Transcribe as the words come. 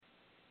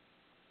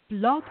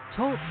Blog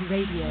Talk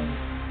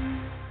Radio.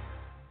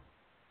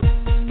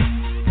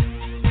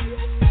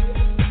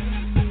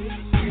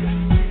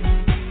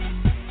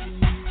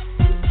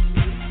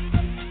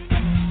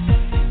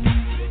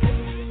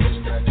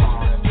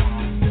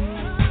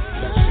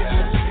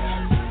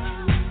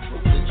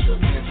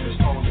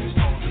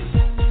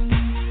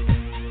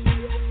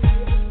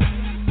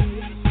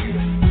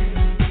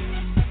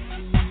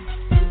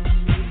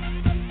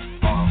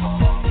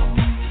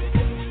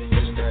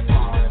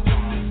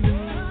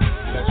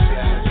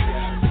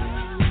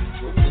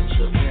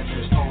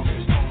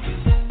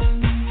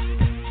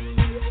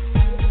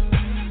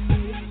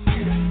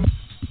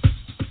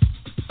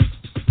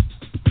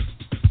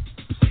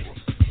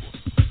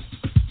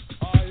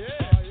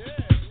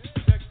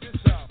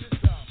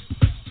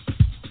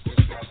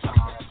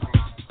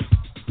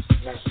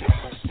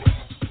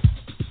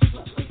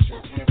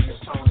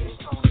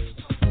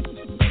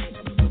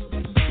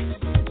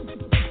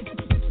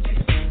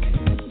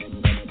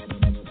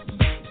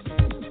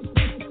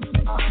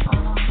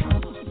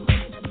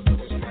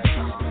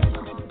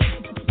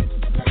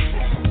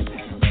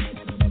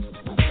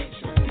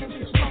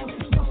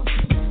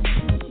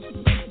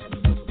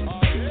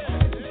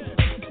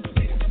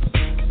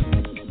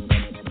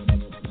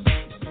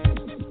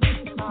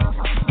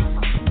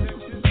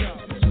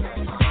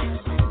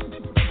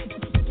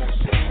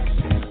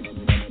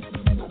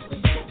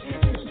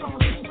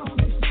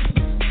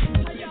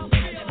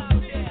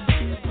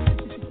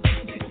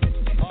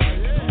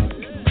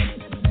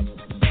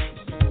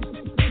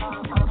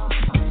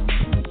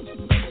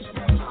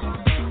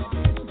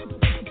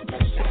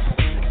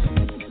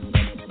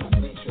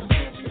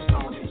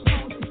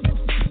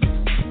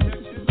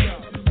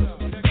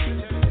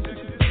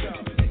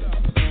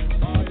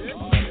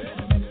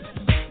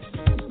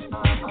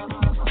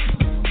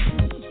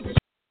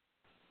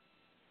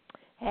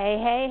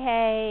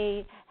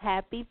 Hey,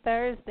 happy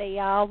Thursday,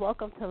 y'all.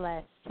 Welcome to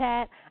Let's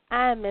Chat.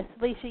 I'm Miss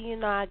Lissha. You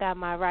know I got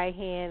my right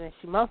hand,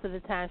 and most of the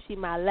time she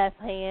my left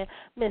hand.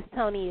 Miss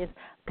Toni is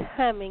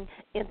coming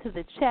into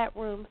the chat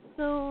room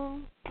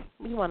soon.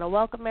 We want to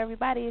welcome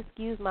everybody.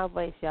 Excuse my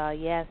voice, y'all.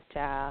 Yes,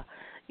 child.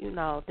 You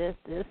know, this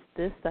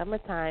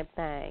summertime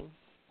thing.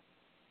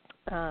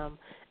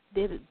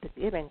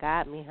 It done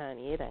got me,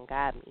 honey. It done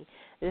got me.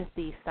 It's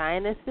these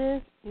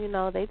sinuses, you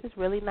know, they just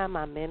really not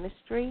my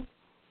ministry.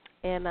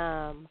 And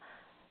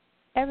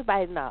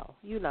everybody know,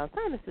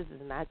 sinuses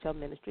is not your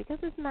ministry because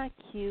it's not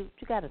cute.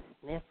 You got to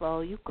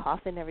sniffle. You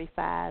coughing every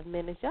 5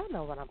 minutes. Y'all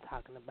know what I'm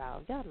talking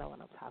about.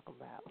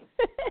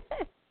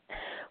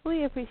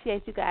 We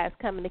appreciate you guys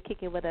coming to kick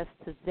it with us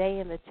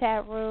today in the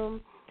chat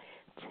room.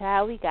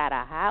 Child, we got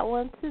a hot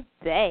one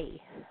today.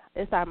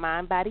 It's our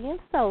Mind, Body, and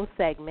Soul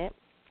segment.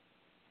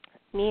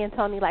 Me and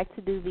Toni like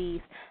to do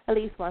these at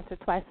least once or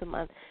twice a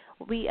month.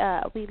 We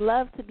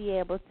love to be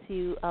able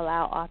to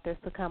allow authors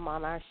to come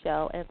on our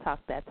show and talk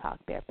their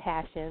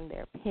passion,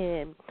 their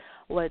pen,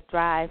 what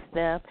drives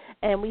them.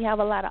 And we have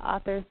a lot of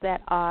authors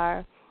that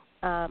are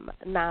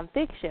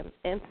nonfiction.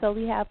 And so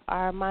we have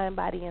our Mind,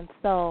 Body, and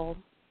Soul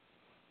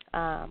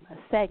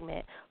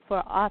segment for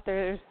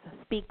authors,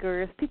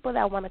 speakers, people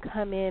that want to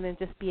come in and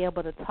just be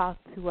able to talk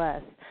to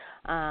us.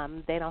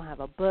 They don't have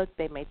a book.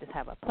 They may just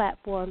have a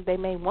platform. They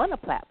may want a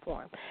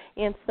platform.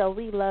 And so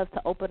we love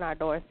to open our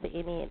doors to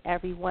any and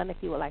everyone. If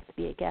you would like to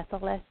be a guest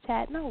on Let's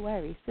Chat, no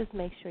worries. Just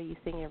make sure you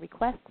send your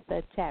request to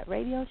the chat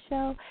radio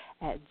show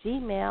at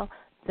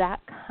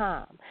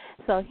gmail.com.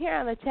 So here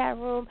on the chat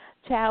room,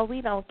 child,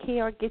 we don't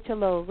care. Get your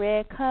little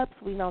red cups.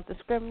 We don't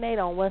discriminate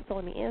on what's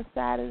on the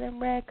inside of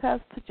them red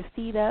cups. Put your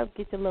feet up.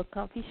 Get your little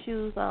comfy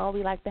shoes on.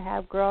 We like to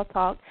have girl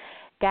talk,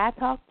 guy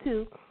talk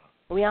too.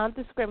 We don't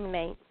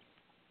discriminate.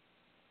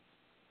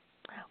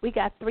 We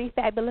got 3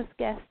 fabulous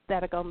guests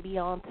that are going to be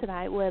on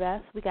tonight with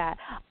us. We got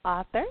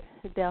author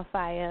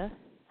Dyphia.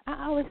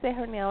 I always say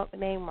her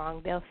name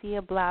wrong.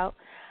 Dyphia Blount,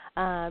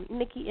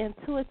 Nikki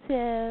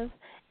Intuative,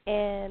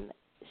 and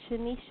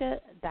Shaneisha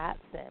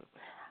Dodson.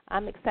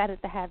 I'm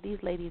excited to have these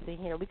ladies in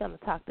here. We're going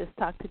to talk this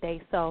talk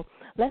today. So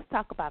let's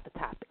talk about the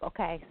topic,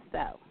 okay?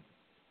 So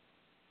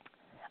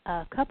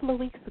a couple of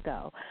weeks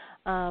ago,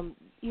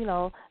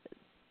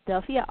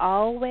 Dyphia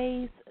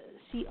always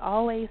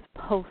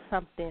posts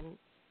something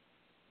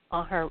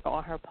on her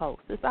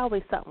post. It's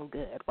always something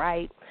good,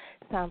 right?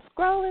 So I'm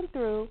scrolling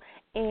through,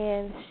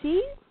 and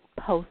she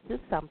posted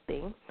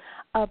something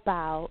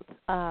about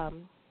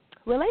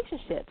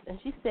relationships, and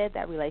she said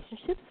that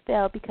relationships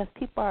fail because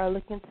people are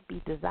looking to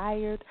be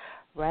desired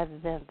rather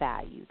than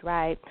valued,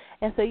 right?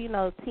 And so,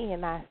 T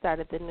and I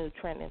started the new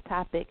trending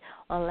topic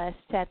on Let's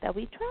Chat that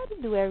we try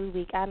to do every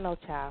week. I know,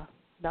 child.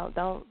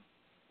 Don't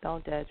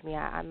judge me.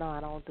 I know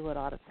I don't do it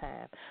all the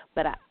time,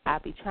 but I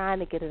be trying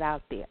to get it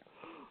out there.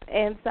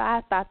 And so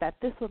I thought that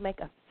this would make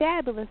a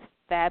fabulous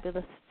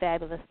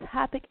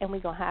topic, and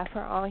we're going to have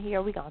her on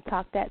here. We're going to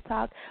talk that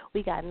talk.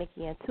 We got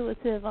Nikki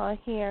Intuative on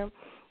here.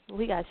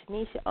 We got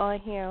Shaneisha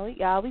on here.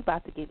 Y'all, we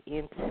about to get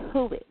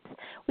into it.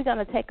 We're going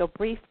to take a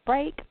brief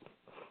break.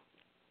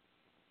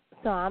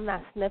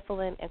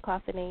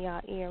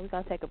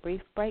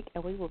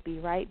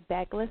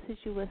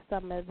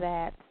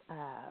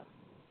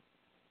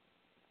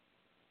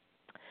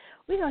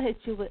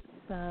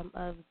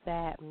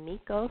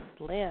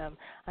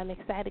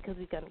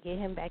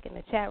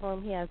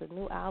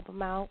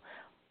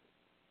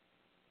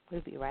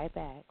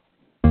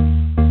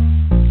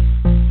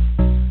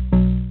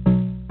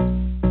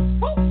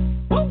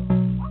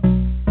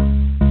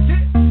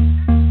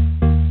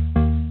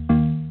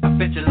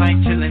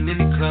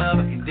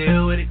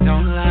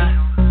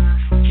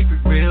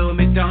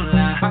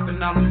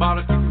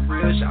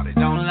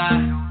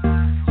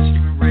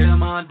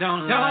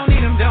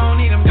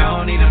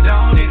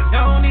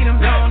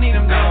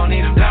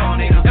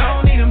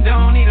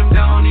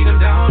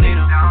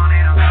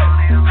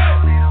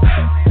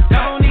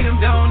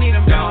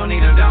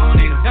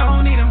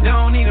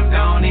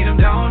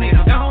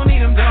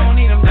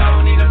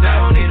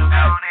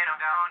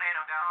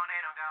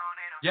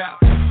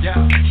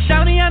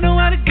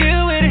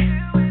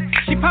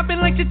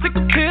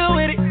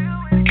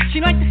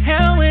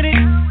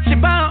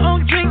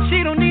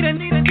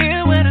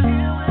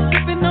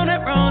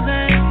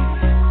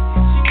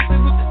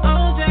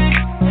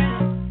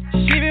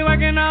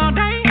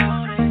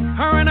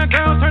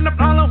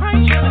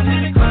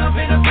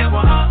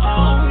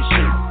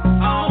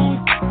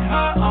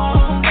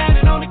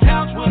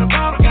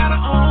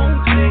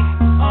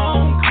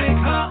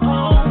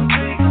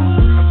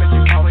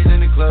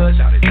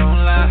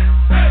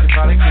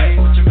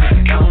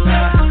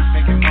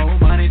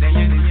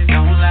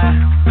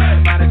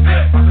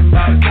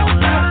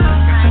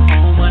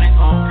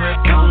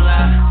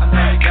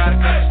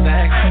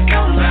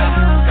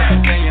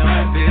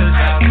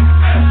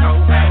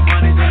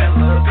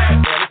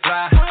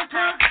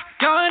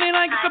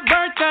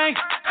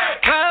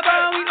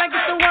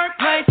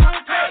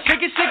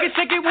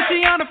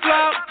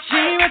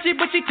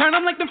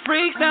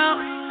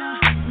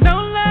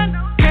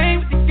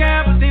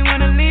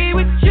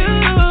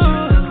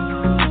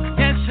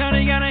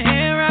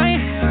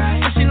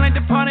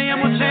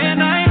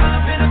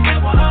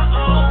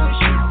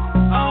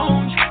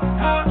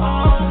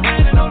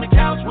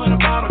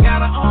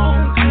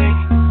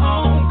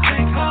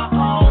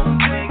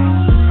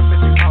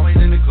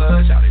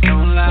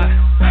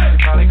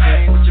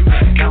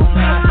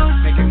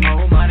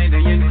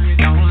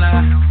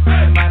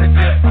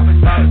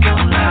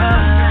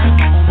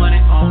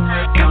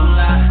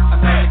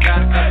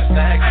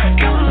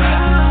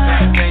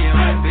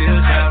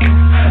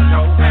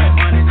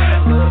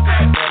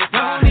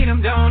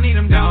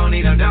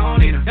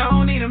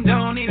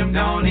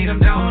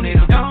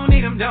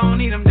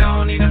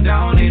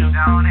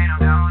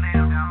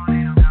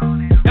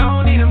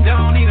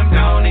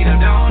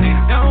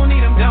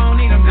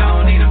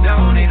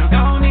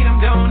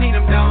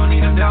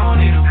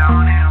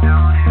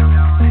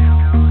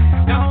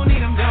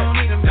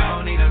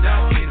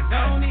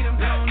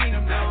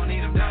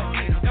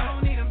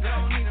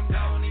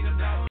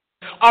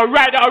 All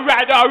right.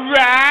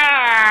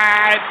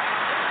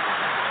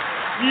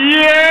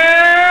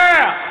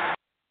 Yeah.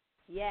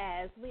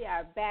 Yes, we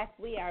are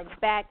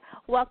back.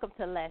 Welcome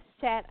to Let's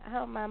Chat. I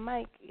hope my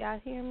mic, y'all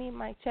hear me?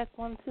 Mic check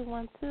 1 2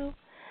 1 2.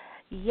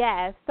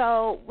 Yes,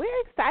 so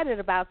we're excited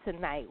about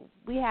tonight.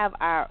 We have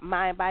our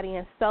Mind, Body,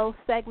 and Soul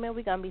segment.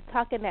 We're going to be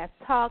talking that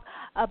talk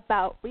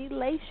about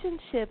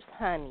relationships,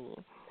 honey.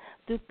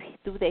 Do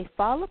they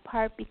fall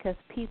apart because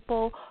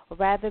people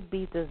rather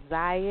be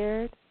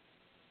desired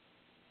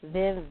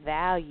than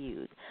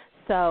valued?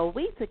 So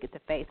we took it to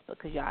Facebook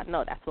because y'all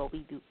know that's what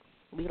we do.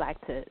 We like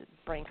to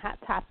bring hot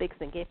topics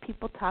and get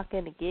people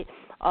talking and get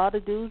all the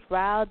dudes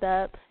riled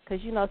up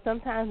because, you know,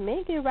 sometimes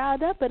men get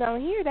riled up, but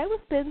on here they were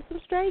spitting some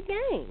straight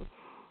game.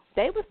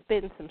 So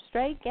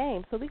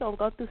we're going to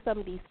go through some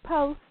of these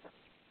posts.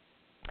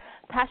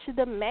 Tasha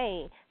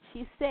DeMay,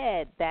 she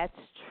said, that's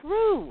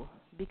true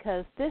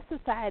because this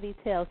society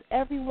tells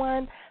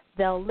everyone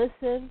that'll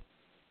listen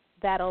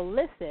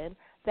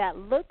that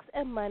looks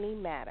and money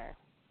matter.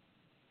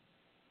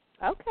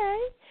 Okay.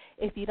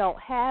 If you don't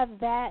have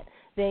that,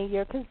 then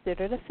you're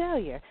considered a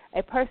failure.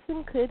 A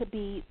person could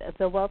be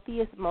the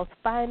wealthiest, most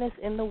finest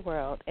in the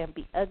world and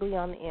be ugly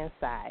on the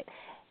inside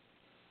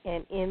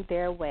and in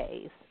their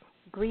ways.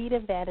 Greed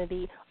and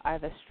vanity are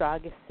the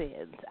strongest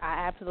sins.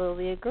 I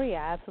absolutely agree.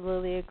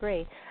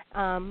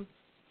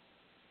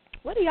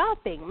 What do y'all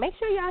think? Make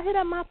sure y'all hit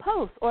up my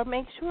post or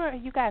make sure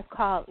you guys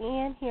call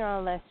in here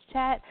on Let's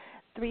Chat.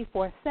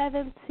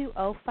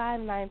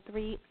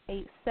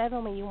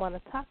 347-205-9387. When you want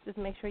to talk, just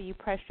make sure you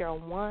press your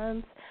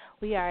ones.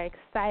 We are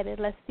excited.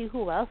 Let's see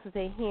who else is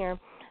in here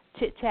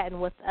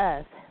chit-chatting with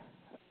us.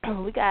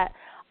 We got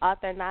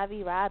author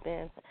Navi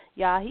Robbins.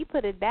 Y'all, he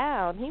put it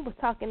down. He was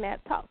talking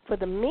that talk for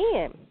the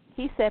men.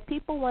 He said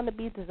people want to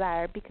be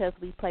desired because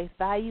we place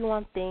value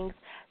on things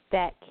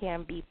that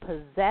can be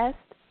possessed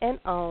and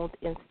owned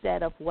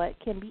instead of what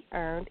can be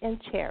earned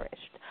and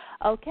cherished.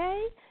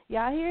 Okay?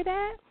 Y'all hear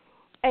that?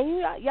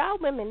 And y'all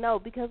women know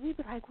because we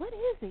be like, what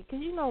is it?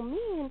 Because, you know,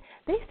 men,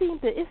 they seem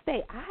to, it's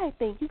they I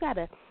think. You got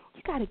to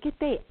you got to get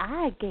their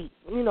eye gate,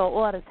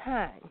 all the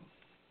time.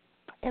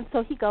 And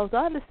so he goes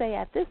on to say,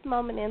 at this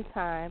moment in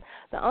time,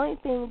 the only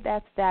thing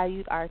that's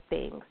valued are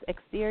things,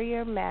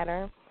 exterior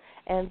matter,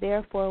 and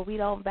therefore we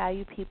don't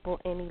value people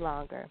any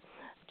longer.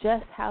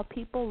 Just how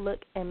people look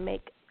and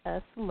make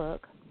us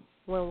look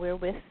when we're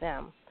with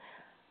them.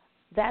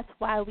 That's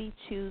why we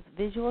choose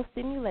visual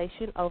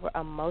stimulation over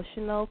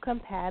emotional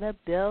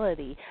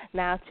compatibility.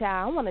 Now,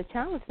 child, I want to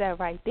challenge that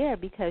right there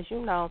because,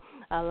 a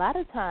lot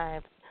of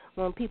times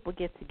when people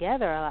get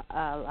together, a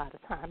lot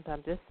of times,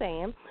 I'm just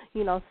saying,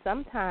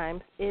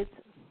 sometimes it's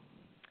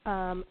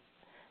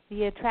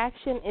the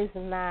attraction is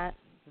not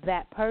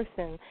that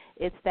person,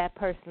 it's that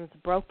person's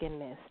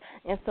brokenness.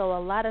 And so a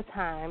lot of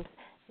times,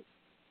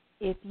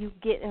 if you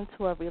get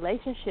into a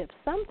relationship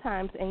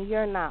sometimes and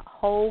you're not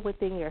whole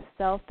within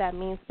yourself, that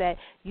means that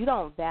you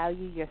don't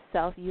value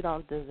yourself, you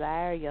don't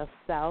desire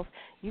yourself,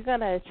 you're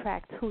going to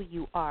attract who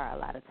you are a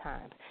lot of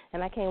times.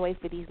 And I can't wait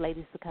for these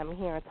ladies to come in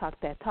here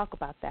and talk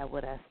about that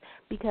with us,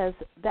 because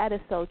that is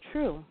so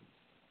true.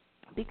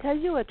 Because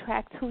you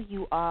attract who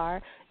you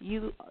are,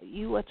 you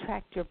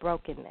attract your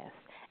brokenness.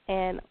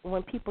 And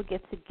when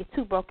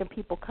two broken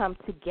people come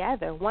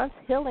together, once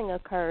healing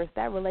occurs,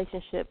 that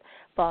relationship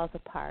falls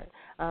apart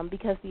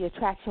because the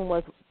attraction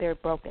was their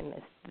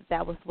brokenness.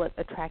 That was what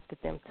attracted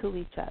them to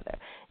each other.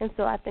 And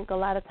so I think a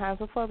lot of times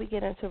before we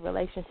get into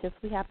relationships,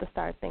 we have to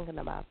start thinking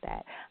about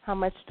that. How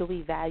much do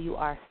we value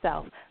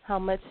ourselves? How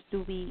much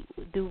do we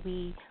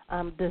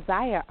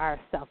desire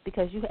ourselves?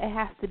 Because it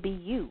has to be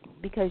you,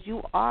 because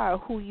you are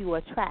who you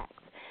attract.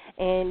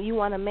 And you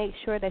want to make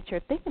sure that you're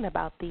thinking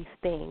about these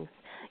things.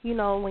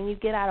 When you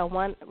get out of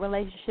one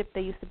relationship,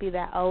 there used to be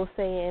that old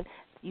saying,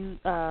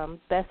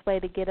 best way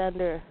to get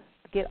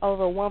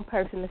over one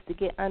person is to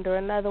get under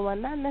another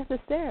one. Not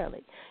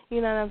necessarily.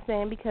 You know what I'm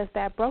saying? Because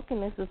that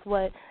brokenness is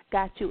what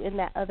got you in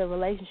that other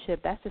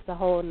relationship. That's just a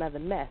whole another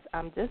mess.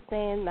 I'm just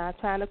saying, not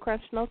trying to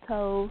crunch no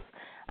toes.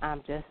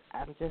 I'm just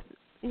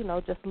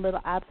just a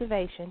little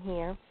observation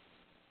here.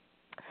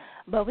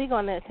 But we're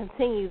going to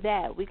continue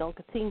that. We're going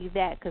to continue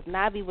that because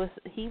Navi was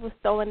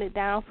throwing it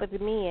down for the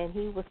men.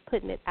 He was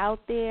putting it out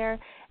there,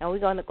 and we're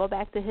going to go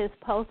back to his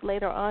post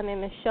later on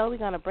in the show. We're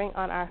going to bring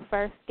on our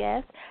first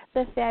guest,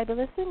 the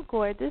fabulous and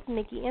gorgeous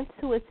Nikki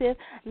Intuative.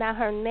 Now,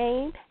 her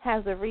name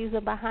has a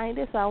reason behind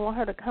it, so I want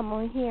her to come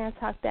on here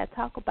and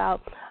talk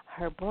about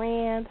her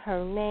brand,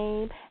 her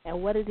name,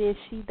 and what it is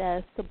she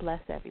does to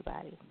bless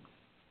everybody.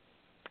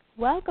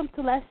 Welcome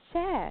to Let's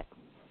Chat.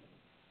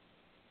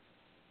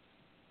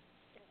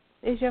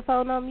 Is your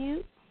phone on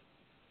mute?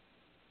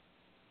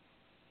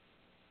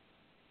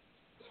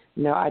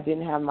 No, I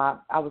didn't have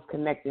I was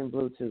connecting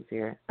Bluetooth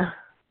here.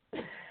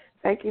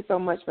 Thank you so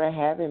much for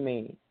having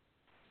me.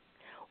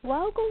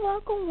 Welcome,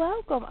 welcome,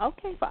 welcome.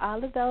 Okay, for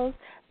all of those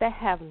that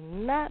have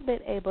not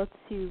been able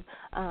to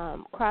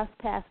cross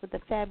paths with the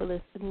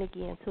fabulous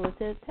Nikki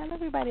Intuative, tell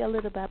everybody a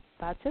little bit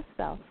about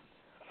yourself.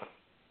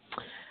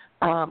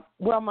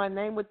 Well, my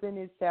name within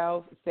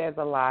itself says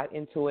a lot,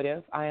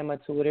 Intuative. I am an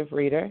intuitive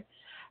reader.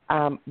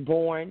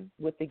 Born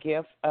with the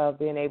gift of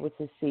being able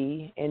to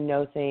see and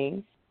know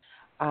things.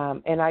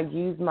 And I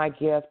use my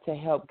gift to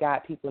help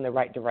guide people in the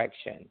right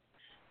direction.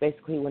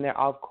 Basically, when they're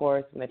off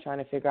course, when they're trying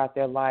to figure out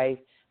their life,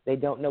 they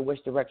don't know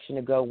which direction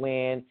to go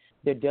in,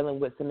 they're dealing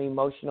with some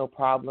emotional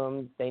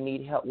problems, they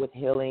need help with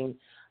healing.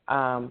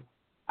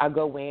 I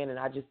go in and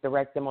I just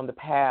direct them on the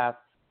path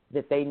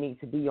that they need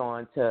to be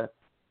on to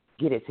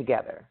get it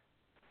together.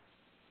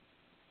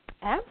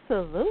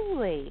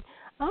 Absolutely.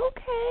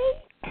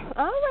 Okay.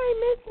 All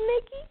right, Miss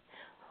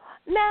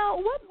Nikki. Now,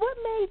 what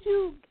made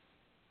you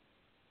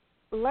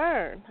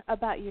learn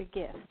about your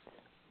gifts?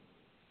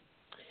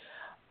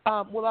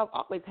 Well, I've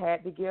always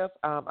had the gift.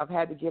 I've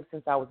had the gift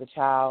since I was a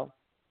child.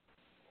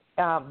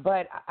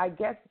 But I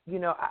guess,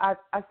 I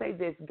say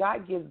this,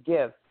 God gives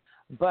gifts,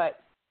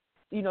 but,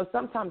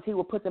 sometimes he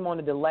will put them on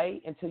a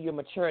delay until you're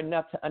mature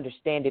enough to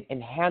understand it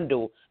and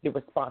handle the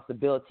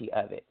responsibility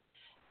of it.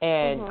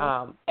 And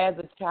as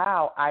a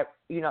child,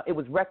 it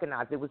was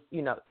recognized. It was,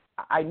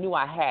 I knew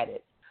I had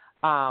it.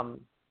 And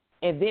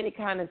then it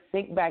kind of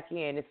sank back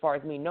in as far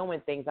as me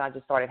knowing things. I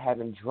just started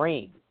having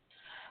dreams.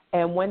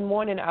 And one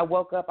morning I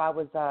woke up. I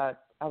was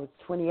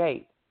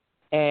 28,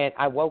 and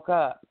I woke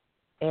up,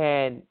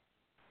 and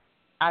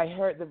I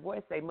heard the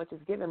voice say, "Much is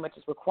given, much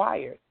is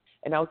required."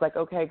 And I was like,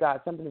 "Okay,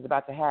 God, something is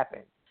about to happen."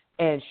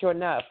 And sure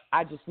enough,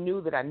 I just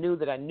knew that I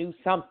knew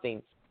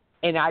something,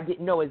 and I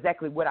didn't know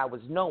exactly what I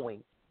was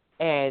knowing.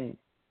 And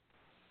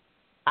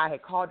I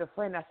had called a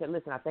friend. I said,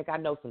 "Listen, I think I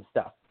know some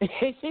stuff."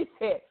 And she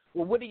said,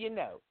 "Well, what do you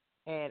know?"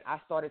 And I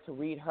started to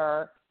read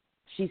her.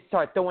 She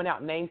started throwing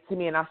out names to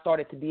me, and I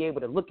started to be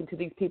able to look into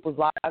these people's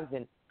lives.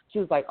 And she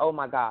was like, "Oh,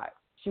 my God."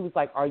 She was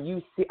like, "Are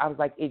you serious?" I was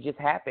like, "It just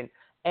happened."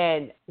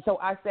 And so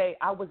I say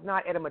I was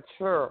not at a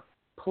mature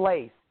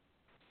place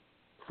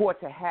for it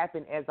to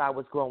happen as I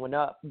was growing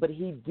up, but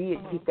he did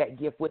keep that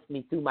gift with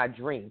me through my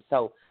dreams.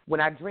 So when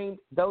I dreamed,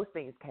 those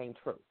things came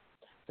true.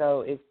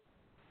 So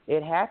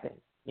it happened,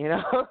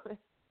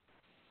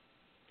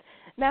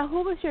 Now,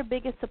 who was your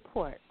biggest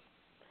support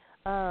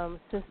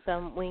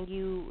system when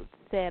you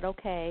said,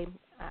 okay,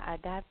 I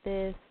got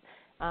this.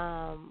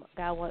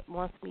 God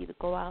wants me to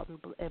go out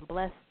and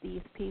bless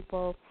these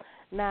people.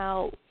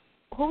 Now,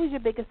 who was your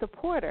biggest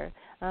supporter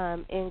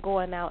in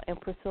going out and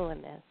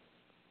pursuing this?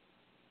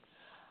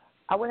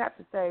 I would have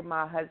to say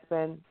my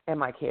husband and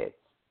my kids.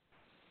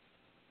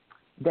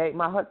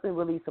 My husband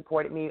really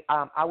supported me.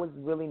 I was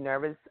really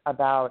nervous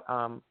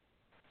about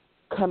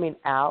coming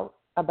out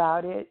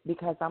about it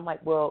because I'm like,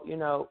 well,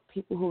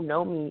 people who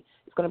know me,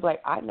 it's going to be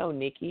like, I know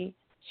Nikki.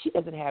 She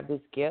doesn't have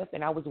this gift.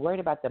 And I was worried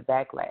about the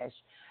backlash.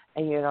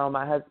 And,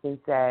 my husband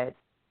said,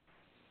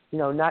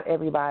 not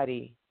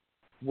everybody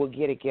will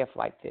get a gift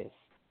like this.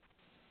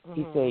 Mm-hmm.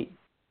 He said,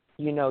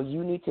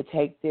 you need to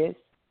take this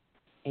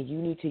and you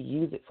need to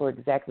use it for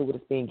exactly what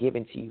it's being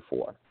given to you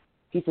for.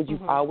 He said,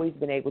 you've always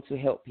been able to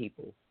help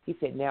people. He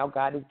said, now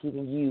God is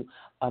giving you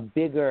a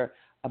bigger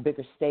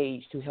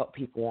stage to help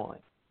people on.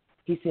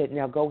 He said,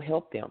 now go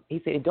help them.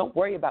 He said, don't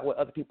worry about what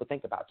other people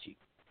think about you.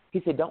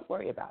 He said, don't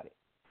worry about it.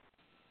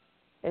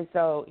 And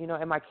so,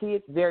 and my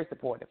kids, very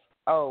supportive.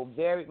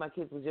 My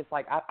kids were just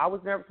like, I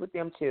was nervous with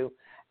them too.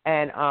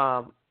 And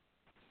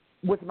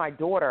with my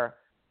daughter,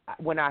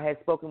 when I had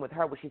spoken with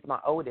her, she's my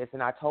oldest,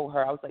 and I told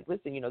her, I was like,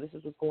 listen, this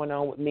is what's going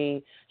on with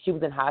me. She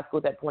was in high school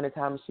at that point in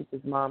time. She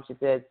says, Mom, she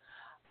says,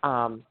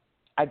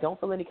 I don't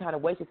feel any kind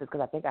of way. She says,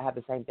 because I think I have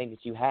the same thing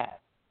that you have.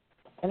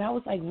 And I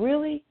was like,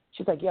 really?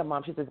 She's like, yeah,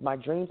 Mom. She says, my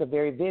dreams are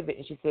very vivid.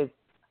 And she says,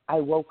 I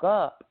woke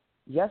up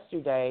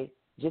yesterday,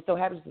 just so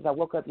happens, I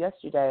woke up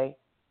yesterday,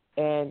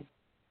 and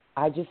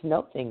I just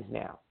know things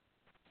now.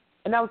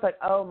 And I was like,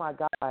 oh, my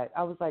God.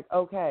 I was like,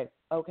 okay.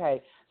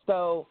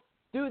 So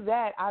through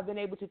that, I've been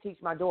able to teach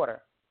my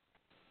daughter.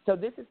 So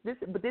this is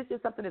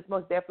something that's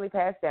most definitely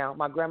passed down.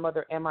 My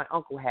grandmother and my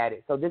uncle had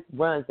it. So this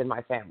runs in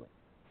my family.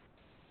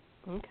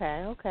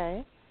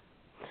 Okay.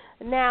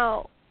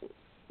 Now,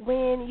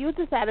 when you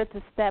decided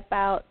to step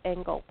out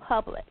and go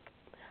public,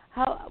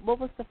 what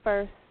was the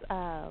first,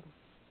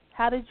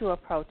 how did you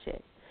approach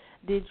it?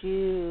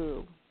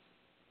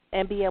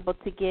 And be able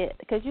to get,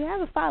 because you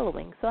have a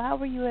following, so how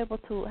was you able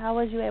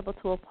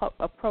to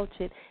approach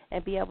it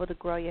and be able to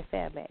grow your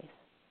fan base?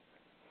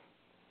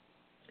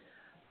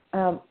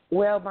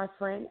 Well, my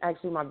friend,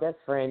 actually my best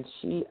friend,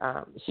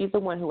 she's the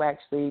one who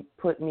actually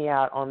put me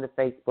out on the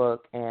Facebook,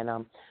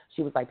 and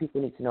she was like,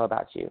 people need to know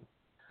about you.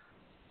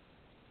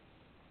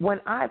 When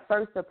I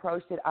first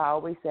approached it, I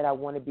always said I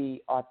want to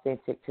be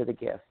authentic to the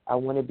gift. I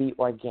want to be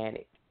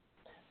organic.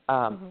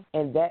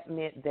 And that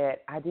meant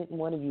that I didn't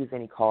want to use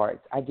any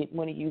cards. I didn't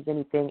want to use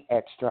anything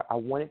extra. I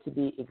wanted to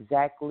be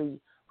exactly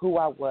who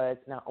I was,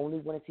 and I only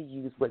wanted to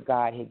use what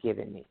God had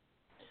given me.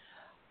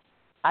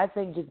 I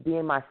think just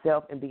being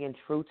myself and being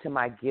true to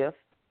my gift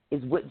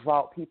is what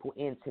draws people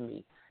into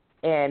me.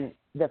 And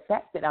the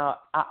fact that I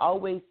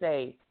always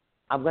say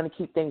I'm going to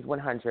keep things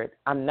 100.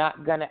 I'm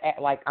not going to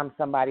act like I'm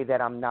somebody that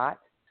I'm not.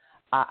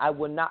 I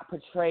will not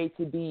portray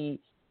to be,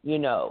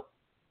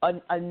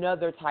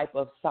 another type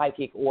of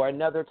psychic or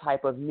another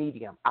type of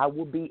medium. I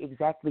will be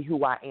exactly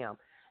who I am.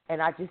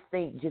 And I just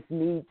think just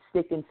me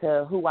sticking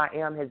to who I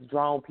am has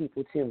drawn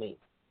people to me.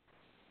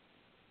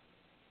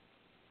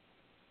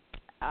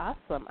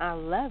 Awesome. I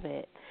love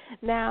it.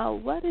 Now,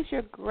 what is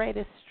your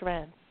greatest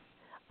strength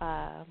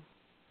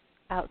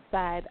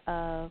outside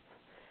of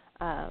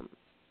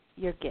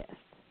your gifts?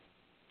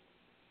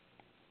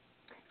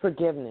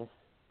 Forgiveness.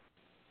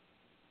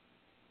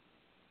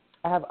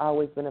 I have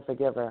always been a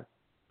forgiver.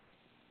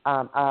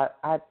 I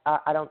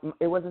don't.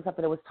 It wasn't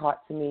something that was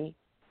taught to me.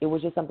 It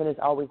was just something that's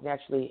always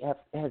naturally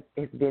has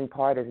been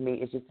part of me.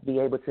 It's just to be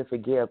able to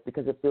forgive,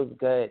 because it feels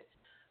good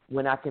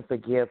when I can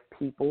forgive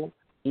people,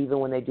 even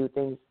when they do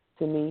things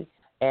to me.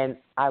 And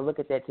I look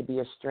at that to be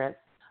a strength,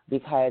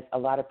 because a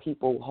lot of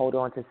people hold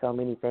on to so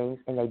many things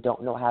and they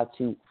don't know how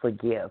to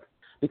forgive,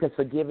 because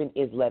forgiving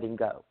is letting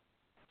go.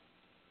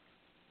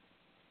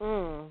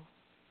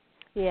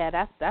 Yeah,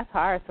 that's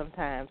hard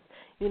sometimes.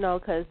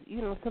 Because,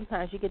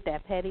 sometimes you get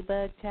that petty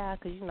bug, child,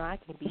 because, I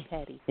can be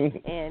petty.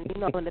 And,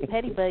 when the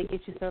petty bug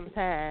gets you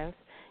sometimes,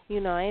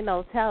 ain't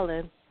no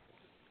telling.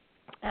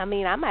 I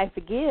mean, I might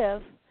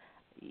forgive.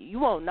 You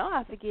won't know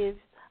I forgive.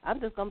 I'm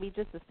just going to be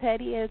just as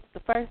petty as the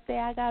first day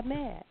I got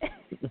mad.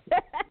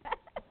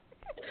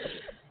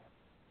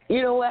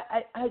 You know what?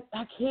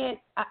 I can't.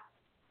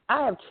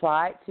 I have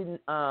tried to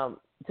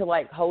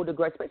hold a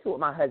grudge, especially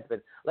with my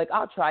husband. Like,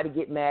 I'll try to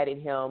get mad at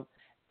him.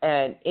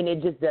 And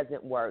it just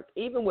doesn't work.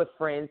 Even with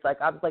friends,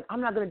 I was like,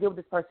 I'm not going to deal with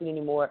this person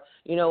anymore,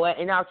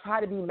 and I'll try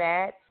to be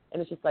mad,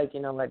 and it's just like,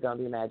 don't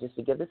be mad. Just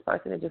forgive this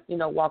person and just,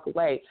 walk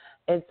away.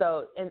 And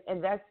so, and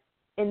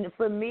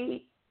for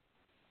me,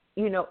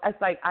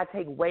 it's like I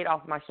take weight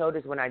off my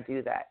shoulders when I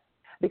do that.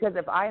 Because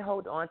if I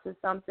hold on to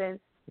something,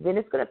 then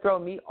it's going to throw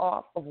me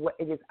off of what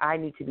it is I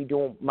need to be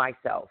doing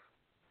myself.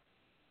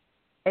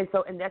 And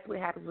that's what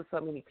happens with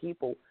so many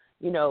people.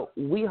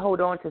 We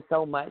hold on to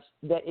so much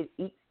that it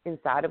eats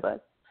inside of us.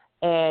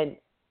 And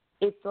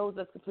it throws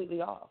us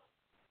completely off,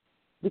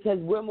 because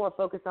we're more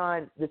focused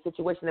on the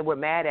situation that we're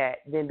mad at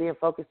than being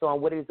focused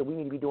on what it is that we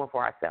need to be doing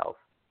for ourselves.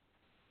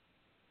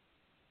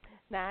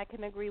 Now, I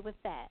can agree with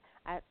that.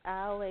 I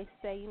always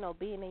say,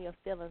 being in your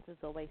feelings is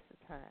a waste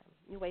of time.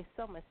 You waste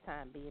so much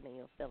time being in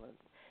your feelings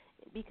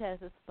because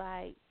it's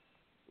like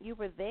you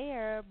were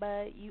there,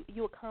 but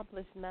you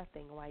accomplished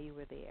nothing while you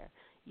were there.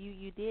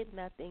 You did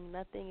nothing.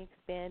 Nothing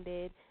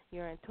expanded.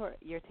 Your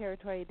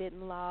territory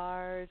didn't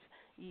enlarge.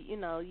 You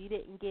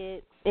didn't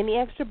get any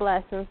extra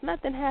blessings.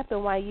 Nothing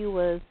happened while you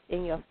was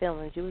in your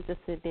feelings. You was just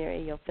sitting there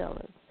in your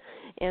feelings.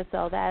 And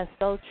so that is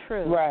so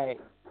true. Right.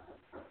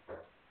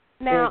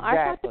 Now,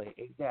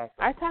 exactly.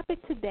 Our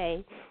topic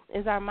today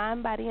is our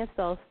Mind, Body, and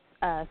Soul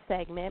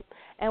segment,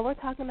 and we're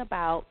talking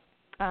about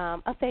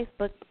a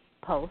Facebook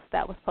post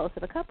that was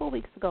posted a couple of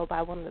weeks ago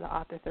by one of the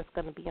authors that's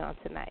going to be on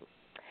tonight.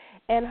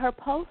 And her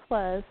post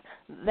was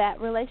that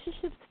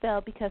relationships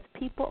fail because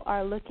people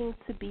are looking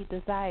to be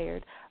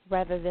desired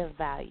rather than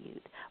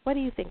valued. What do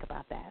you think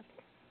about that?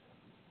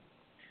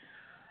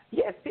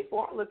 Yes, people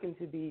are looking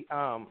to be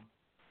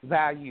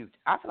valued.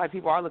 I feel like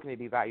people are looking to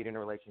be valued in a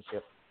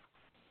relationship.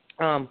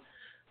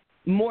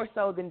 More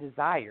so than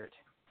desired.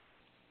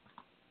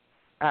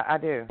 I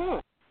do.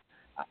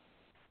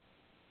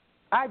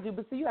 I do,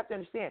 but see, you have to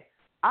understand,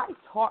 I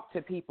talk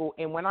to people,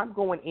 and when I'm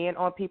going in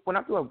on people, when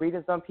I'm doing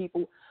readings on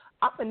people,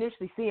 I'm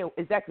initially seeing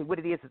exactly what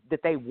it is that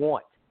they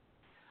want.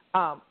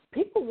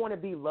 People want to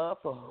be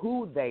loved for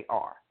who they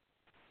are,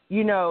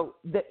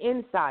 the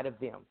inside of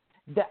them.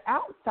 The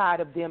outside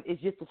of them is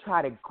just to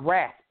try to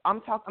grasp.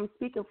 I'm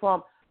speaking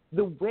from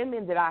the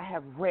women that I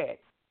have read.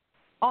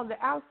 On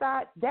the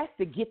outside, that's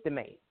to get the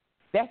man.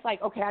 That's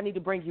like, okay, I need to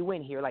bring you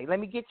in here. Like, let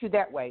me get you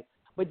that way.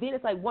 But then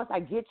it's like, once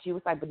I get you,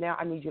 it's like, but now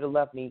I need you to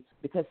love me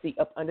because, see,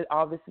 up under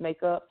all this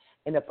makeup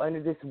and up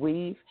under this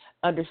weave,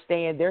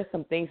 understand there's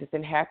some things that's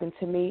been happening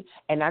to me,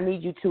 and I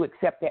need you to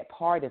accept that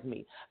part of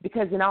me.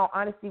 Because in all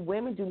honesty,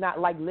 women do not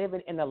like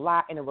living in a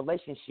lie in a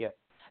relationship,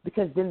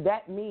 because then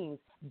that means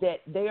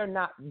that they are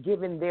not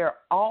giving their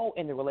all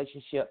in the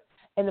relationship.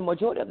 And the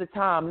majority of the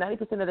time,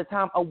 90% of the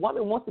time, a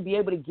woman wants to be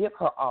able to give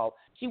her all.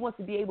 She wants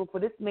to be able for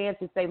this man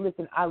to say,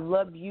 listen, I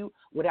love you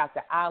without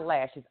the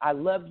eyelashes. I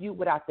love you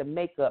without the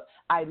makeup.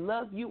 I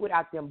love you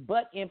without them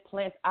butt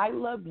implants. I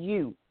love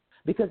you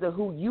because of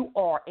who you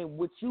are and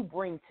what you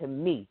bring to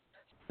me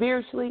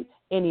spiritually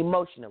and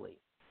emotionally.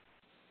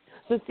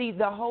 So, see,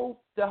 the whole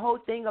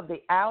thing of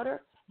the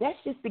outer, that's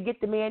just to get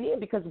the man in,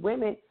 because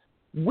women,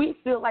 we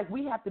feel like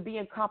we have to be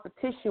in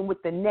competition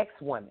with the next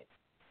woman.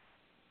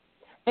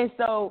 And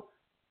so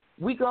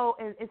we go,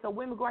 and so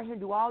women go out here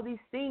and do all these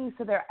things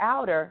to their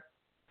outer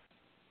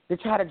to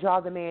try to draw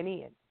the man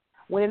in.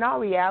 When in all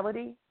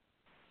reality,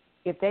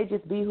 if they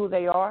just be who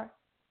they are,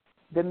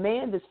 the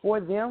man that's for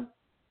them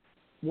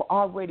will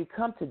already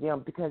come to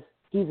them because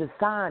he's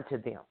assigned to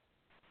them.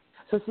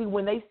 So, see,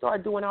 when they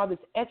start doing all this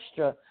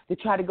extra to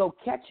try to go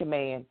catch a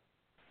man,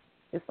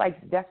 it's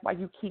like that's why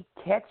you keep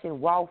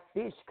catching raw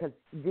fish, because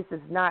this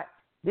is not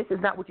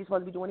what you're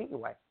supposed to be doing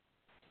anyway.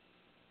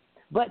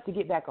 But to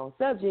get back on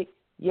subject,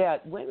 yeah,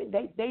 women,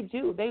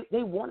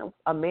 they want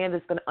a man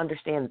that's going to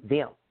understand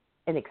them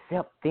and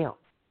accept them.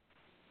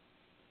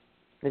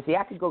 Now, see,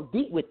 I could go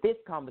deep with this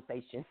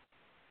conversation.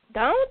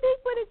 Go on deep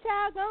with it,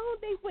 child. Go on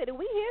deep with it.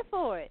 We're here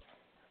for it.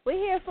 We're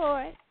here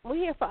for it. We're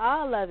here for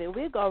all of it.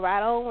 We'll go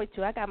right on with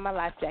you. I got my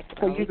life jacket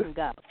on. You can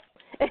go.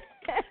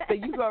 So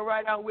you go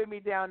right on with me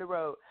down the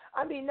road.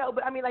 I mean, no,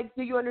 but I mean, like,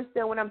 do you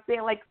understand what I'm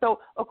saying? Like, so,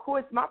 of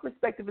course, my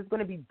perspective is going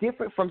to be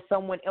different from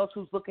someone else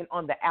who's looking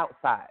on the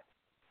outside.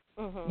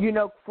 Mm-hmm.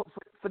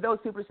 For those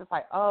people, it's just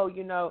like, oh,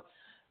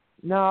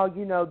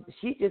 no,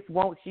 she just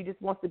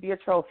wants to be a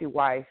trophy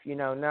wife.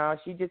 No,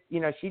 she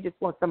just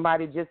wants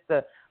somebody just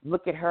to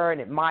look at her and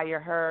admire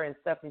her and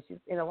stuff.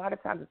 And a lot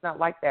of times it's not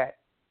like that.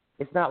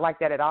 It's not like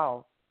that at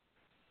all.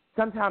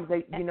 Sometimes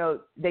they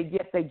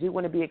do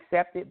want to be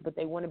accepted, but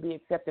they want to be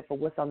accepted for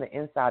what's on the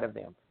inside of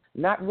them,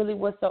 not really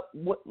what's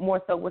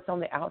on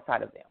the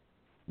outside of them.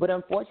 But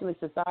unfortunately,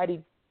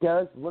 society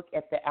does look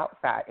at the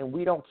outside, and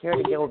we don't care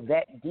to go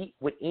that deep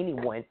with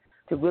anyone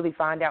to really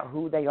find out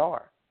who they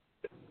are.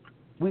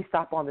 We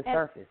stop on the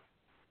surface.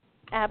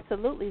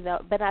 Absolutely, though.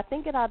 But I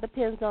think it all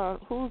depends on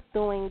who's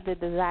doing the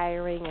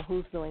desiring and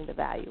who's doing the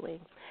valuing.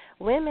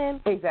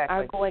 Women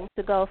are going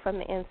to go from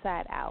the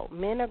inside out.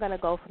 Men are going to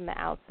go from the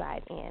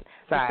outside in.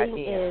 The thing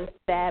is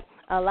that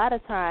a lot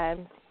of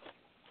times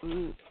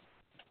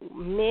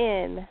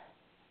men,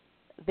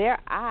 their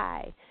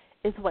eye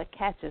is what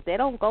catches. They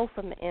don't go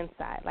from the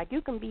inside. Like,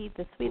 you can be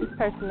the sweetest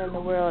person in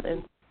the world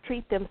and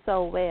treat them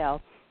so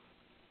well,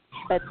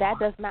 but that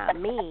does not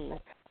mean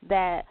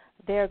that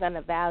they're going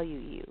to value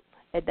you.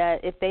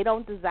 If they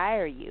don't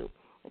desire you.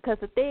 Because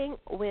the thing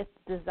with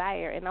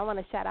desire, and I want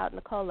to shout out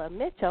Nicola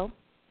Mitchell,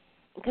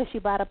 because she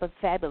brought up a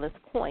fabulous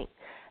point,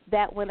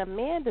 that when a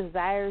man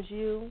desires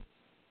you,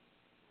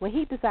 when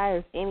he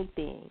desires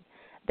anything,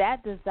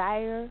 that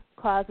desire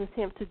causes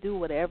him to do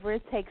whatever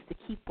it takes to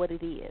keep what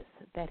it is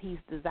that he's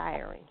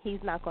desiring. He's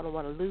not going to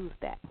want to lose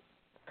that.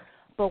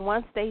 But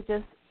once they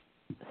just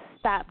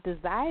stop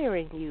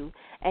desiring you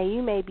and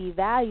you may be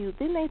valued,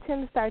 then they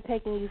tend to start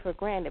taking you for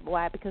granted.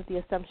 Why? Because the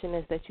assumption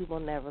is that you will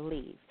never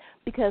leave.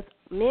 Because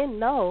men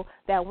know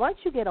that once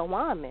you get a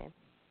woman,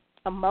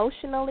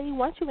 emotionally,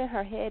 once you're in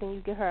her head and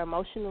you get her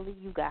emotionally,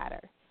 you got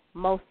her.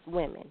 Most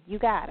women, you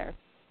got her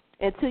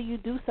until you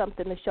do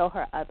something to show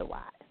her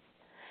otherwise.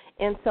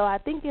 And so I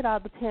think it all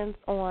depends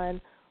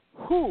on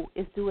who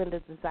is doing the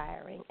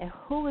desiring and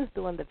who is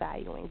doing the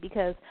valuing,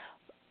 because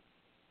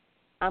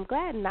I'm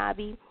glad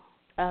Nabi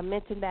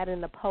mentioned that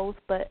in the post,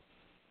 and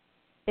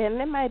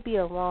it might be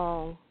a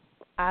wrong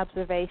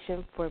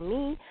observation for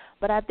me,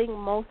 but I think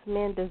most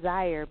men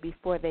desire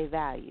before they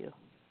value.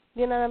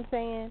 You know what I'm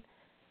saying?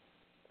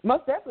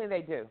 Most definitely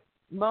they do.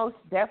 Most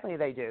definitely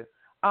they do.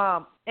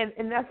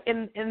 And that's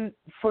and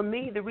for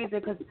me the reason,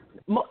 because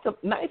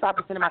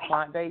 95% of my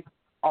client base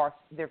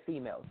they're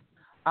females.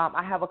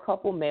 I have a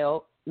couple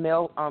male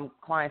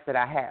clients that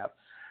I have,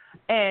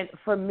 and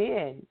for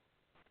men,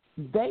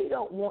 they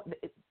don't want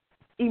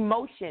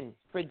emotion.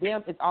 For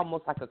them, it's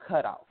almost like a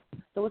cutoff.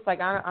 So it's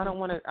like I don't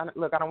want to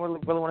look. I don't really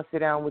want to sit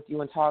down with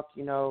you and talk.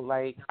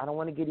 Like I don't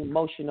want to get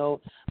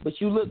emotional, but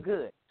you look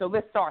good. So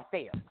let's start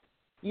there.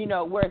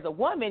 Whereas a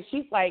woman,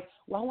 she's like,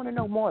 well, I want to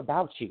know more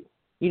about you.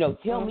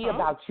 Tell me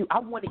about you. I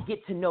want to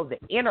get to know the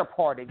inner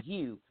part of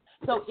you.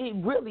 So it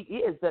really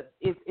is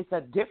it's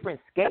a different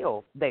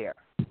scale there.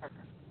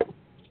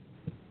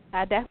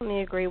 I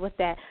definitely agree with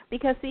that,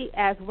 because see,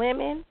 as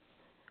women,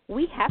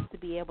 we have to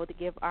be able to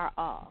give our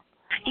all.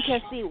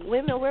 Because see,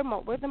 women,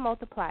 we're the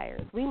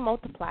multipliers. We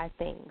multiply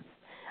things.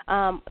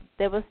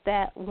 There was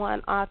that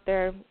one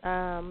author,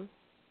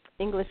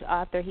 English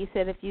author. He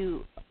said if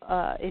you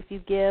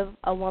give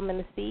a woman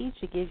a seed,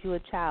 she gives you a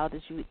child.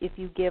 If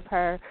you give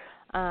her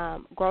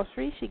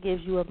groceries, she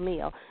gives you a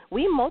meal.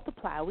 We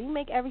multiply. We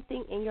make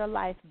everything in your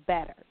life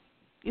better.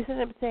 You see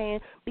what I'm saying?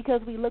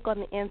 Because we look on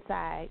the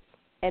inside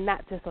and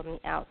not just on the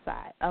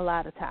outside a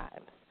lot of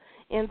times.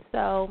 And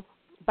so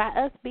by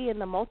us being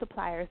the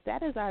multipliers,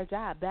 that is our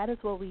job. That is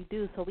what we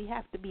do. So we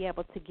have to be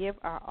able to give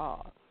our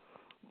all.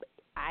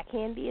 Eye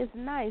candy is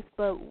nice,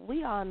 but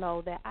we all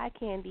know that eye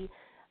candy,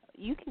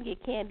 you can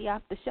get candy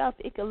off the shelf.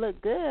 It can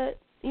look good.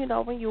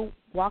 When you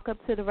walk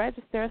up to the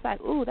register, it's like,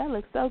 ooh, that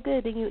looks so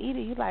good. Then you eat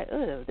it, you're like,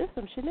 ooh, this is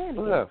some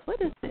shenanigans. Yeah.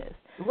 What is this?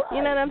 Right.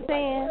 You know what I'm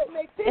saying?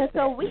 And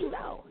so sense. we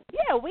know.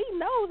 Yeah, we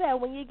know that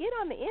when you get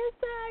on the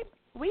inside,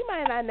 we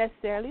might not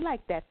necessarily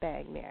like that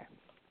thing there.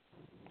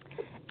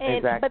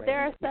 Exactly. But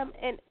there are some,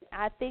 and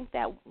I think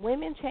that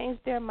women change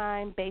their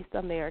mind based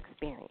on their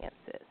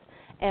experiences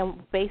and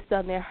based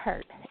on their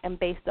hurt and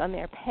based on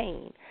their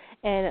pain.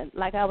 And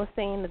like I was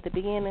saying at the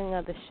beginning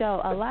of the show,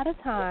 a lot of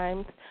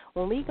times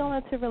when we go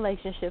into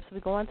relationships,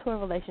 we go into a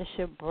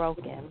relationship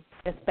broken,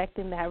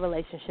 expecting that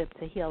relationship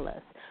to heal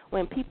us.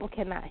 When people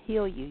cannot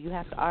heal you, you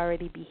have to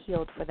already be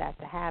healed for that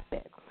to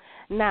happen.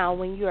 Now,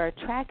 when you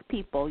attract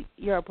people,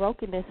 your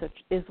brokenness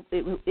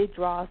it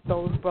draws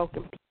those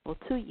broken people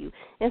to you.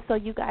 And so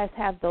you guys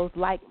have those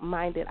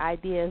like-minded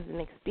ideas and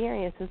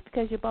experiences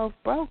because you're both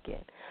broken.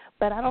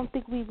 But I don't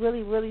think we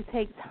really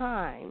take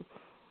time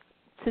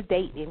to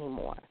date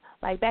anymore.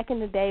 Like back in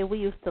the day, we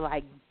used to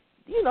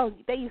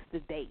they used to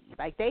date.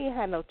 Like they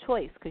had no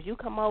choice because you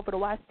come over to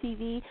watch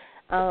TV.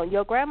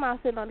 Your grandma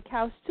sitting on the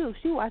couch too.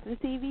 She watches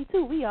TV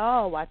too. We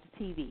all watch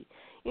TV.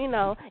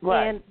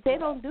 Right. And they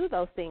don't do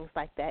those things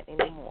like that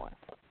anymore.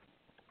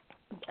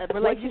 A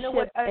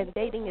relationship and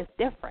dating is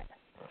different.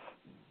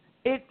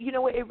 It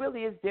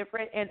really is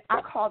different, and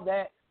I call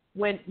that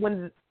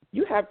when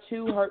you have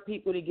two hurt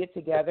people to get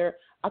together,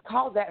 I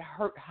call that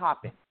hurt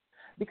hopping,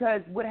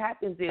 because what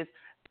happens is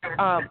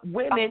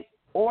women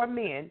or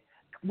men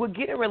will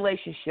get a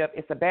relationship.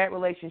 It's a bad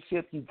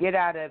relationship. You get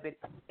out of it,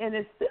 and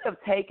instead of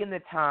taking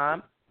the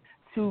time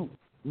to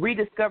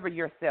rediscover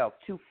yourself,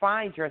 to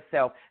find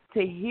yourself,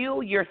 to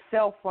heal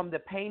yourself from the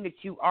pain that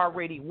you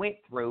already went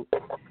through,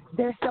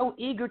 they're so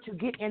eager to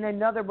get in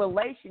another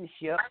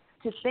relationship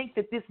to think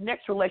that this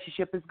next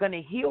relationship is going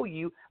to heal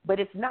you, but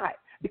it's not.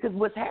 Because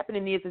what's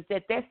happening is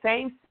that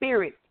same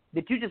spirit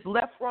that you just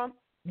left from,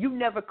 you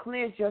never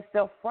cleansed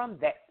yourself from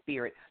that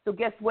spirit. So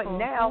guess what? Mm-hmm.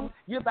 Now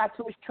you're about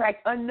to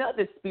attract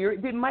another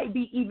spirit that might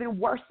be even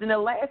worse than the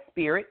last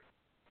spirit,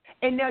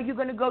 and now you're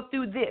going to go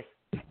through this.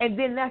 And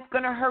then that's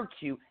going to hurt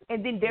you.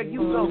 And then there you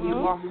go. You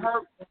are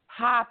hurt,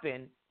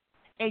 hopping,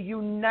 and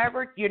you're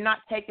not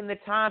taking the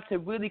time to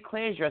really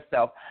cleanse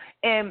yourself.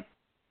 And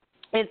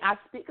I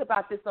speak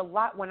about this a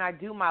lot when I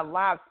do my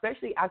live,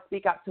 especially I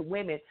speak out to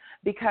women,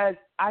 because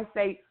I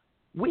say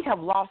we have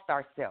lost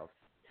ourselves.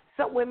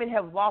 Some women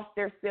have lost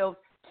themselves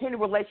 10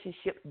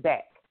 relationships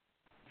back.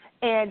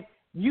 And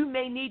you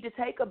may need to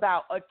take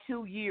about a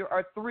 2-year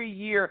or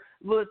 3-year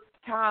little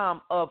time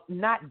of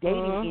not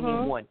dating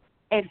anyone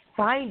and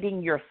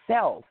finding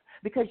yourself.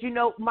 Because,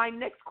 my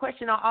next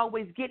question I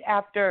always get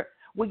after,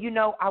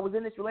 I was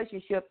in this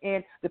relationship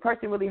and the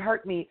person really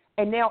hurt me,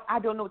 and now I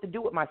don't know what to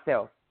do with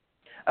myself.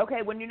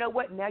 Okay, well, you know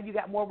what? Now you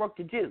got more work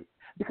to do.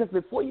 Because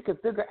before you can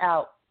figure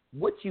out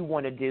what you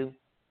want to do,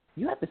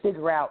 you have to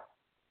figure out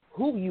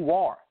who you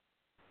are.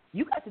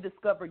 You got to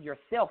discover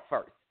yourself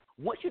first.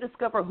 Once you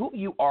discover who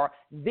you are,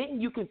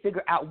 then you can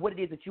figure out what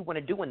it is that you want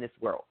to do in this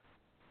world.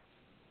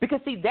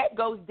 Because, see, that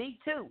goes deep,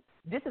 too.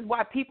 This is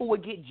why people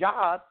would get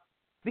jobs,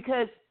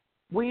 because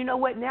Well, you know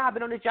what? Now I've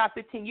been on this job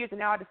 15 years, and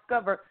now I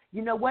discover,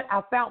 you know what?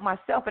 I found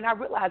myself, and I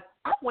realized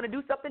I want to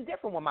do something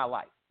different with my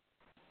life.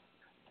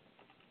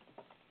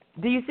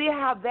 Do you see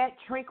how that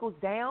trickles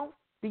down?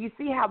 Do you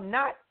see how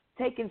not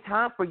taking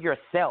time for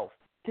yourself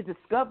to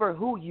discover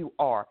who you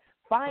are,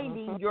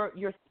 finding your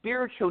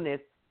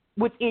spiritualness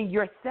within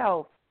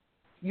yourself,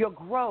 your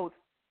growth,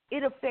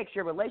 it affects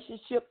your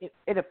relationship,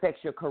 it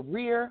affects your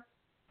career.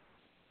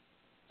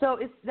 So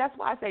that's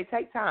why I say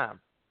take time.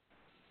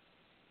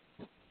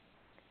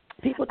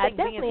 People think I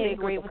definitely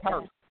agree with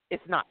that.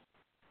 It's not.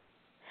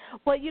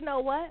 Well, you know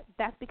what?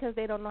 That's because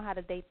they don't know how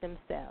to date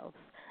themselves.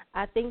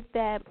 I think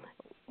that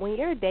when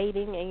you're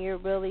dating and you're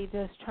really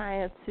just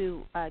trying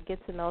to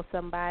get to know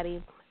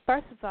somebody,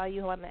 first of all,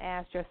 you want to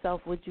ask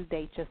yourself, would you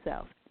date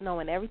yourself?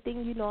 Knowing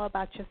everything you know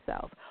about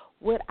yourself,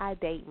 would I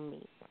date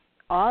me?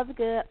 All the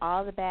good,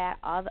 all the bad,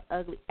 all the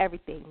ugly,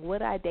 everything.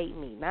 Would I date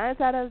me? 9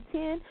 out of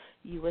 10,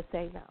 you would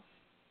say no.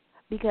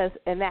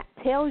 And that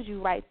tells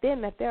you right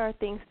then that there are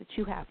things that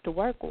you have to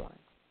work on.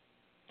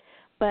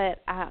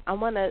 But I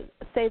want to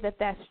say that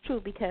that's true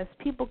because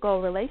people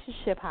go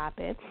relationship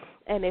hopping,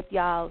 and if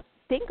y'all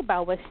think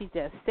about what she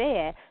just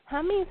said,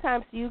 how many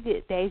times do you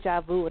get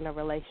deja vu in a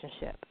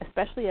relationship,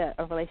 especially a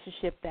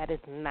relationship that is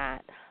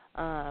not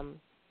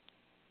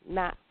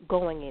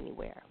going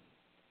anywhere?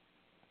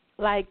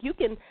 Like you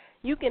can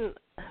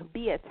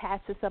be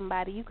attached to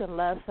somebody, you can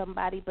love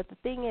somebody, but the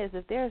thing is,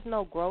 if there's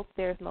no growth,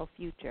 there's no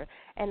future.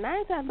 And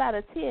 9 times out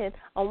of 10,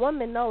 a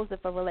woman knows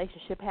if a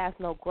relationship has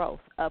no growth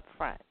up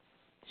front.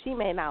 She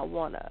may not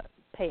want to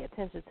pay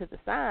attention to the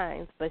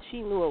signs, but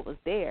she knew it was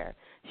there.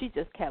 She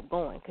just kept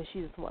going because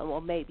she just went,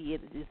 well, maybe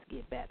it'll just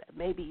get better.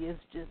 Maybe it's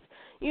just,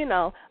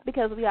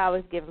 because we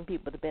always giving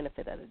people the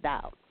benefit of the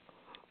doubt.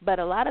 But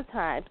a lot of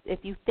times, if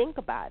you think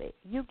about it,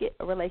 you get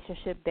a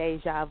relationship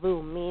deja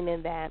vu,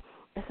 meaning that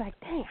it's like,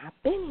 dang,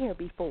 I've been here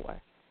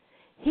before.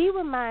 He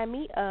remind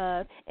me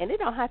of, and it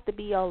don't have to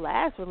be your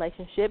last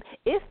relationship.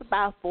 It's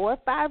about 4 or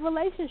 5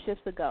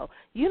 relationships ago.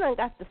 You done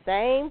got the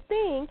same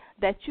thing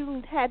that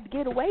you had to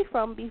get away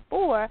from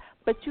before,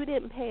 but you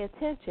didn't pay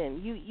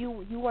attention.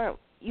 You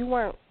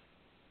weren't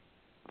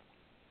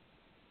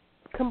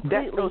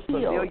completely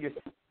healed.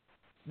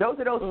 Those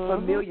are those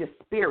familiar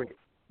spirits.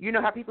 You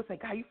know how people say,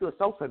 God, you feel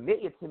so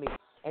familiar to me.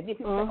 And then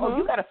people say, oh,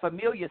 you got a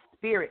familiar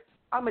spirit.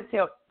 I'm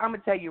gonna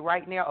tell you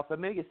right now, a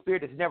familiar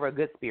spirit is never a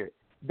good spirit.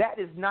 That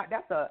is not.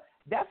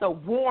 That's a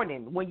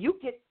warning. When you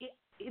get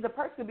the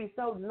person can be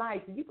so nice,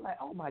 and you be like,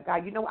 oh my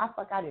God, I feel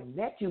like I didn't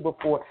met you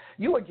before.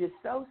 You are just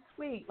so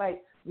sweet.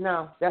 Like,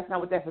 no, that's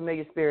not what that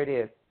familiar spirit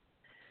is.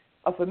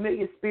 A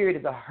familiar spirit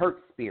is a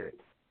hurt spirit.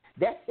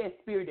 That's that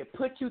spirit that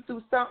put you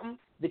through something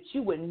that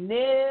you would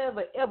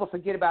never ever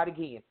forget about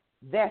again.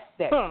 That's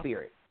that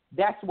spirit.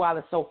 That's why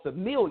it's so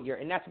familiar,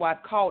 and that's why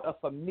it's called a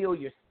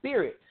familiar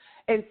spirit.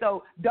 And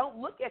so don't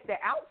look at the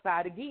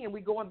outside. Again,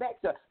 we're going back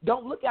to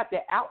don't look at the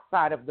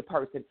outside of the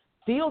person.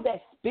 Feel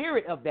that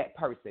spirit of that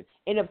person.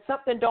 And if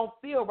something don't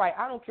feel right,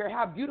 I don't care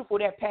how beautiful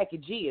that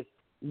package is,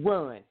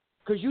 run.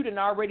 Because you done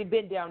already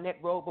been down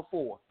that road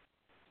before.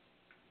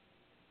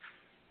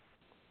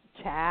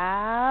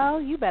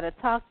 Child, you better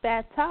talk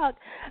that talk.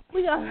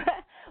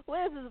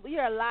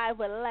 You're live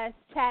with Let's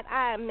Chat.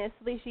 I am Miss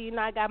Lissha.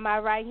 I got my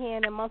right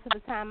hand, and most of the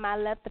time my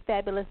left, the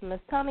fabulous Miss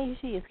Toni.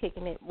 She is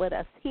kicking it with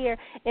us here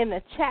in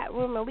the chat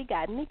room, and we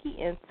got Nikki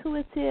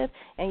Intuative,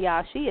 and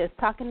y'all, she is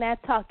talking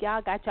that talk.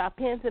 Y'all got y'all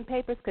pens and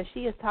papers because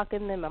she is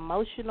talking them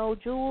emotional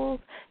jewels.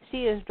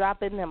 She is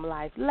dropping them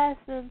life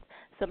lessons,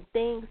 some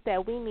things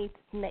that we need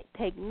to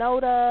take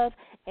note of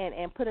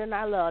and put in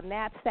our little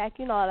knapsack.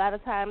 A lot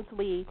of times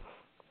we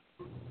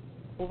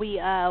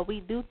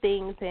do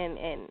things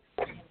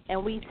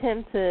and we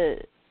tend to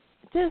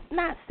just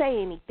not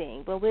say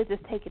anything, but we'll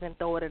just take it and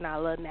throw it in our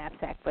little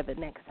knapsack for the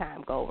next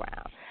time go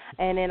around.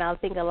 And then I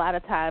think a lot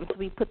of times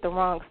we put the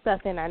wrong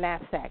stuff in our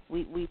knapsack.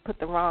 We put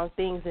the wrong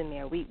things in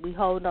there. We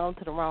hold on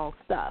to the wrong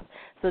stuff.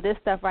 So this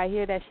stuff right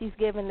here that she's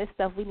giving, this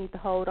stuff we need to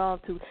hold on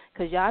to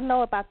because y'all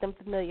know about them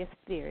familiar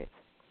spirits.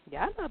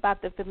 Y'all know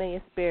about the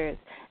familiar spirits.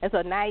 And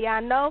so now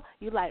y'all know,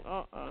 you like,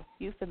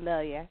 you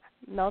familiar.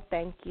 No,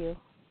 thank you.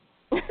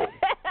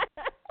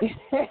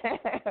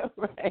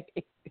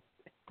 Right.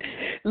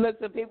 Look,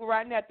 some people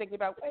right now thinking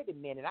about, wait a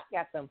minute, I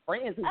got some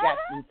friends who got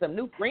some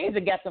new friends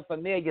that got some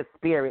familiar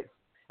spirits.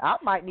 I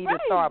might need to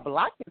start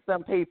blocking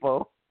some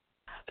people.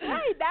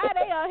 Right, now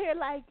they out here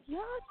like,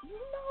 y'all, you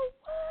know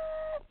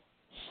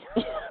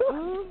what?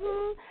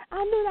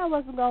 I knew that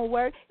wasn't going to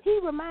work. He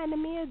reminded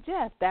me of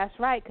Jeff. That's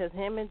right, because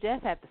him and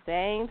Jeff have the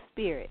same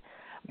spirit.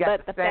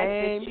 But the fact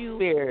that you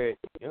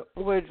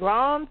were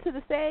drawn to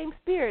the same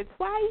spirit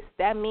twice,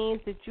 that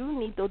means that you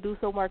need to do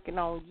some working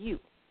on you.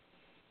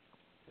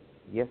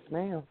 Yes,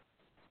 ma'am.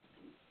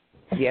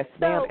 Yes,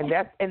 ma'am.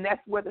 And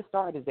that's where the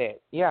start is at.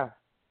 Yeah.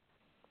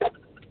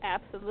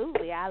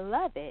 Absolutely. I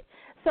love it.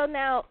 So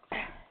now,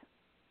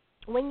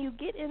 when you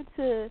get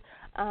into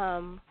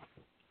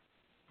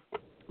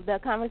the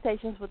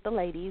conversations with the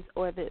ladies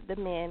or the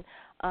men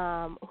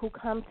who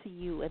come to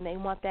you and they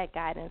want that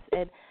guidance,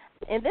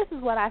 and this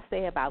is what I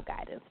say about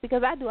guidance,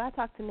 because I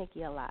talk to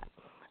Nikki a lot.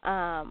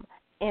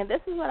 And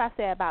this is what I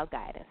say about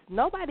guidance.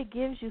 Nobody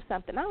gives you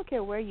something. I don't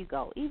care where you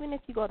go. Even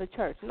if you go to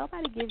church,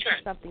 nobody gives you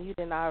something you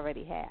didn't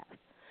already have.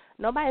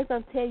 Nobody's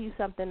going to tell you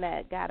something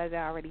that God had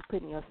already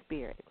put in your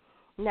spirit.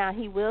 Now,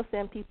 he will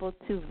send people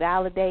to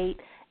validate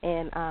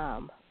and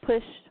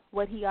push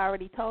what he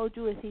already told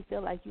you if he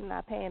feel like you're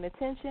not paying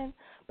attention.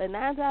 But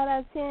 9 out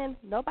of 10,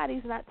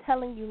 nobody's not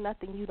telling you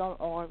nothing you don't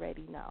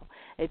already know.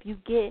 If you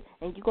get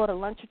and you go to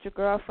lunch with your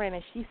girlfriend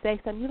and she says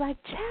something, you're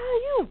like,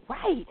 child, you're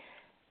right.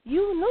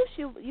 You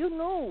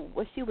knew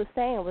what she was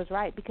saying was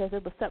right because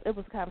it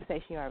was a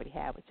conversation you already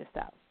had with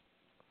yourself.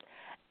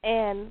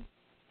 And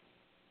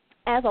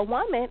as a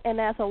woman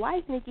and as a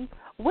wife, Nikki,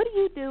 what do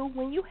you do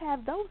when you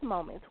have those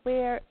moments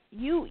where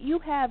you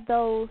have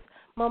those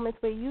moments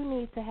where you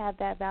need to have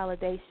that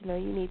validation or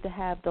you need to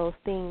have those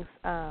things,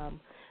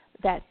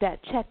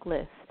 that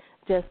checklist,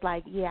 just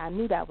like, yeah, I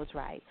knew that was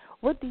right.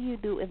 What do you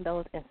do in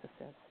those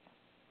instances?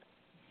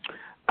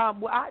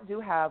 Well, I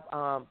do have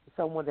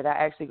someone that I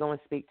actually go and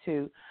speak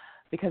to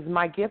because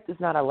my gift does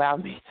not allow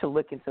me to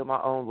look into my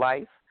own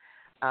life.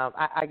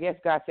 I guess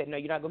God said, no,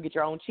 you're not going to get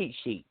your own cheat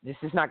sheet. This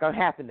is not going to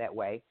happen that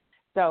way.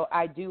 So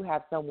I do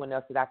have someone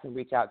else that I can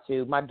reach out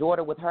to. My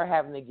daughter, with her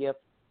having the gift,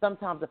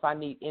 sometimes if I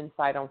need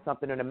insight on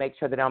something or to make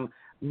sure that I'm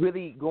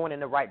really going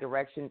in the right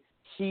direction,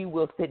 she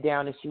will sit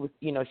down and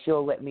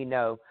she'll let me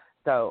know.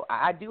 So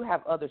I do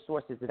have other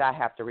sources that I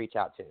have to reach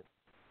out to.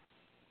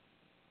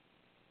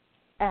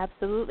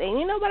 Absolutely. And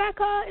you know what I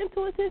call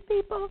intuitive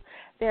people?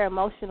 They're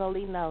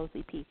emotionally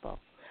nosy people.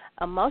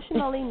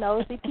 Emotionally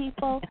nosy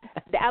people,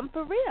 I'm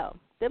for real.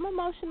 Them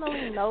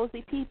emotionally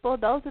nosy people,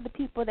 those are the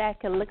people that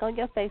can look on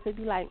your face and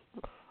be like,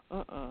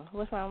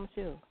 what's wrong with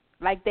you?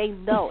 Like they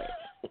know it.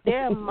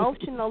 They're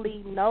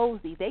emotionally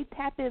nosy. They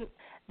tap in.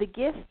 The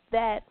gift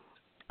that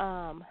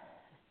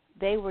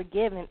they were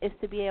given is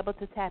to be able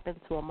to tap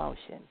into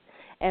emotion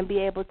and be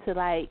able to,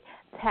 like,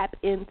 tap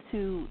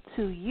into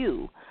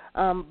you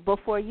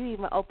before you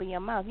even open your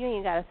mouth. You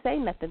ain't got to say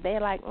nothing. They're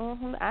like,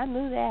 I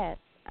knew that.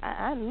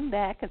 I knew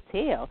that. I could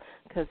tell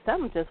because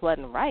something just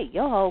wasn't right.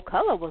 Your whole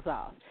color was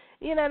off.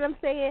 You know what I'm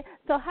saying?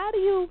 So how do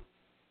you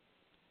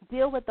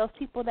deal with those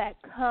people that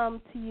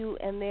come to you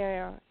and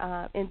they're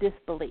in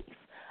disbelief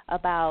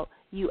about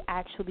you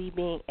actually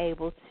being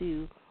able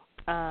to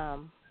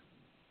kind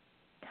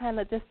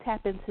of just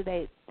tap into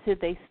their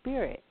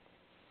spirit?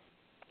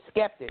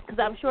 Skeptic. Because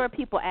I'm sure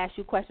people ask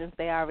you questions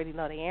they already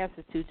know the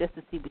answer to just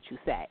to see what you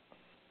say.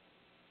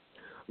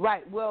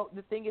 Right. Well,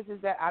 the thing is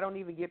that I don't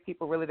even give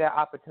people really that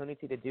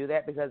opportunity to do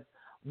that because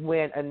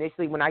when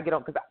I get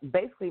on, because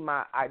basically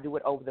I do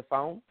it over the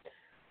phone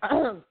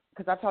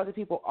because I talk to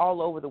people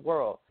all over the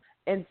world.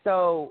 And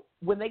so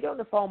when they get on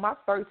the phone, my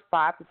first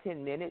 5 to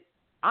 10 minutes,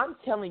 I'm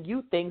telling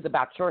you things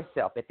about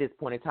yourself at this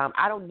point in time.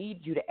 I don't need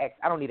you to ask.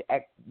 I don't need to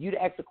ask you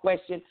to ask a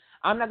question.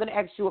 I'm not going to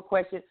ask you a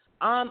question.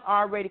 I'm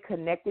already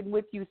connected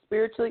with you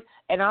spiritually,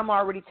 and I'm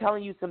already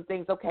telling you some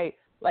things. Okay,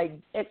 like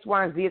X,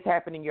 Y, and Z has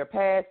happened in your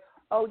past.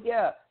 Oh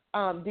yeah.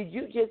 Did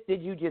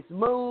you just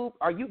move?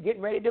 Are you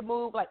getting ready to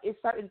move? Like,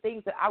 it's certain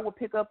things that I will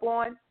pick up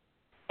on,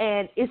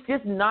 and it's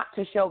just not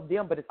to show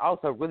them, but it's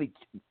also really,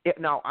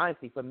 in all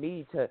honesty, for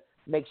me to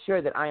make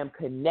sure that I am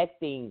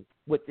connecting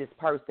with this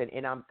person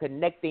and I'm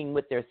connecting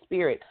with their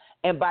spirit.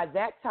 And by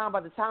the time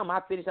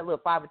I finish that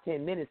little 5 or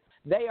 10 minutes,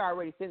 they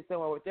already sitting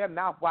somewhere with their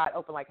mouth wide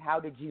open, like, how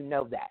did you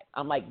know that?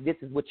 I'm like, this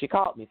is what you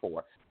called me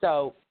for.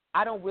 So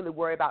I don't really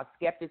worry about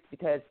skeptics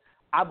because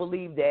I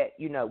believe that,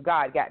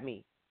 God got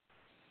me.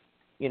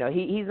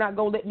 He's not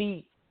going to let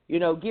me,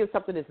 give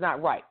something that's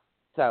not right.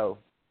 So.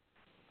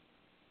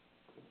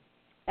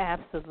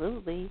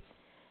 Absolutely.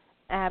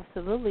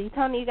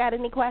 Toni, you got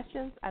any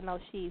questions? I know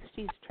she's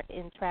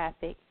in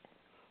traffic.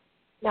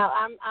 No,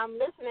 I'm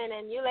listening,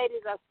 and you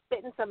ladies are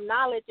spitting some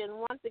knowledge. And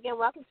once again,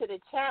 welcome to the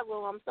chat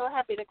room. I'm so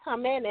happy to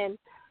come in, and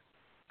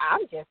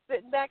I'm just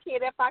sitting back here.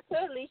 If I could,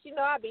 at least,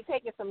 I'd be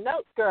taking some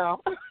notes,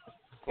 girl.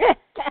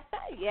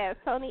 Yes,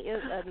 Toni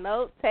is a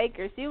note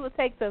taker. She will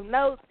take some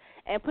notes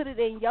and put it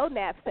in your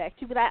knapsack.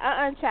 She'll be like,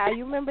 child,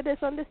 you remember this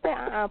on this day?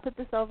 Put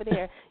this over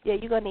there. Yeah,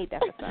 you're going to need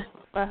that for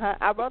something.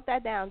 I wrote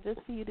that down just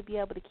for you to be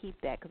able to keep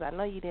that because I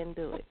know you didn't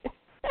do it.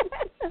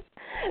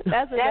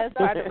 That's the best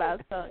part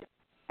about Toni.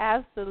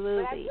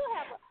 Absolutely. But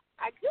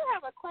I do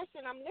have a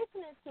question. I'm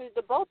listening to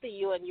the both of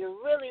you, and you're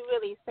really,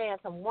 really saying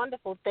some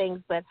wonderful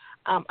things. But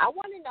I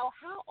want to know,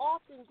 how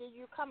often do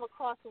you come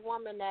across a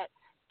woman that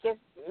just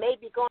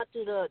maybe going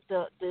through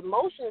the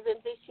emotions, and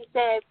then she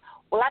says,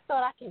 well, I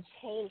thought I can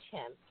change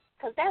him?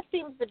 Because that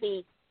seems to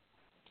be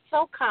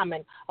so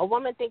common. A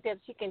woman thinks that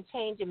she can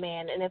change a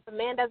man, and if a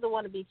man doesn't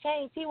want to be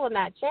changed, he will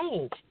not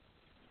change.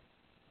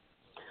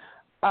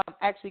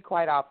 Actually,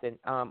 quite often,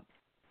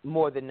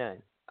 more than none,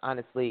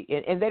 honestly.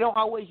 And they don't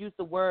always use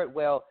the word,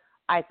 well,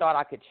 I thought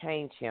I could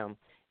change him.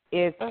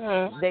 If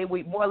they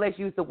would more or less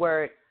use the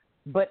word,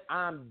 but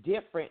I'm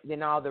different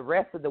than all the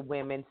rest of the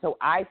women, so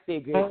I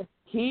figured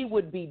he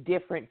would be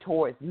different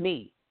towards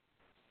me.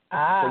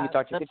 So you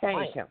thought you could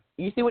change him.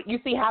 You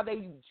see how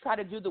they try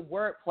to do the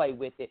word play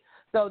with it.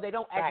 So they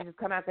don't actually just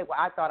come out and say, well,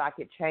 I thought I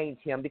could change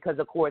him, because,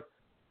 of course,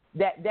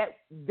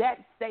 that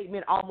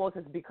statement almost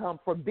has become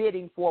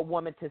forbidding for a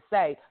woman to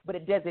say, but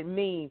it doesn't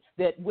mean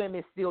that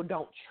women still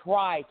don't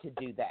try to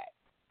do that.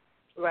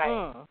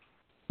 Right.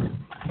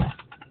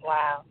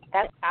 Wow,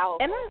 that's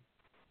powerful.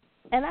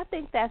 And I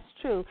think that's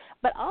true.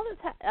 But all the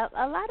time,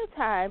 a lot of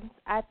times,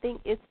 I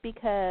think it's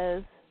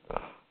because,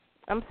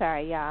 I'm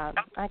sorry, y'all,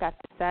 I got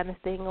the sinus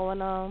thing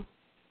going on.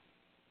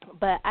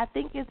 But I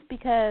think it's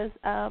because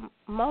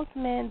most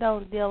men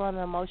don't deal on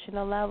an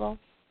emotional level.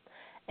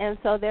 And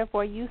so,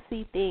 therefore, you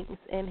see things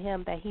in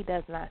him that he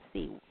does not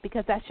see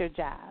because that's your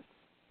job.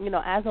 You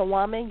know, as a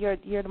woman,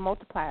 you're the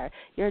multiplier.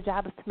 Your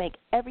job is to make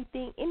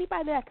everything,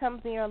 anybody that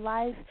comes in your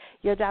life,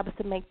 your job is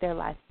to make their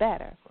life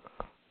better.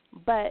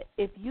 But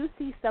if you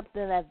see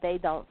something that they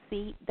don't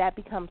see, that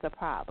becomes a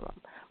problem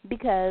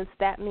because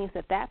that means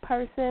that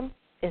person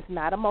is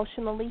not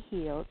emotionally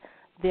healed.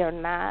 They're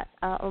not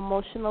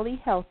emotionally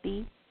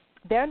healthy.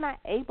 They're not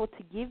able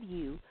to give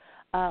you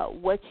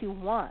what you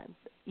want.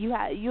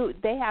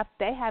 They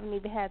haven't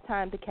even had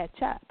time to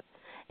catch up.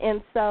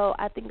 And so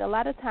I think a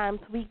lot of times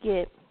we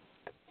get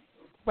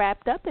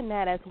wrapped up in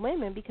that as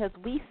women because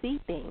we see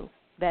things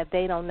that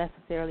they don't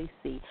necessarily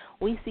see.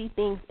 We see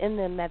things in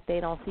them that they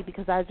don't see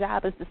because our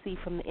job is to see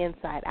from the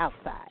inside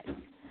outside.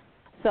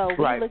 So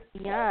we look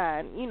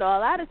beyond, you know, a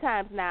lot of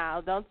times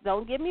now,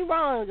 don't get me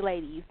wrong,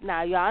 ladies.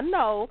 Now, y'all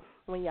know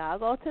when y'all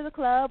go to the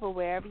club or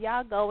wherever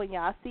y'all go and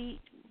y'all see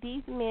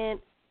these men,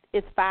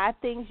 it's 5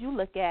 things you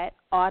look at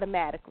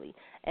automatically.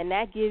 And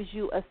that gives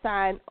you a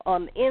sign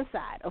on the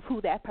inside of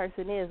who that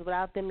person is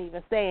without them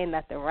even saying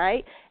nothing,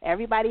 right?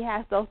 Everybody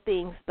has those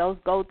things, those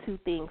go-to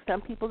things.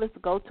 Some people, the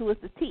go-to is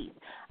the teeth.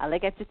 I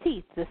look at your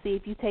teeth to see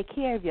if you take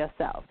care of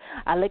yourself.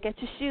 I look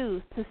at your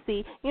shoes to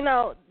see, you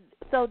know,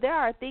 so there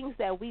are things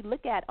that we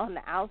look at on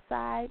the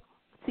outside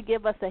to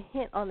give us a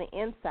hint on the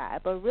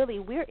inside. But really,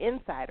 we're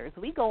insiders.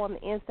 We go on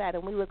the inside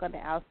and we look on the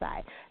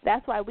outside.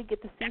 That's why we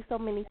get to see so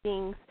many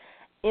things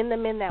in the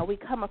men that we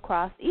come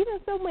across, even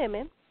some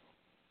women,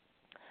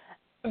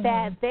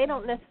 that they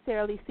don't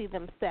necessarily see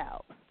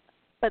themselves.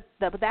 But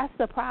that's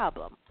the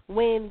problem.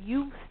 When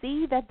you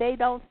see that they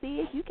don't see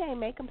it, you can't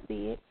make them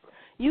see it.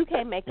 You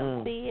can't make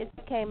them see it.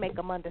 You can't make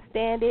them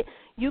understand it.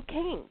 You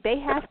can't.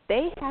 They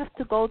have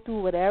to go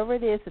through whatever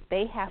it is that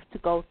they have to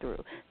go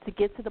through to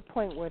get to the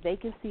point where they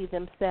can see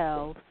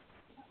themselves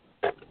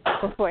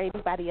before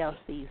anybody else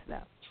sees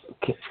them.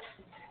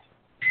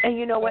 And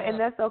you know what? And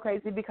that's so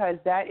crazy because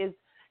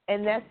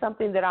that's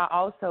something that I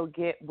also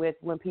get with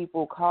when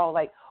people call,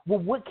 like, well,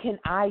 what can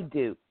I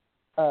do?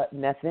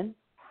 Nothing.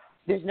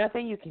 There's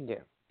nothing you can do.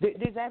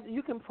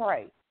 You can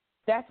pray.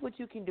 That's what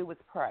you can do is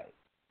pray.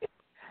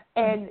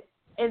 And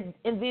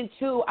then,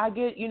 too, I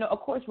get, you know, of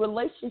course,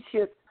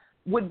 relationships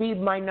would be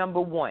my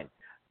number one.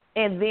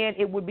 And then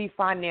it would be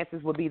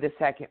finances would be the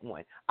second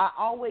one. I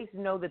always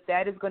know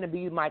that is going to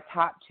be my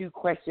top 2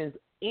 questions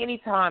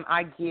anytime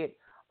I get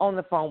on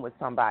the phone with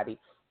somebody.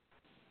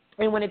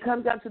 And when it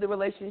comes down to the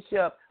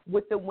relationship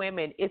with the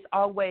women, it's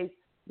always,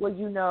 well,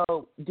 you know,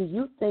 do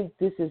you think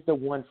this is the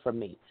one for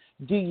me?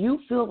 Do you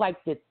feel like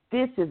that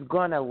this is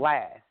going to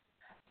last?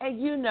 And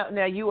you know,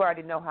 now you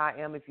already know how I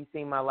am if you've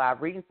seen my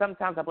live reading.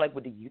 Sometimes I'm like,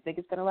 well, do you think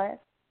it's going to last?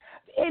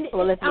 And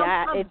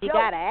if you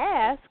got to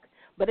ask,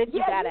 but if you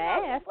got to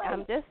ask,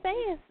 I'm just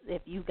saying,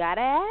 if you got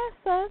to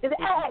ask us, if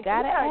you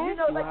got to ask, you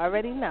know, like,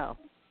 already know.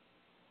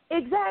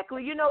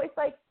 Exactly. You know, it's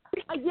like,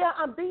 yeah,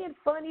 I'm being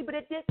funny, but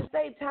at the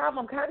same time,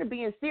 I'm kind of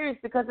being serious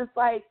because it's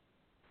like,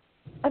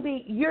 I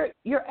mean,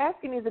 you're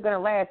asking, is it going to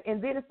last?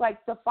 And then it's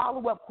like the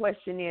follow-up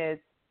question is,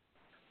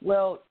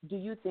 well, do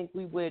you think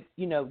we would,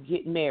 you know,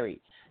 get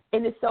married?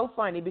 And it's so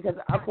funny because,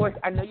 of course,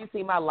 I know you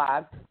see my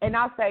lives, and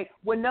I'll say,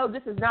 well, no,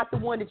 this is not the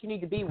one that you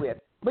need to be with.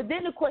 But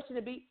then the question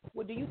would be,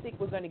 well, do you think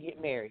we're going to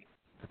get married?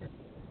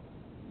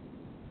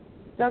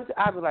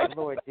 I'd be like,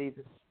 Lord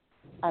Jesus.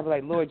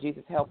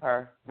 Help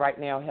her right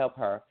now, help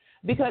her.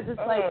 Because it's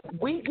like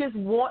we just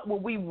want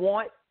what we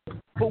want,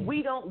 but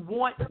we don't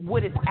want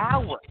what is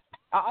ours.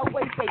 I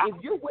always say,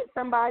 if you're with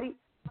somebody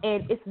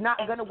and it's not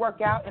going to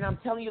work out, and I'm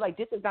telling you, like,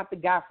 this is not the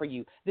guy for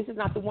you. This is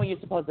not the one you're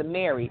supposed to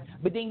marry.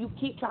 But then you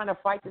keep trying to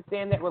fight to stay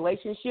in that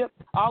relationship.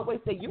 I always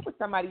say, you're with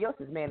somebody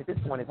else's man at this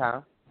point in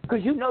time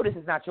because you know this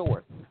is not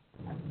yours.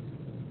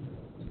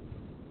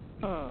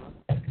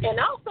 And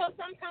also,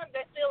 sometimes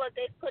they feel that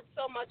they put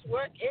so much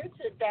work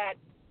into that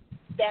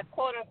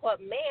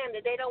quote-unquote man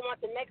that they don't want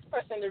the next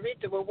person to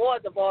reap the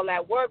rewards of all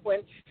that work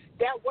when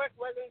that work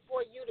wasn't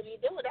for you to be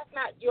doing. That's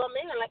not your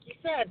man. Like you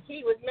said,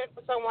 he was meant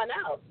for someone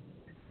else.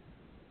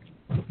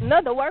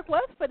 No, the work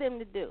was for them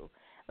to do.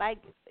 Like,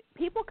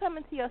 people come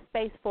into your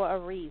space for a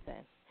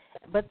reason,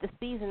 but the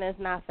season is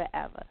not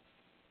forever.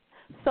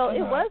 So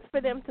it was for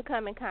them to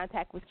come in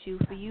contact with you,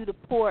 for you to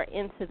pour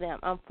into them.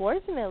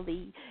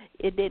 Unfortunately,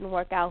 it didn't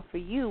work out for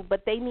you,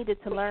 but they needed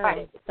to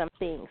learn some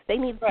things. They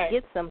needed to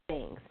get some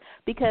things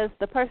because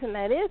the person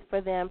that is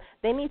for them,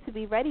 they need to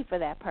be ready for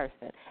that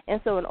person.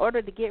 And so in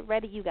order to get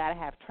ready, you got to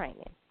have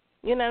training.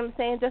 You know what I'm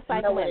saying? Just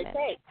like women. What it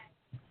takes.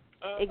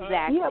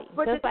 Exactly.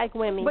 Yeah, just like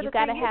women, you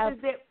got to have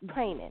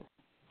training.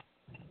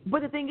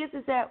 But the thing is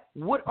that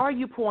what are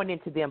you pouring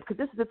into them? Because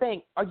this is the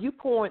thing. Are you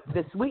pouring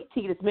the sweet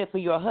tea that's meant for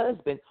your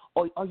husband,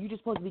 or are you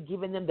just supposed to be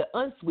giving them the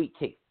unsweet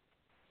tea?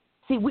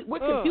 See, we're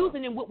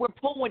confusing in what we're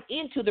pouring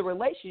into the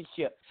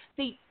relationship.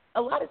 See,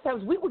 a lot of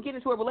times we will get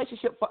into a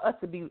relationship for us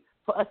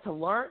to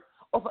learn,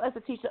 or for us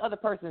to teach the other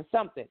person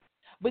something.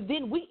 But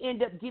then we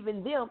end up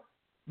giving them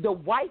the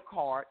white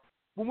card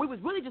when we was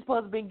really just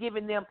supposed to be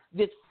giving them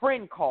this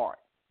friend card.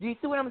 Do you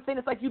see what I'm saying?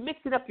 It's like you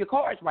mixing up your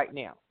cards right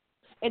now.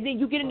 And then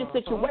you get in this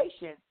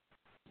situation,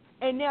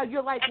 and now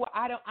you're like, well,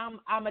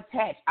 I'm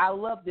attached. I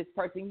love this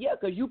person. Yeah,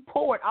 because you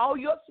poured all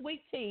your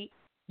sweet tea.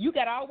 You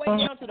got all the way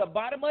down to the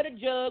bottom of the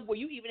jug where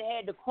you even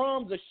had the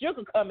crumbs of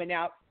sugar coming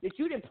out that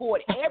you done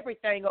poured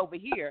everything over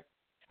here.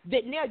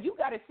 That now you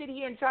got to sit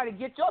here and try to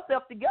get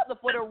yourself together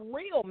for the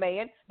real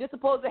man that's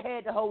supposed to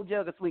have the whole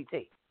jug of sweet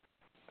tea.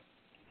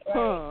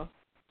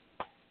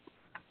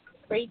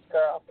 Preach,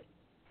 girl.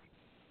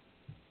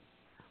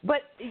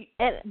 But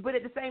at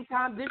the same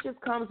time, this just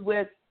comes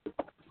with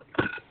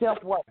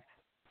self-worth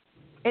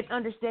and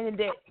understanding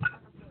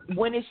that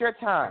when it's your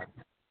time,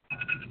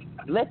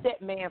 let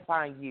that man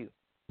find you.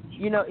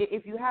 You know,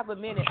 if you have a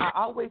minute, I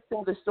always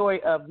tell the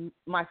story of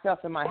myself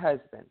and my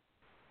husband.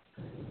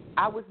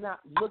 I was not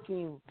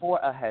looking for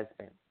a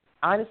husband.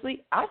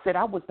 Honestly, I said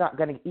I was not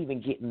going to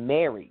even get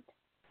married.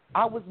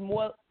 I was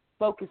more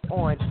focused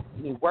on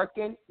me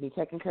working, me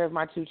taking care of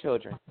my 2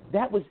 children.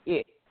 That was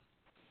it.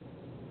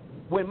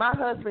 When my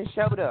husband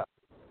showed up,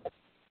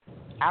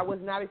 I was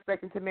not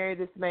expecting to marry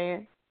this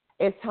man.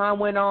 As time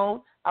went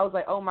on, I was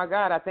like, oh, my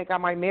God, I think I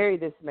might marry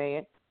this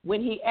man.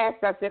 When he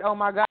asked, I said, oh,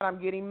 my God,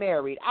 I'm getting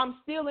married. I'm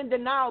still in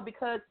denial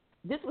because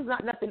this was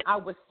not nothing I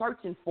was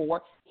searching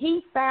for.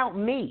 He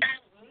found me.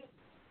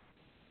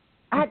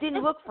 I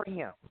didn't look for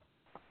him.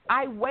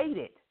 I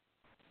waited.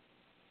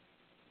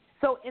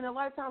 So, and a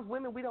lot of times,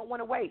 women, we don't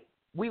want to wait.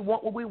 We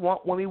want what we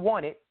want when we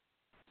want it,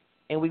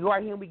 and we go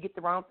out here and we get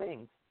the wrong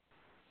things.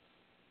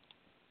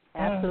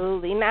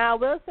 Absolutely. Now, I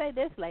will say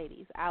this,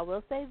 ladies. I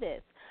will say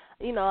this.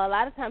 You know, a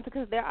lot of times,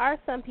 because there are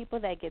some people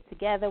that get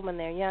together when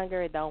they're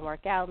younger, it don't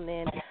work out, and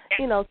then,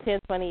 10,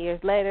 20 years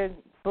later,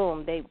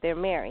 boom, they're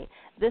married.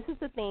 This is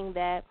the thing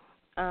that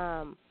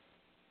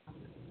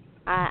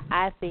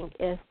I think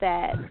is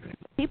that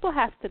people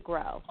have to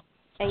grow,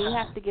 and you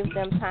have to give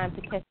them time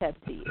to catch up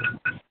to you.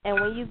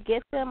 And when you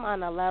get them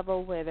on a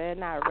level where they're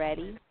not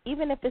ready,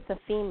 even if it's a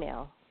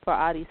female for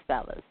all these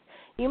fellas,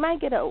 you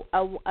might get a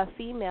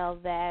female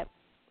that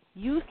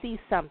you see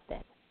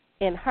something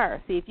in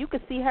her. See, if you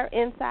could see her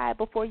inside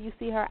before you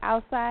see her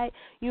outside,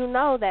 you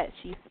know that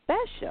she's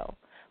special,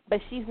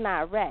 but she's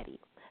not ready.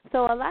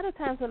 So a lot of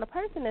times when a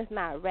person is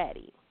not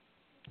ready,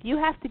 you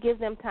have to give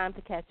them time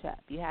to catch up.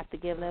 You have to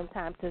give them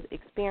time to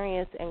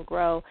experience and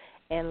grow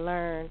and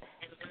learn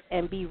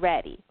and be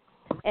ready.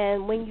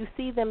 And when you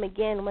see them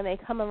again, when they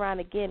come around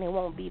again, it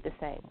won't be the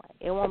same way.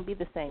 It won't be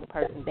the same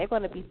person. They're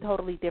going to be a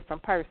totally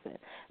different person.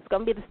 It's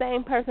going to be the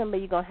same person, but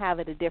you're going to have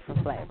it a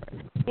different flavor.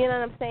 You know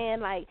what I'm saying?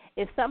 Like,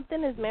 if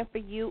something is meant for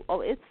you,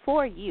 it's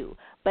for you,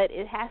 but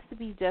it has to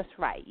be just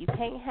right. You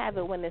can't have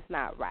it when it's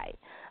not right.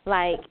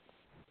 Like,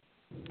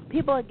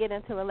 people get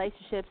into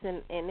relationships,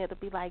 and it'll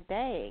be like,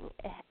 dang,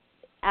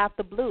 out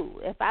the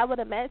blue. If I would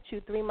have met you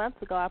 3 months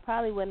ago, I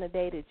probably wouldn't have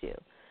dated you.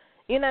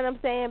 You know what I'm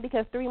saying?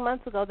 Because 3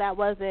 months ago, I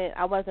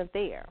wasn't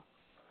there.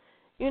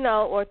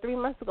 Or 3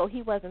 months ago,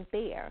 he wasn't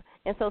there.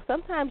 And so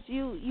sometimes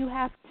you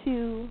have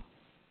to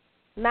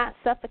not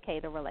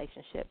suffocate a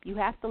relationship. You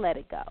have to let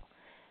it go.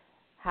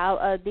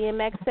 How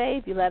DMX say,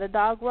 if you let a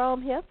dog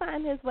roam, he'll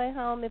find his way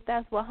home if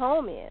that's what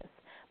home is.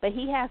 But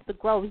he has to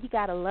grow. He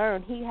got to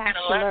learn. He has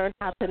to learn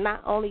how to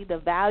not only to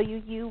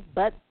value you,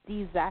 but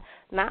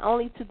not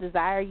only to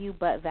desire you,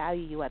 but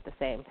value you at the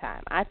same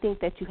time. I think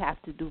that you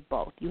have to do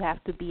both. You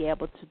have to be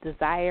able to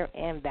desire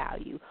and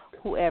value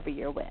whoever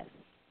you're with.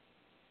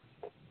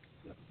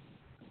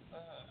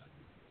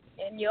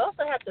 And you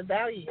also have to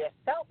value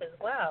yourself as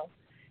well.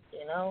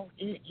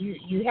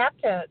 You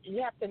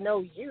have to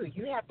know you.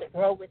 You have to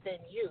grow within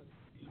you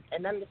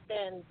and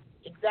understand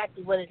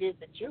exactly what it is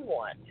that you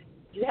want.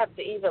 You have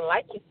to even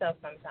like yourself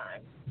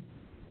sometimes.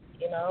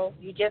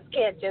 You just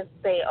can't just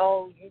say,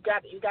 oh, you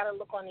got to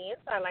look on the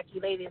inside like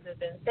you ladies have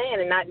been saying,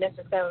 and not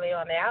necessarily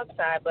on the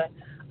outside. But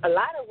a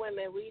lot of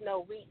women,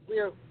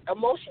 we're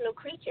emotional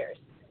creatures,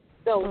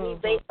 so we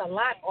base a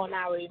lot on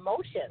our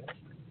emotions.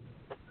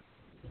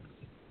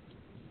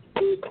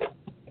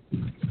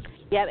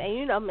 Yeah,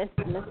 and Miss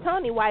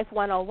Toni, wife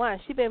 101,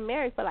 she been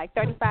married for like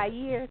 35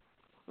 years.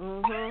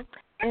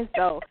 And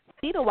so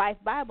see the wife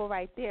Bible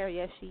right there.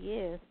 Yes, she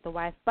is the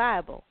wife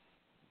Bible.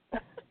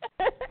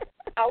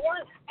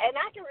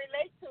 I can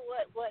relate to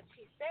what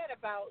she said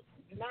about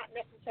not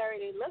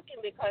necessarily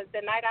looking, because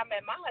the night I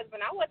met my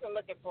husband, I wasn't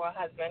looking for a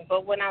husband,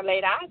 but when I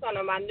laid eyes on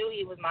him, I knew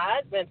he was my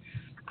husband.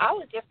 I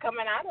was just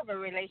coming out of a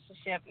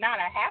relationship, not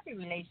a happy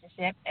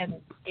relationship, and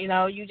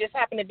you just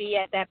happen to be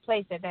at that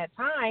place at that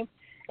time,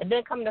 and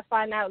then come to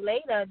find out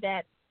later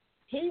that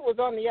he was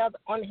on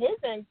his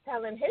end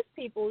telling his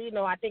people,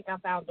 I think I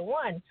found the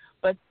one.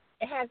 But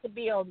it has to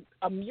be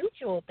a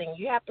mutual thing.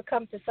 You have to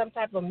come to some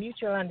type of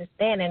mutual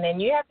understanding,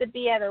 and you have to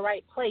be at the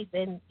right place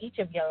in each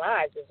of your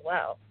lives as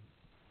well.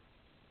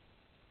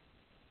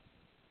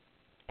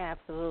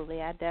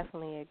 Absolutely. I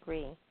definitely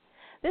agree.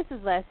 This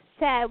is Les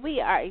Chad. We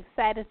are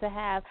excited to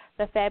have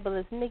the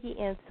fabulous Nikki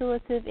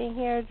Intuative in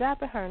here,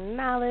 dropping her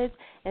knowledge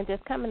and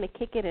just coming to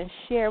kick it and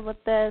share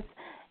with us.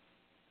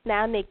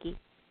 Now, Nikki,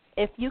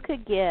 if you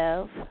could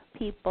give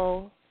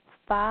people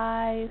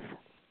five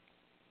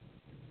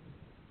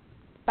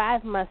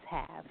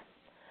must-haves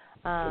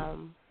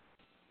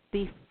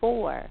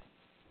before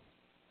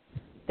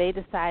they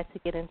decide to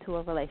get into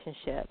a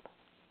relationship,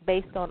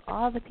 based on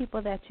all the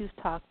people that you've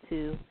talked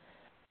to,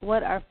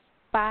 what are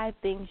 5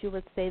 things you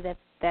would say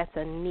that's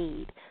a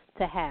need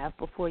to have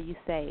before you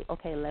say,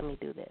 okay, let me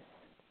do this?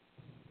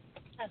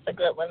 That's a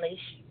good one,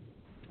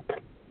 Lissha.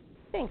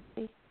 Thanks,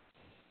 Steve.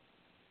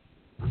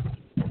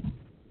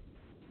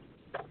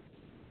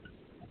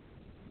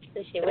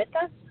 Is she with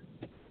us?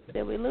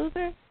 Did we lose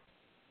her?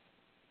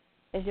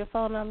 Is your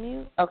phone on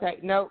mute? Okay,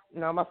 no,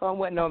 my phone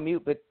wasn't on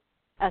mute, but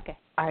okay.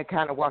 I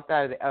kind of walked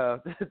out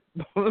of the,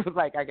 it was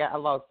like I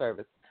lost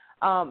service.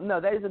 No,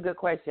 that is a good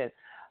question.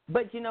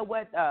 But you know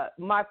what?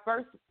 My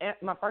first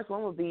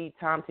one would be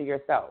time to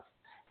yourself,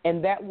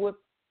 and that would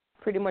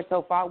pretty much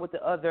so far with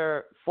the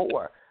other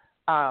 4.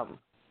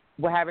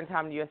 We're having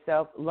time to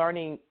yourself,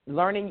 learning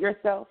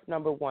yourself.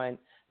 Number 1,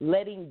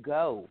 letting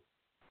go,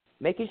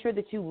 making sure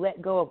that you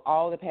let go of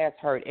all the past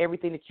hurt,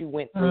 everything that you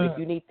went through. If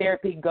you need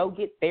therapy, go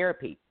get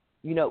therapy.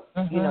 You know,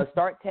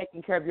 start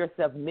taking care of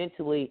yourself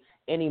mentally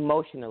and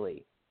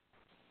emotionally.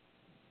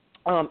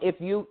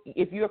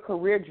 If you're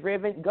career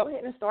driven, go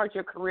ahead and start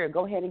your career.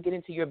 Go ahead and get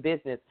into your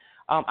business.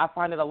 I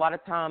find that a lot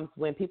of times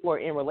when people are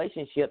in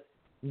relationships,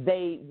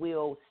 they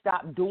will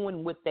stop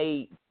doing what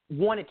they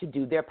wanted to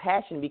do, their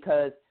passion,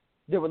 because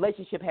the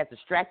relationship has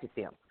distracted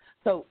them.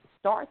 So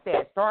start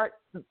at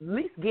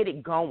least get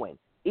it going.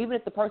 Even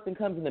if the person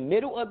comes in the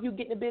middle of you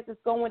getting the business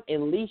going, at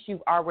least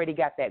you've already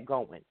got that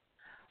going.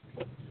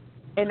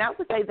 And I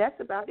would say that's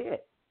about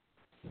it.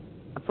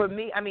 For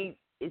me, I mean,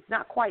 it's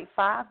not quite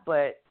 5,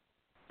 but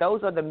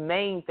those are the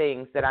main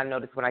things that I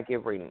notice when I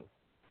give readings.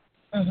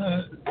 Those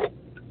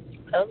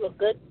are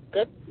good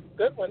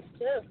ones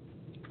too.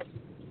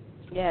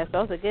 Yes,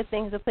 those are good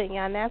things to put in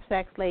your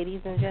knapsacks,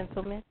 ladies and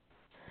gentlemen.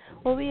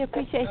 Well, we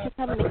appreciate you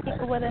coming to kick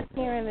it with us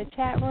here in the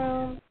chat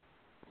room.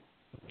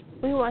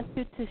 We want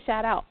you to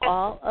shout out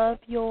all of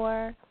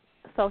your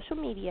social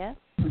media.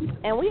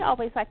 And we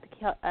always like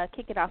to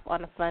kick it off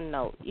on a fun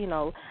note. You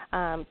know,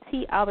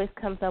 T always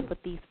comes up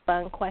with these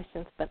fun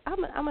questions, but I'm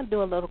going to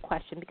do a little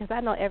question because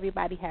I know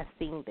everybody has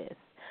seen this.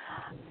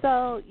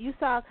 So you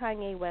saw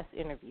Kanye West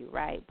interview,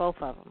 right? Both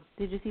of them.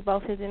 Did you see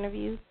both his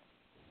interviews?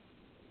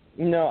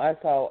 No, I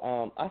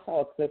saw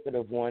a clip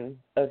of one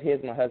of his.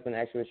 My husband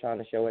actually was trying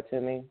to show it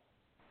to me.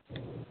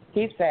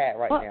 He's sad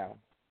right now.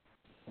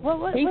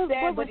 He's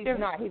sad, but he's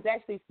not. He's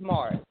actually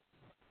smart.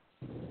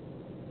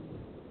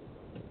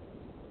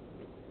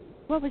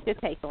 What was your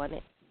take on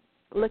it,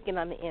 looking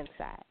on the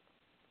inside?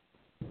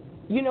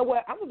 You know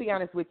what? I'm going to be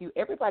honest with you.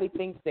 Everybody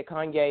thinks that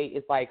Kanye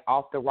is, like,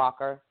 off the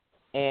rocker,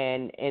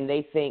 and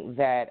they think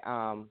that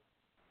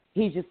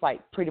he's just,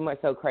 like, pretty much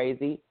so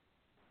crazy.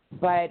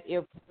 But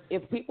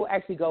if people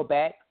actually go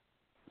back,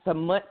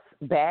 some months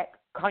back,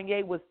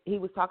 Kanye was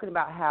talking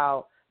about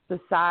how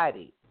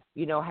society,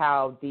 you know,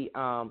 how the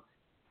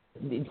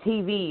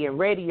TV and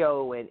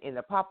radio and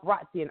the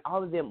paparazzi and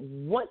all of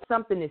them, once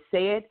something is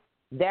said,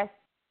 that's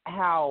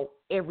how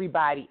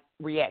everybody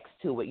reacts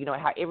to it, you know,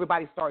 how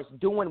everybody starts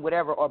doing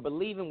whatever or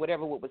believing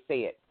whatever what was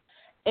said.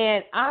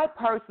 And I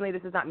personally,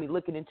 this is not me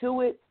looking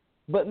into it,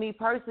 but me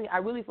personally, I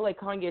really feel like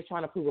Kanye is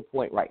trying to prove a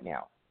point right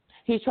now.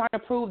 He's trying to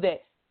prove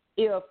that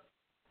if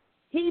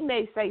he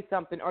may say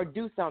something or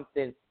do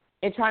something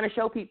and trying to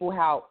show people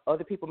how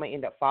other people may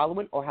end up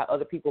following or how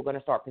other people are going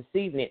to start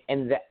perceiving it,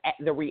 and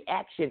the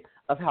reaction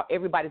of how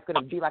everybody's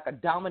going to be like a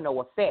domino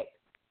effect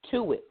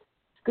to it.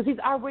 Because he's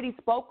already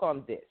spoke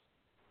on this.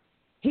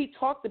 He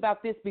talked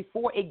about this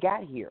before it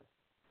got here.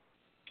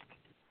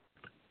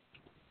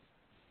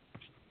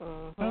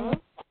 Mm-hmm.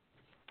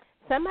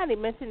 Somebody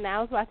mentioned,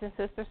 I was watching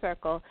Sister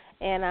Circle,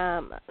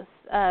 and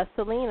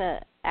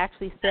Selena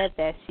actually said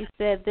that. She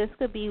said this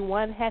could be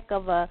one heck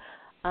of a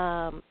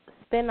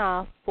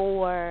spinoff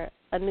for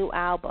a new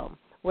album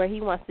where he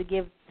wants to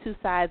give 2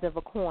 sides of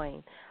a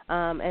coin.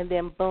 And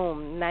then,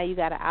 boom, now you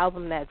got an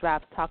album that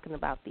drops talking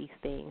about these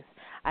things.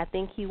 I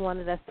think he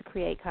wanted us to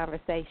create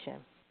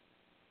conversation.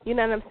 You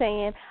know what I'm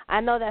saying?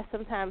 I know that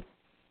sometimes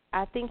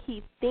I think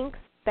he thinks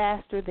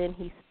faster than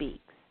he speaks.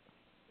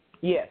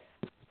 Yes.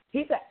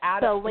 He's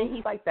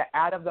like the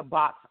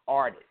out-of-the-box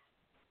artist.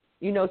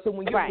 You know, so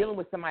when you're dealing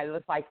with somebody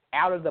that's like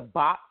out of the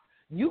box,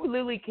 you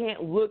literally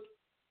can't look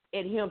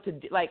at him to,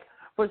 like,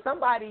 for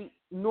somebody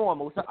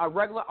normal, so a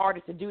regular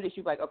artist to do this,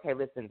 you're like, okay,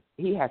 listen,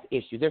 he has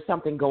issues. There's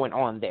something going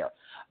on there.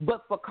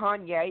 But for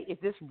Kanye, is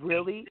this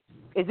really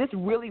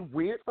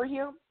weird for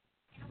him?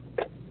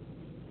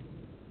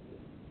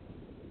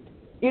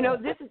 You know,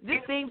 this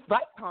seems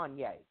like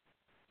Kanye.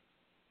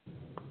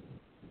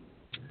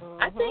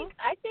 I think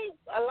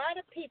a lot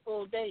of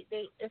people they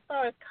as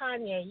far as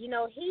Kanye,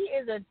 he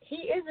is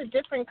a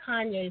different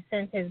Kanye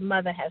since his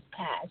mother has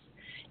passed,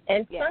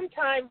 and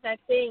sometimes I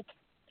think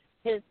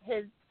his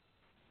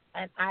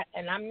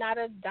and I'm not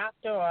a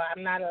doctor or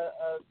I'm not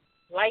a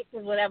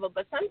licensed whatever,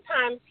 but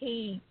sometimes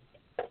his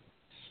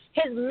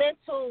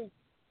mental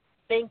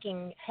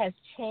thinking has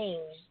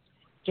changed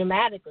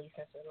dramatically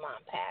since his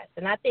mom passed,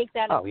 and I think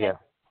that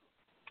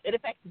it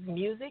affects his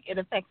music, it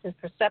affects his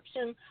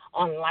perception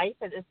on life,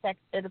 it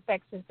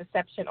affects his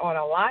perception on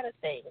a lot of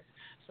things.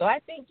 So I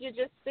think you're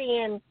just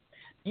seeing,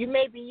 you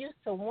may be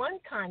used to one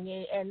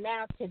Kanye, and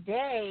now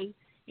today,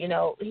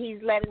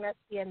 he's letting us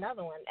see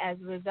another one. As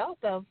a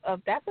result of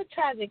that's a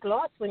tragic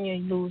loss when you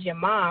lose your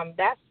mom.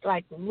 That's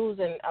like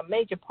losing a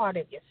major part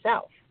of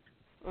yourself.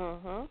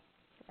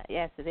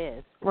 Yes, it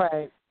is.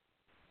 Right.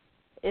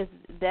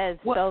 That is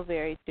so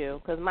very true.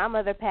 Because my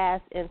mother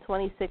passed in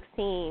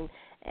 2016,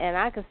 and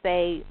I could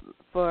say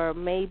for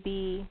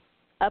maybe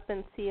up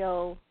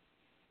until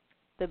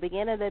the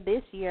beginning of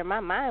this year, my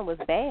mind was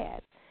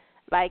bad.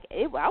 Like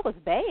I was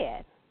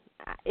bad.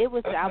 I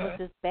was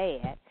just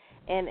bad.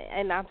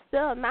 And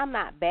I'm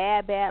not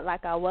bad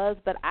like I was,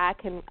 but I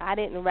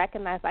didn't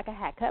recognize, like I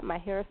had cut my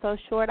hair so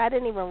short, I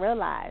didn't even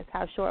realize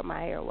how short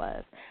my hair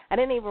was. I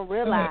didn't even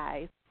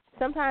realize.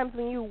 Sometimes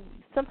you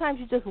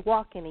just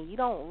walking and you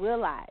don't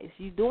realize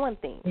you're doing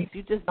things.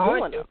 You just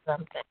doing them.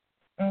 Something.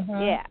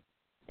 Yeah,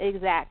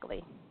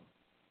 exactly.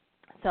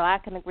 So I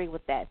can agree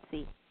with that.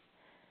 See.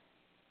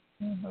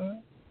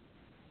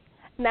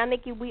 Now,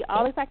 Nikki, we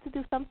always like to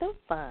do something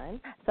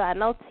fun. So I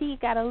know T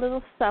got a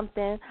little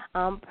something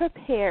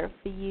prepared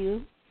for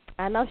you.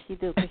 I know she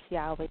do because she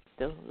always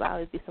do. There'll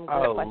always be some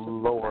good questions.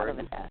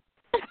 Lord.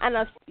 I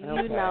know,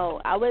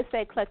 know, I would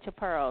say clutch your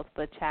pearls,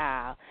 but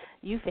child,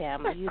 you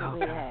family, you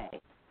hey,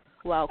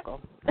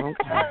 welcome. Okay.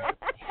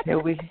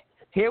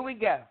 Here we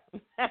go.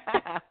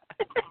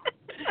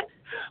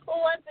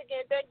 Well, once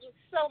again, thank you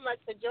so much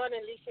for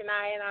joining Lissha and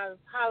I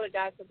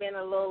apologize for being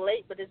a little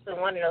late, but it's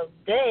been one of those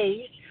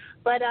days.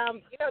 But,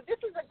 this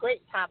is a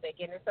great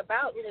topic, and it's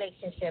about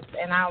relationships,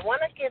 and I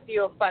want to give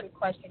you a fun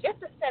question, just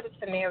to set a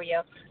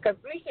scenario, because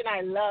Lissha and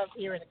I love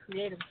hearing the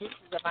creative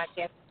juices of our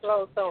guests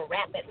flow so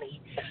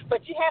rapidly.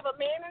 But you have a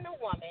man and a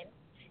woman,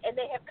 and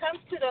they have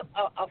come to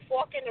a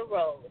fork in the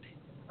road,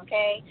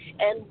 okay?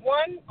 And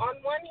on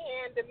one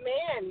hand, the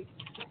man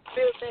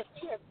feels that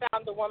he has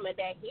found the woman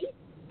that he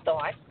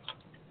thought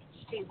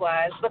she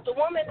was, but the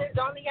woman is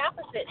on the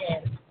opposite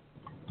end.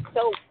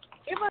 So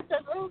give us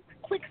a little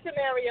quick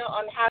scenario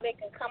on how they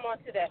can come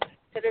onto this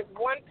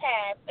one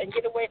path and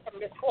get away from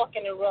this fork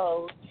in the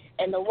road,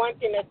 and the one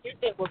thing that you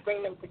think will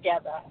bring them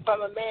together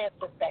from a man's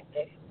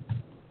perspective.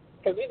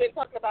 Because we've been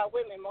talking about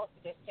women most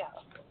of this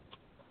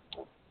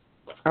show.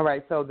 All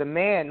right, so the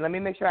man, let me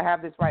make sure I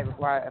have this right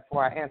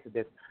before I answer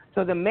this.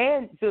 So the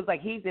man feels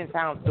like he's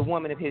found the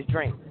woman of his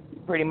dreams,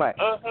 pretty much.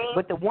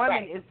 But the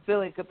woman is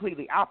feeling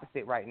completely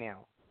opposite right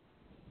now.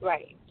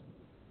 Right.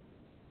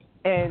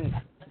 And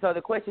so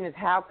the question is,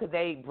 how could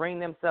they bring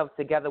themselves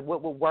together?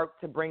 What will work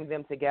to bring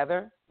them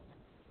together?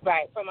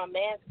 Right, from a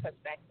man's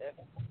perspective.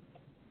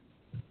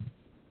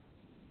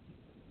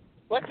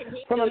 What can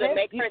he do to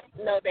make her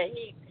know that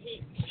he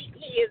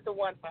is the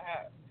one for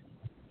her?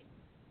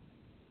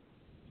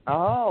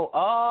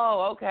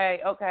 Oh, okay.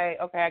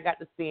 I got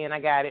the spin. I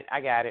got it.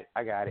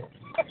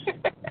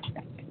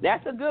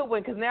 That's a good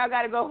one, because now I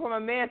got to go from a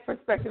man's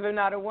perspective and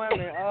not a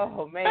woman.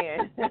 Oh,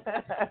 man.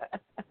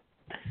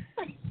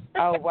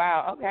 Oh,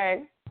 wow.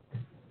 Okay.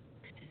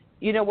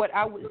 You know what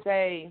I would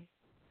say?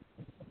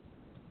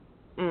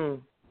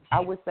 I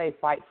would say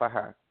fight for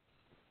her.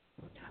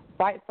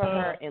 Fight for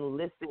her and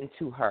listen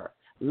to her.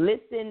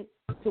 Listen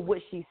to what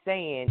she's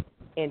saying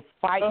and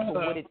fight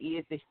for what it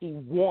is that she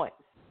wants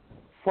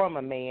from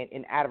a man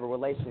and out of a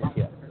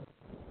relationship.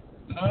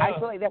 I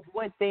feel like that's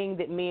one thing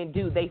that men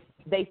do. They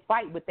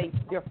fight, but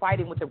they're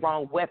fighting with the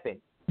wrong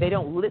weapon. They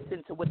don't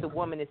listen to what the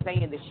woman is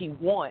saying that she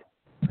wants,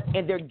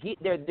 and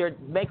they're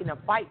making a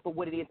fight for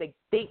what it is they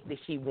think that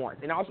she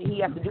wants. And all he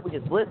has to do is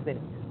just listen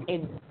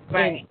and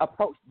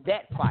approach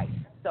that fight.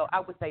 So I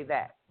would say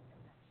that.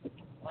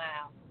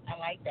 Wow, I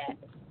like that.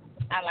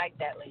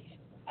 Lissha.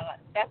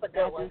 That's a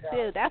good one.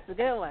 That's a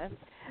good one.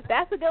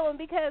 That's a good one,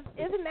 because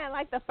isn't that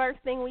like the first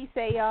thing we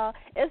say, y'all?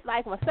 It's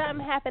like when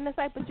something happens, it's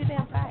like, but you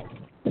didn't fight.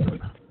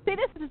 See,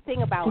 this is the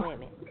thing about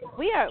women.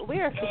 We are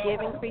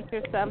forgiving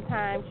creatures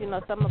sometimes.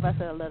 Some of us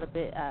are a little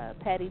bit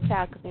petty,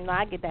 child, because,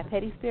 I get that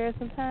petty spirit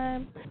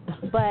sometimes.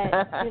 But,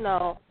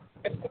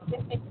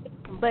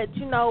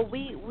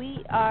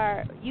 we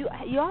are,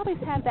 you always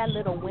have that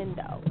little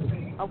window,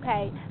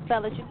 okay?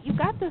 Fellas, you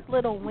got this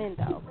little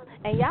window,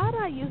 and y'all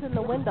not using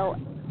the window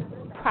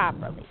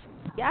properly.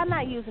 Y'all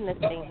not using this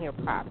thing here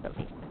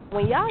properly.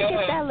 When y'all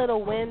get that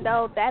little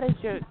window,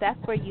 that's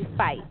where you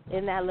fight,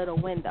 in that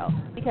little window.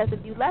 Because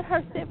if you let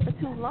her sit for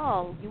too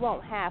long, you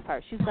won't have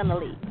her. She's going to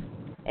leave,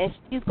 and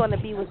she's going to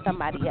be with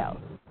somebody else.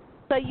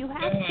 So you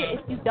have to, if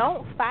you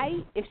don't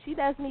fight, if she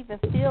doesn't even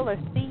feel or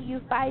see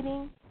you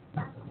fighting,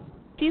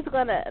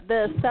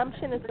 the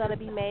assumption is going to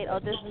be made, oh,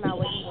 this is not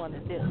what you want to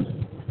do.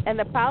 And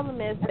the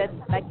problem is that,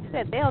 like you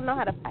said, they don't know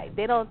how to fight.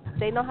 They know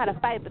how to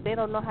fight, but they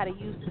don't know how to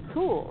use the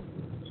tools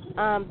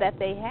that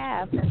they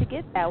have to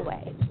get that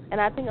way.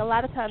 And I think a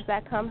lot of times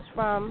that comes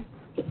from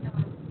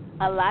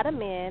a lot of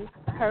men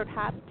hurt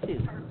hop too.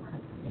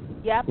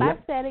 Yep, I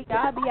said it.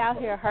 Y'all be out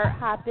here hurt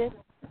hopping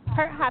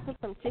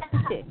from chick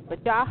to chick,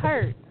 but y'all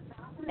hurt,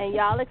 and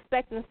y'all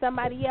expecting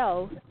somebody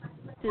else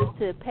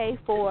to pay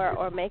for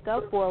or make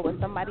up for what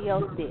somebody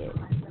else did.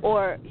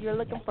 Or you're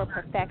looking for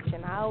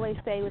perfection. I always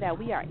say that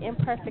we are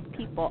imperfect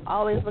people,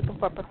 always looking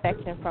for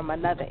perfection from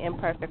another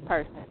imperfect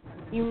person.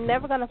 You're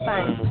never going to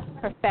find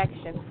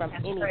perfection from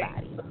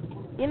anybody.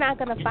 You're not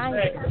going to find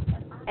it.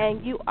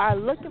 And you are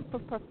looking for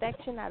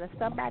perfection out of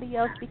somebody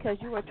else because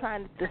you are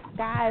trying to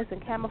disguise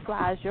and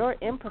camouflage your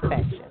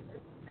imperfection.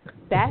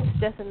 That's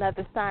just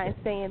another sign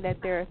saying that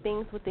there are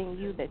things within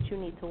you that you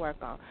need to work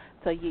on.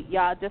 So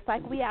y'all, just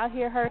like we out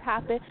here hurt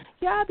hopping,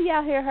 y'all be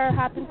out here hurt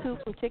hopping too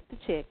from chick to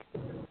chick.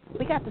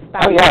 We got to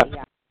stop that,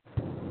 y'all.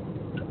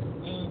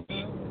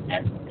 Mm-hmm.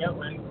 That's a good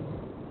one.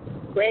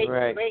 Great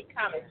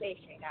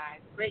conversation,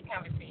 guys. Great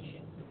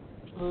conversation.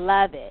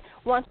 Love it.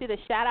 Want you to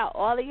shout out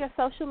all of your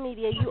social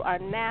media. You are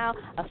now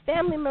a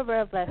family member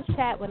of Let's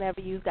Chat.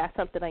 Whenever you've got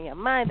something on your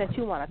mind that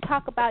you want to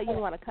talk about, you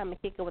want to come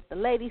and kick it with the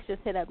ladies,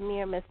 just hit up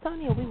me or Miss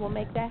Toni, and we will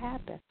make that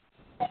happen.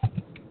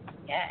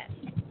 Yes.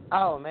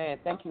 Oh, man.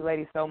 Thank you,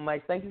 ladies, so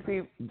much. Thank you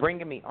for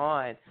bringing me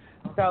on.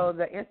 So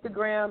the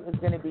Instagram is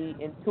going to be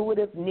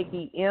Intuative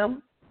Nikki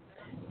M,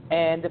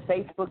 and the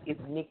Facebook is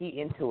Nikki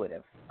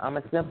Intuative. I'm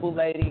a simple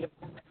lady.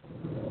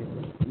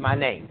 My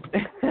name.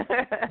 That's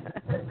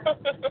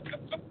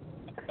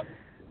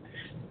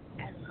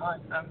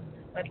awesome.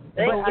 But I'm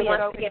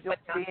so enjoying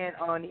being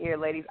on here,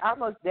 ladies. I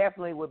most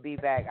definitely would be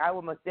back. I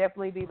will most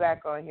definitely be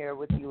back on here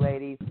with you,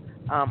 ladies.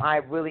 I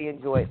really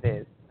enjoyed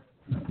this.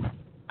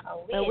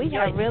 Oh, we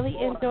have really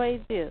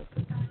enjoyed you.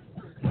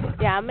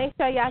 Yeah, make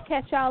sure y'all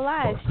catch y'all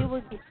live.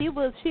 She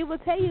will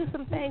tell you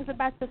some things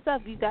about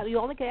yourself. You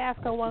only can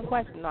ask her one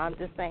question. No, I'm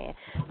just saying.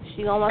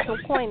 She gonna want some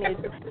pointers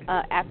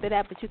after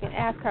that, but you can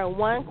ask her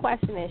one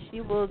question and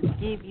she will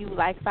give you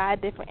like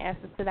 5 different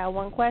answers to that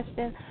one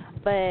question.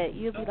 But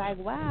you'll be like,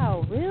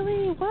 wow,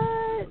 really?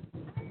 What?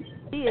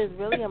 She is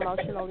really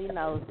emotionally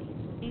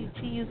nosy.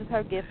 She uses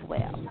her gift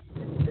well.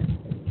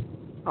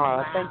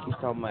 Oh, thank you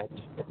so much.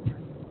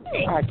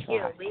 Thank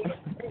you.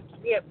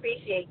 We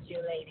appreciate you,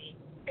 lady.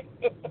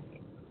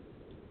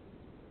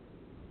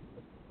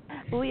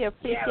 We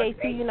appreciate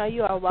you. You know,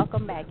 you are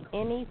welcome back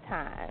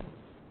anytime.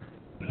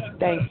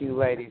 Thank you,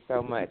 ladies,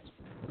 so much.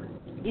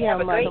 You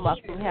are more than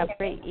welcome. Have a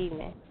great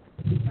evening.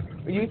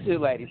 You too,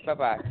 ladies.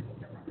 Bye-bye.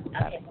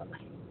 Okay, bye-bye.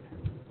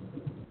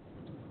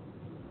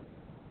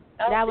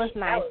 That was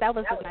nice. That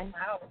was nice.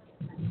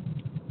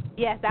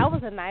 Yes, that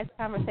was a nice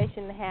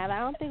conversation to have. I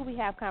don't think we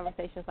have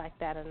conversations like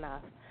that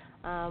enough,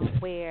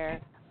 where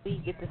we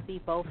get to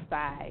see both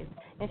sides.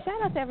 And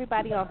shout out to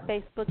everybody on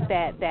Facebook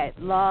that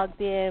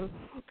logged in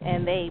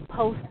and they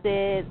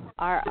posted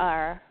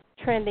our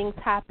trending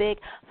topic.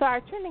 So our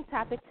trending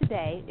topic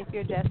today, if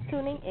you're just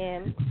tuning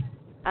in,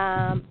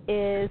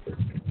 is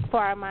for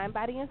our Mind,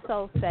 Body, and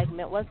Soul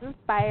segment, was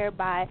inspired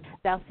by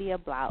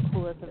Dyphia Blount,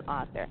 who is an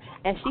author.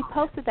 And she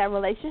posted that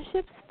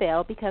relationships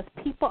fail because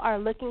people are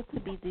looking to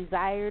be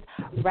desired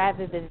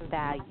rather than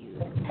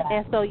valued.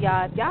 And so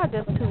y'all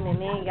just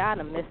tuning in, y'all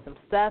done missed some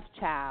stuff,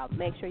 child.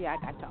 Make sure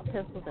y'all got y'all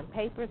pencils and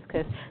papers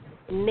because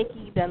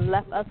Nikki done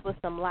left us with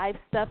some live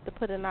stuff to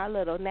put in our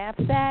little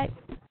knapsack.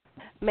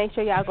 Make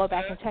sure y'all go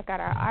back and check out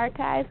our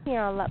archives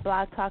here on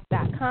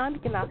blogtalk.com. You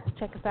can also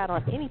check us out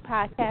on any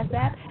podcast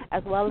app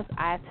as well as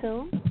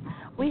iTunes.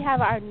 We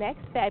have our next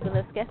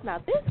fabulous guest. Now,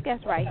 this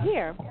guest right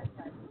here,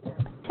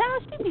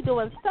 child, she be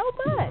doing so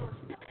much.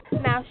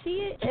 Now,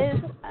 she is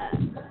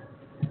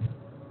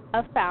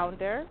a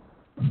founder.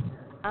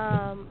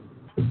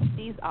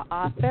 She's an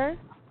author.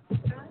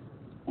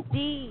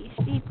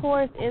 She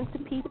pours into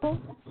people.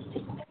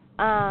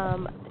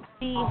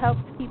 She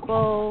helps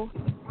people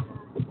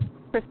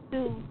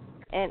pursue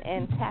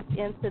and tap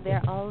into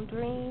their own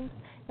dreams.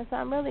 And so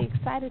I'm really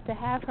excited to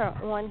have her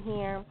on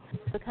here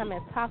to come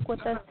and talk with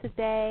us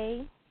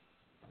today.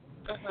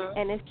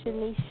 And it's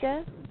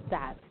Shaneisha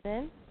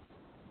Dodson.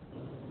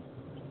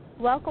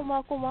 Welcome,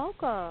 welcome,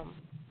 welcome.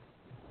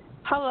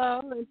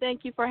 Hello, and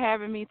thank you for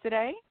having me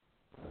today.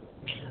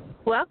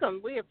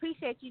 Welcome. We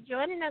appreciate you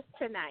joining us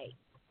tonight.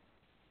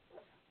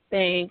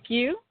 Thank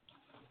you.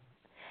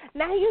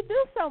 Now, you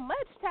do so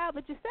much, child,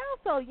 but you sound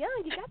so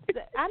young. You got to.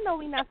 I know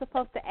we're not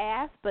supposed to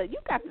ask, but you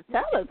got to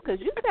tell us because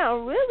you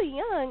sound really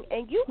young,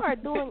 and you are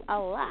doing a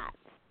lot.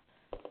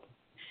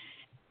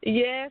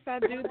 Yes, I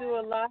do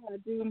a lot. I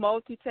do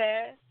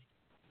multitask.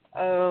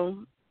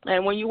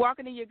 And when you walk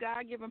into your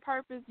God-given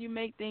purpose, you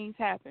make things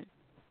happen.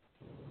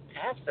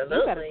 Absolutely.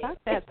 You better talk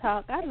that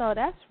talk. I know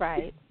that's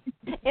right.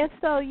 And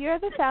so you're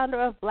the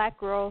founder of Black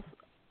Girls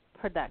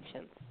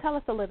Productions. Tell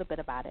us a little bit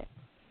about it.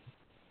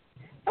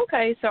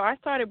 Okay, so I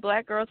started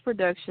Black Girls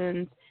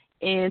Productions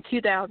in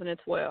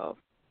 2012,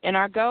 and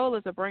our goal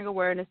is to bring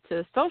awareness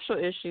to social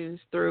issues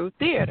through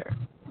theater.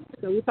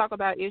 So we talk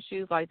about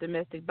issues like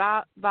domestic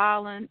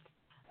violence,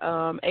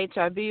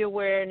 HIV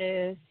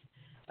awareness,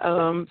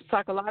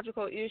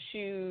 psychological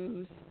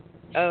issues,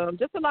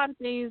 just a lot of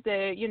things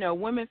that,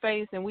 women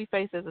face and we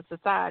face as a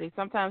society.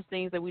 Sometimes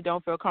things that we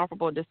don't feel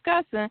comfortable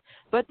discussing,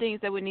 but things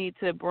that we need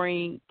to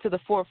bring to the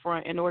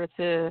forefront in order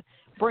to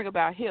bring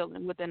about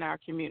healing within our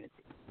community.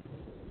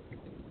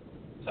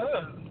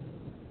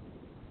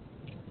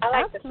 I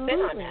like Absolutely. the spin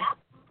on that.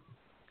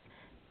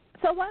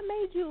 So what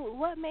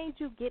made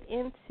you get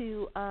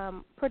into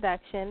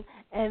production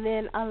and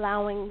then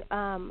allowing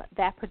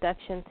that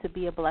production to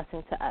be a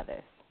blessing to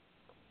others?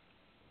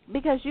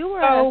 Because you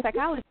were a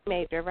psychology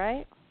major,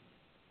 right?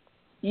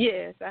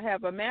 Yes, I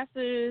have a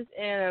master's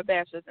and a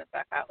bachelor's in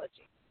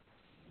psychology.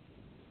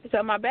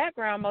 So my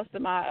background, most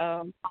of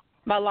my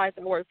life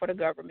I worked for the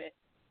government.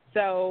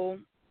 So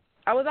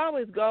I was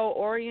always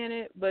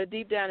goal-oriented, but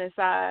deep down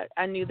inside,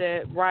 I knew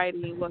that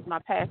writing was my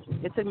passion.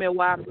 It took me a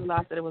while to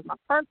realize that it was my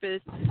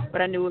purpose,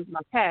 but I knew it was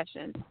my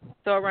passion.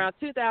 So around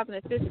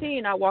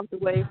 2015, I walked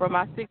away from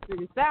my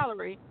six-figure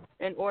salary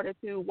in order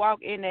to walk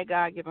in that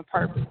God-given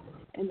purpose.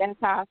 And that's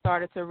how I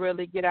started to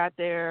really get out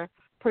there,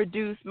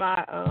 produce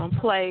my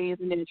plays,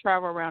 and then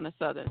travel around the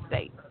southern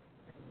states.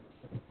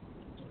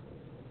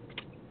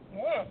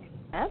 Yeah.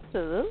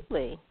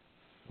 Absolutely.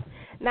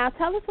 Now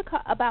tell us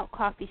about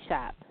Coffee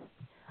Shop,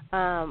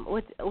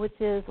 which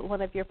is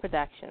one of your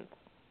productions.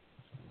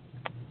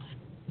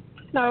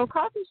 So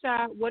Coffee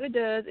Shop, what it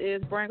does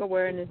is bring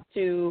awareness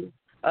to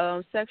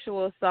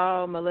sexual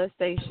assault,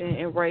 molestation,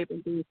 and rape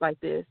and things like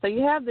this. So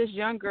you have this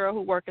young girl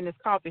who works in this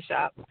coffee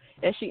shop,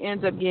 and she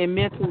ends up getting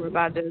mentored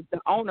by the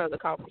owner of the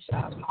coffee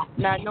shop,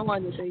 not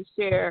knowing that they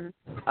share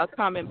a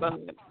common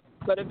bond.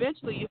 But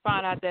eventually you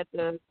find out that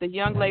the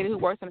young lady who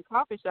works in the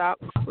coffee shop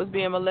was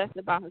being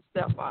molested by her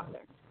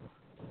stepfather.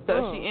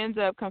 So she ends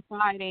up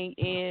confiding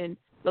in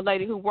the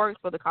lady who works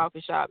for the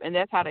coffee shop, and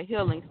that's how the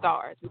healing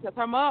starts, because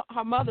her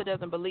mother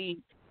doesn't believe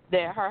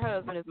that her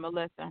husband is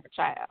molesting her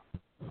child.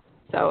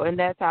 So, and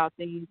that's how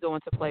things go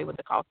into play with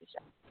the coffee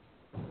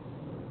shop.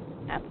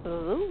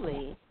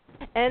 Absolutely.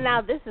 And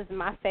now this is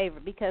my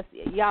favorite because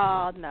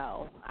y'all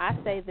know I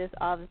say this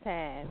all the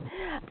time.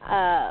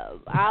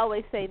 I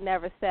always say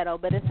never settle,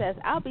 but it says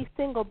I'll be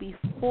single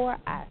before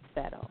I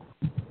settle.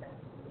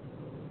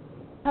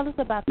 Tell us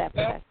about that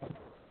production.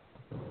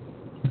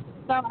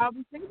 So I'll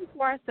be single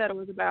before I settle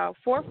was about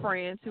four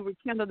friends who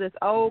rekindle this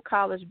old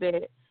college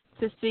bet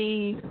to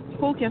see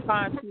who can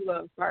find true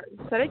love first.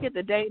 So they get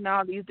to dating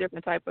all these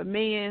different type of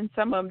men,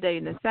 some of them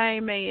dating the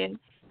same man.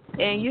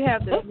 And you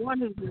have this one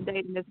who's been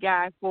dating this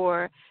guy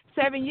for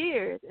 7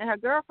 years, and her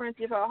girlfriends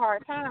give her a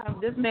hard time.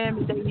 This man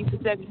been dating you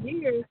for 7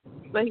 years,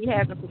 but he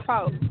hasn't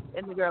proposed,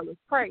 and the girl is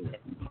pregnant.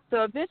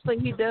 So eventually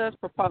he does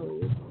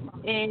propose.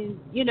 And,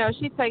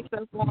 she takes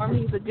up for him.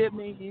 He's a good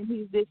man.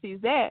 He's this, he's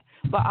that.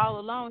 But all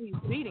along,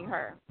 he's beating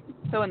her.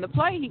 So in the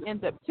play, he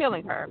ends up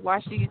killing her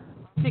while she's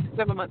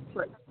 6-7 months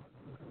pregnant.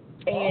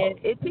 And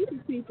it teaches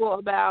people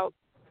about,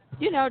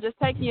 just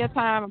taking your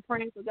time and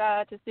praying for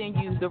God to send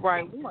you the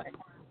right one.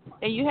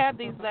 And you have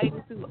these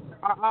ladies who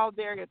are all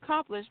very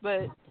accomplished,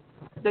 but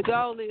the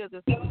goal is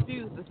to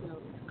refuse to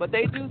settle. But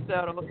they do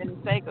settle in the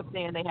sake of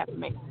saying they have a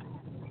man.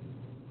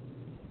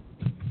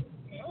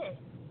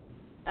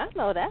 I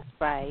know that's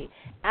right.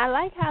 I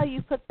like how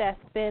you put that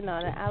spin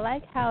on it. I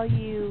like how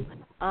you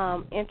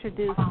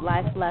introduce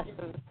life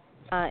lessons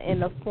in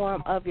the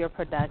form of your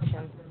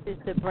production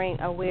to bring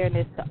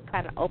awareness, to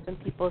kind of open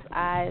people's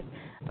eyes.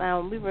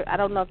 I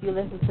don't know if you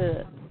listened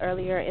to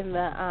earlier in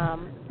the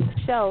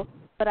show,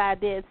 but I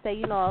did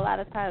say, a lot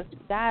of times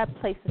God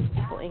places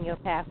people in your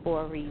path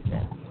for a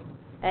reason.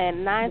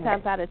 And 9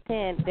 times out of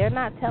 10, they're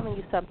not telling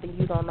you something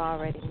you don't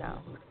already know.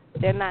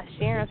 They're not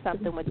sharing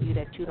something with you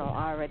that you don't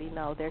already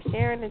know. They're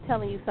sharing and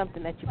telling you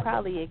something that you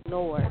probably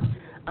ignored,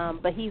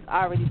 but he's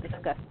already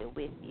discussed it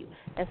with you.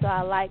 And so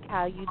I like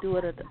how you do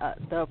it,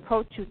 the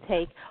approach you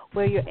take,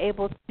 where you're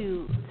able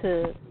to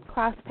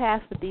cross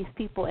paths with these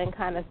people and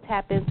kind of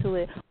tap into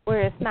it,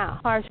 where it's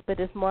not harsh, but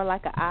it's more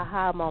like an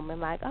aha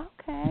moment, like,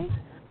 okay,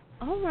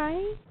 all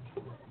right.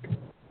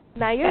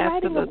 Now you're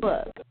writing a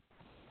book,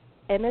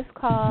 and it's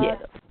called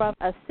From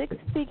a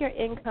Six-Figure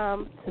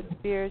Income to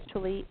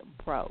Spiritually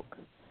Broke.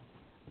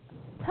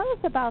 Tell us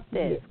about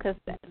this, because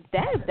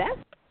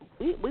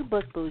we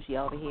book bougie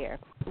over here.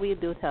 We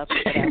do tell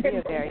people that we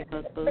are very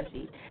book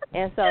bougie,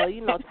 and so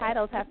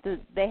titles have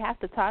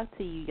to talk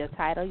to you. Your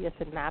title, your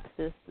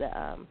synopsis,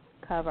 the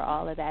cover,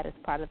 all of that is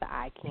part of the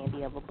eye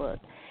candy of a book,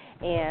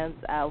 and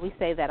we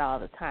say that all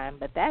the time.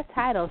 But that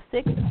title,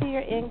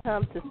 Six-Figure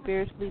Income to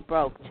Spiritually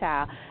Broke,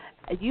 child,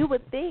 you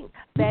would think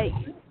that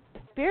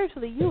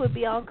spiritually you would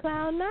be on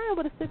cloud 9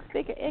 with a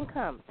six-figure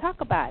income.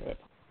 Talk about it.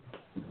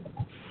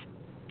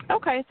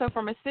 Okay, so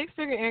from a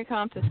six-figure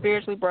income to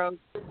spiritually broke,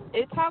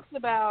 it talks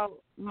about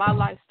my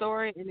life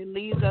story, and it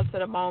leads up to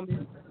the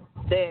moment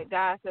that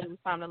God said it was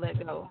time to let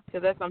go,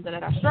 because that's something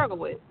that I struggle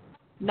with,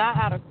 not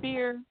out of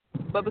fear,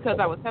 but because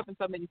I was helping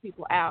so many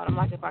people out. I'm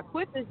like, if I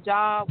quit this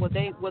job, will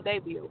they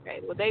be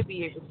okay? Will they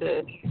be able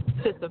to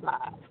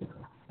survive?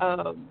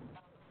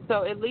 So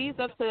So it leads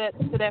up to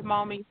that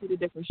moment. You see the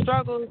different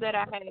struggles that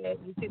I had.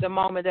 You see the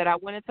moment that I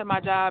went into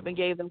my job and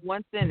gave them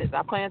one sentence.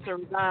 I plan to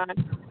resign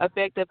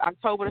effective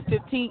October the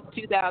 15th,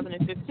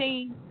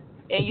 2015.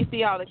 And you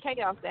see all the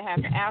chaos that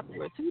happened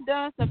afterwards. Who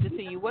done something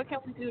to you? What can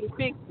we do to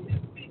fix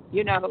it?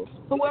 You know,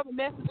 whoever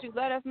messaged you,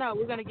 let us know.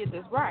 We're going to get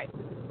this right.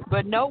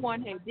 But no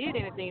one had did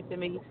anything to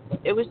me.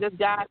 It was just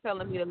God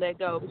telling me to let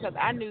go because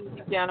I knew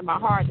deep down in my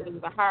heart that it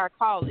was a higher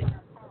calling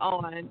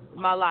on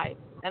my life.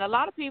 And a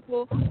lot of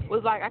people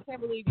was like, I can't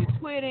believe you're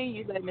quitting.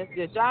 You letting this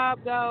good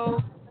job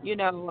go. You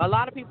know, a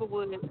lot of people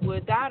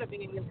would die to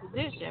be in your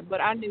position.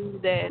 But I knew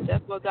that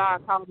that's what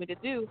God called me to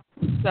do.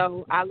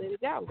 So I let it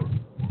go.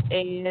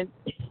 And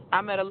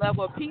I'm at a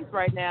level of peace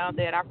right now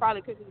that I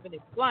probably couldn't even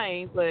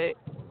explain. But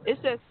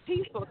it's just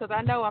peaceful because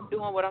I know I'm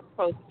doing what I'm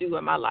supposed to do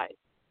in my life,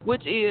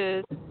 which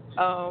is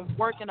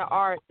work in the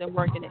arts and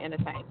work in the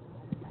entertainment.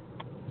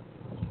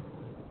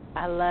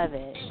 I love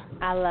it.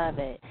 I love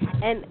it.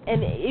 And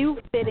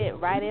you fit it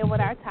right in with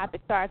our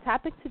topic. So our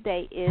topic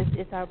today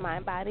is our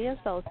Mind, Body, and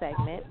Soul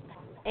segment.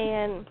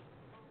 And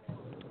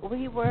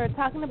we were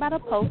talking about a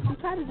post. We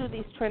try to do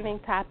these trending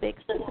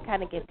topics just to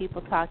kind of get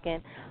people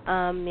talking,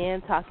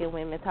 men talking,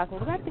 women talking.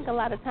 Because I think a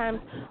lot of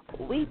times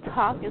we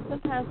talk and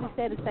sometimes we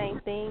say the same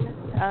things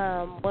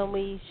when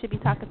we should be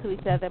talking to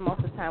each other.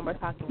 Most of the time we're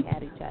talking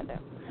at each other.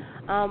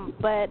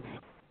 But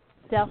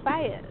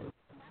Dyphia,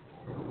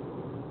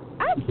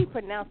 I keep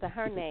pronouncing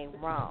her name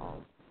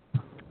wrong.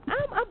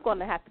 I'm going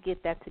to have to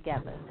get that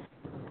together.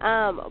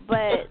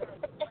 But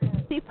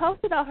she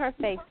posted on her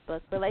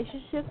Facebook,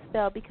 relationships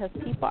fail because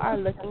people are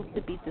looking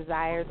to be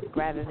desired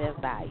rather than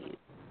valued.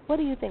 What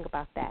do you think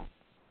about that?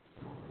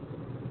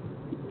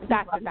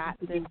 Dr.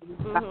 Dodson.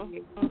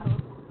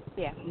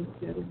 Yeah.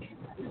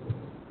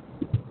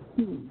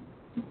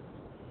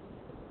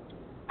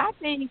 I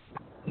think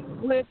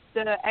with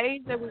the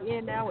age that we're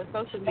in now with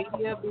social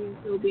media being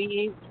so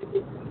big,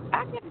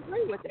 I can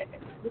agree with that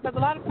because a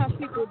lot of times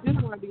people do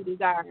want to be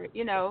desired.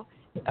 You know,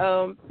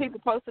 people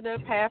posting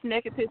up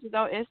half-naked pictures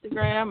on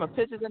Instagram or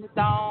pictures in a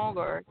thong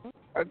or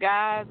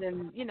guys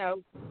and, you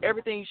know,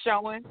 everything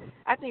showing.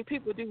 I think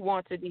people do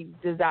want to be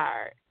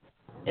desired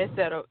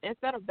instead of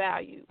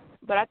valued.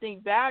 But I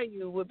think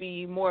value would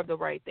be more of the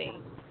right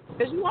thing.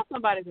 Because you want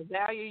somebody to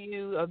value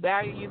you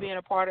being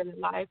a part of their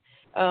life,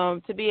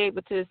 to be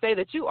able to say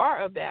that you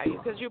are of value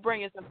because you're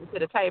bringing something to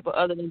the table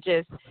other than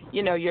just,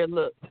 you know, your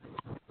look.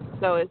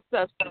 So it's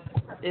substance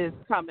is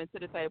coming to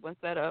the table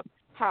instead of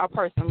how a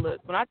person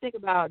looks. When I think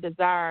about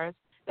desires,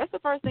 that's the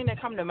first thing that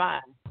comes to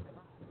mind,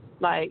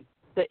 like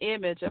the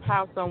image of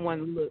how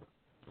someone looks.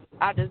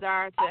 I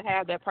desire to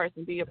have that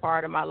person be a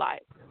part of my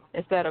life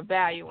instead of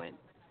valuing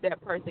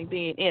that person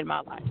being in my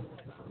life.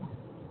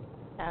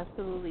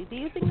 Absolutely. Do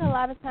you think a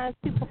lot of times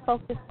people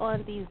focus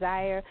on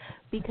desire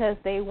because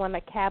they want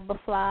to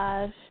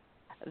camouflage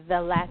the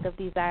lack of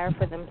desire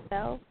for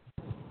themselves?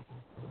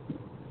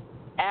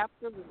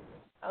 Absolutely.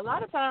 A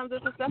lot of times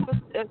it's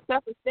a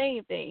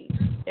self-esteem thing.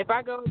 If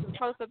I go and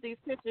post up these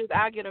pictures,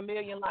 I get 1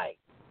 million likes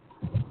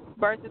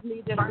versus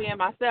me just being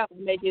myself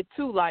and may get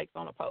 2 likes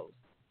on a post.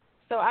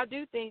 So I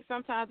do think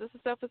sometimes it's a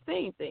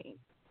self-esteem thing.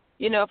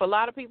 You know, if a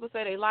lot of people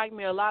say they like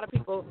me, a lot of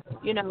people,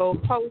 you know,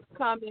 post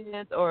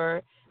comments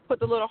or put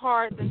the little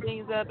hearts and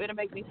things up, it'll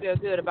make me feel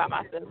good about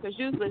myself because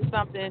usually it's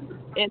something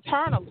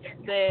internal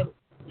that,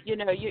 you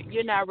know,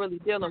 you're not really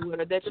dealing with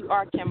or that you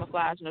are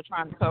camouflaging or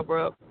trying to cover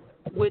up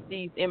with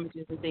these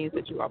images and things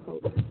that you are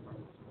posting.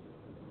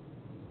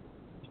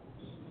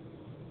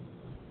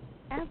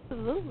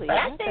 Absolutely. But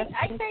I think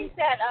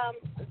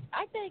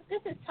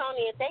this is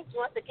Toni, and thanks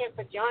once again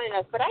for joining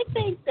us. But I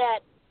think that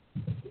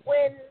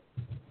when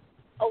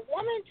a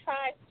woman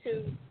tries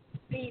to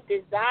be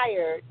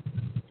desired,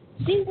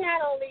 she's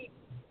not only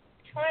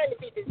trying to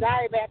be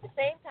desired, but at the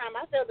same time,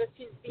 I feel that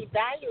she's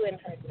devaluing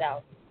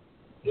herself.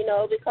 You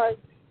know, because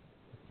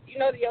you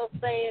know the old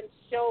saying,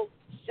 "Show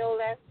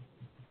less,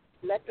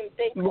 let them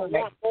think or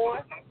want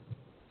more."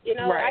 You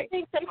know, right. I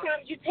think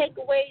sometimes you take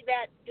away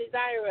that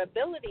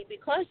desirability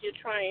because you're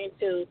trying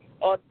to,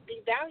 or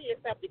devalue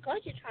yourself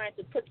because you're trying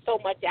to put so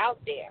much out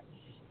there.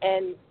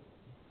 And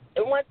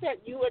in one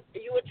sense, you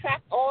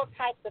attract all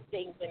types of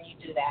things when you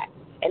do that,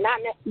 and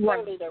not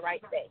necessarily the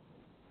right thing.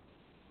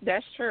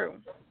 That's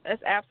true.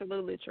 That's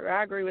absolutely true.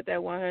 I agree with that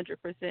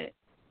 100%.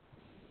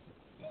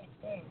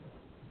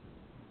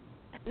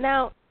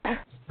 Now,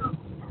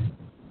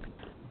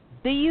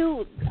 do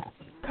you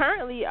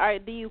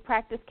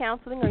practice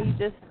counseling, or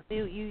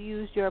you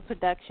use your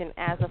production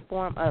as a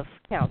form of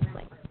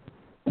counseling?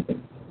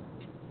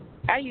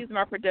 I use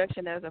my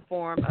production as a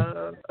form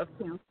of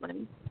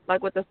counseling.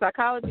 Like with the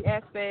psychology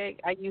aspect,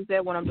 I use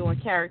that when I'm doing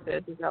character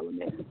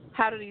development.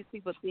 How do these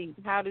people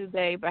think? How do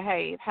they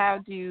behave? How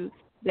do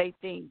they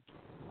think?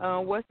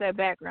 What's their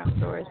background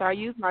story? So I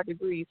use my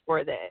degrees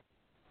for that.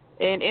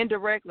 And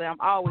indirectly,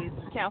 I'm always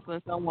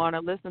counseling someone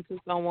or listening to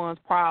someone's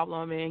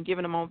problem and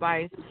giving them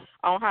advice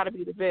on how to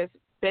be the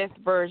best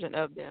version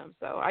of them.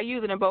 So I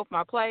use it in both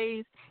my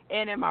plays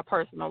and in my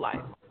personal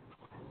life.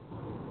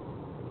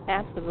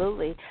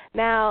 Absolutely.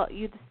 Now,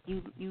 you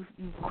you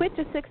quit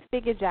your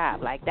 6-figure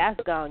job. Like, that's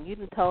gone. You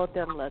done told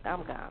them, look,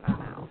 I'm gone.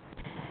 I'm out.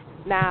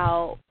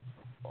 Now,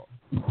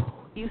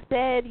 you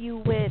said you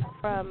went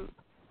from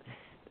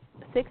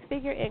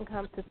 6-figure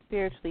income to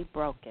spiritually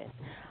broken.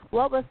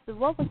 What was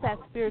that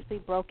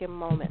spiritually broken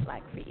moment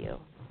like for you?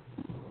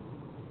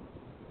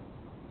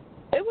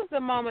 It was a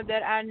moment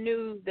that I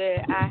knew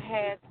that I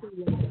had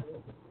to,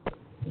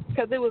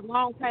 because it was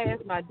long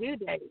past my due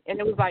date, and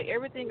it was like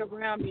everything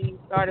around me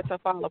started to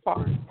fall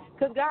apart.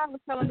 Because God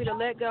was telling me to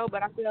let go,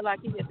 but I feel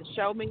like He had to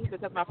show me because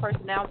my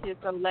personality is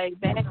so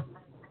laid back.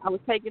 I was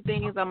taking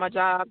things on my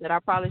job that I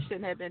probably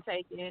shouldn't have been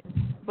taking,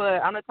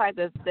 but I'm the type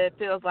that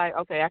feels like,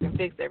 okay, I can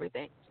fix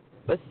everything.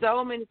 But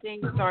so many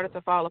things started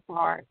to fall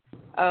apart.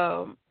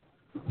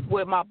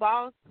 With my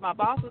boss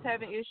was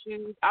having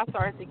issues. I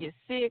started to get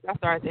sick. I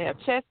started to have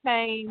chest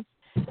pains.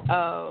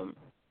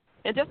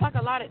 And just like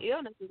a lot of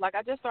illnesses, like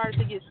I just started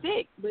to get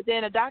sick. But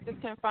then the doctors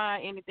couldn't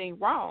find anything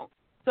wrong.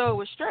 So it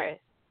was stress.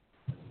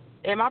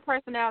 And my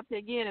personality,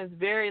 again, is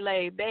very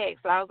laid back.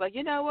 So I was like,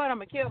 you know what? I'm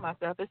going to kill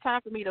myself. It's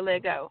time for me to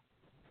let go.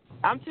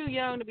 I'm too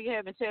young to be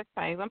having chest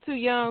pains. I'm too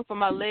young for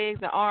my legs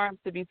and arms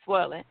to be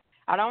swelling.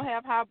 I don't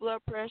have high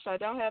blood pressure. I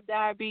don't have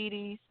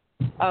diabetes.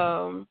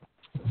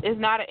 It's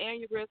not an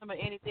aneurysm or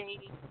anything,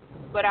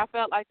 but I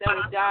felt like that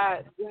was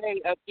God's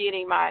way of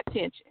getting my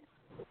attention.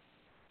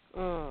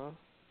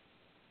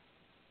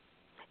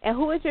 And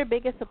who was your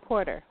biggest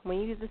supporter when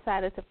you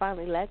decided to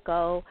finally let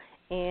go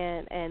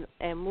and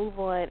move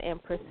on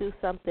and pursue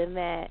something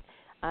that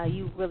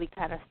you really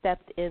kind of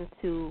stepped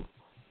into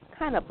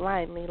kind of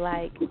blindly,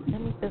 like,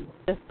 let me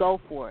just go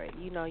for it.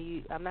 You know,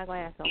 I'm not going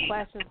to ask no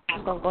questions.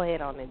 I'm going to go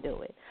ahead on and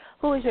do it.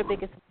 Who was your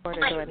biggest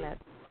supporter during that?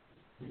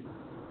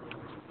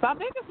 My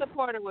biggest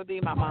supporter would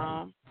be my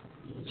mom.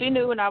 She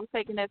knew when I was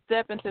taking that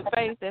step into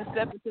faith, that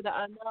step into the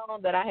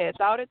unknown, that I had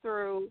thought it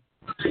through,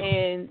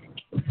 and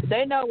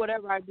they know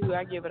whatever I do,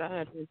 I give it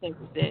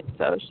 110%.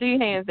 So she,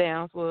 hands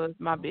down, was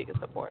my biggest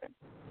supporter.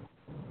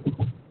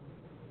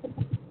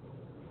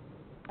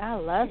 I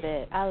love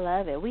it. I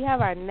love it. We have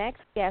our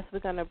next guest. We're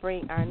going to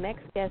bring our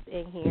next guest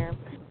in here.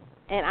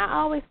 And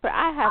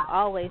I have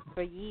always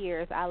for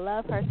years, I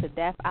love her to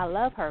death. I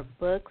love her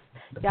books.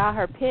 Y'all,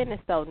 her pen is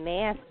so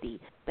nasty.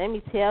 Let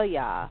me tell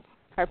y'all,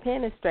 her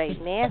pen is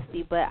straight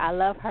nasty, but I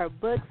love her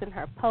books and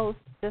her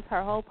posts. Just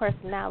her whole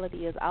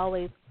personality is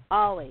always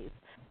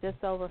just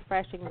so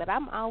refreshing, but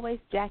I'm always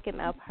jacking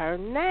up her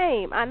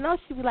name. I know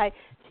she be like,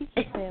 she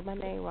keeps saying my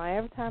name wrong.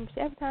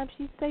 Every time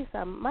she say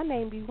something, my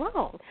name be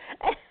wrong.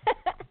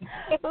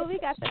 But we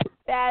got the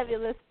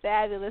fabulous,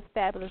 fabulous,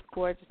 fabulous,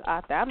 gorgeous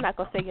author. I'm not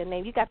going to say your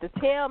name. You got to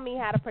tell me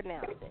how to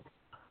pronounce it.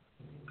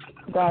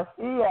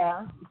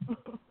 Dyphia.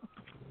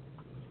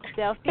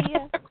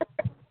 Dyphia?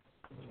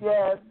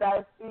 Yes,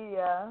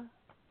 Dyphia.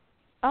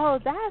 Oh,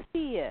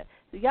 Dyphia.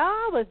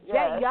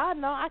 Y'all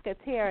know I could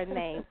tear her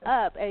name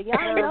up, and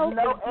y'all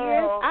know for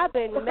years I've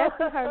been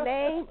messing her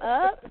name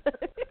up.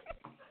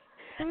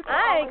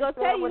 I ain't gonna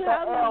tell you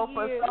how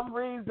many years. For some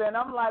reason,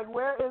 I'm like,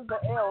 where is the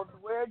L?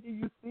 Where do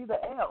you see the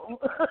L?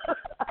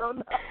 I don't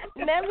know.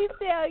 Let me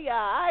tell y'all.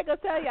 I ain't gonna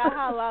tell y'all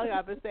how long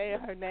I've been saying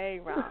her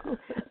name wrong,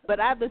 but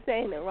I've been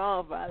saying it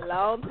wrong for a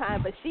long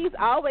time. But she's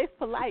always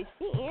polite.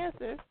 She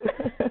answers.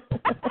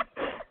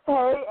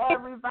 Hey,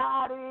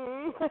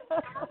 everybody.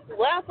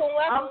 Welcome.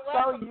 I'm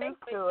so used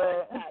to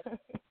it.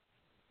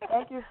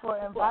 Thank you for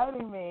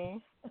inviting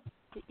me.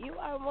 You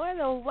are more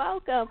than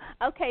welcome.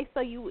 Okay, so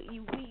you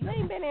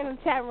ain't been in the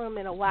chat room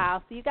in a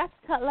while, so you got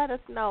to let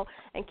us know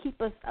and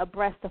keep us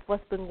abreast of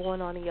what's been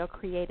going on in your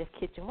creative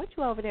kitchen. What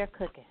you over there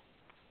cooking?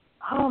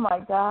 Oh, my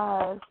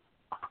gosh.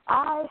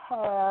 I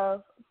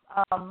have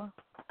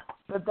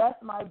the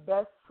That's My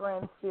Best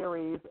Friend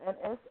series, and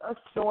it's a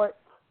short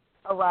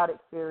erotic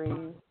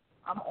series.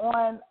 I'm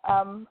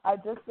on, I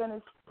just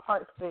finished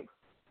part 6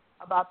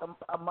 about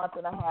a month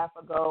and a half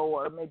ago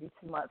or maybe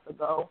 2 months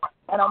ago,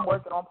 and I'm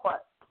working on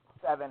part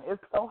 7.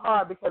 It's so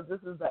hard because this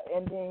is the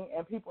ending,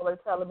 and people are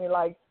telling me,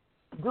 like,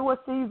 do a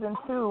season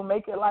 2,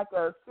 make it like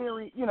a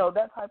series, you know,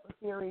 that type of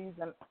series,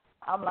 and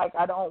I'm like,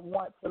 I don't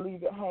want to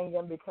leave it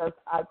hanging because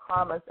I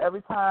promise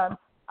every time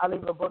I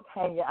leave a book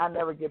hanging, I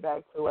never get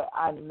back to it.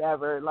 I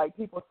never, like,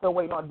 people still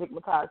waiting on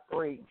Digmatized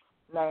 3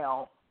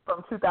 now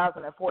from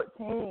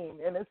 2014,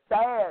 and it's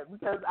sad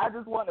because I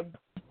just want to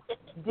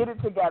get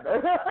it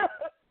together.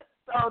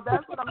 So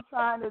that's what I'm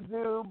trying to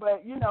do,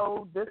 but, you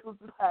know, this was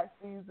the tax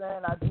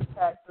season. I do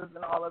taxes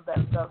and all of that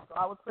stuff, so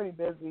I was pretty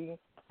busy,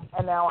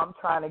 and now I'm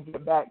trying to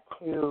get back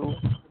to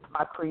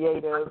my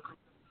creative,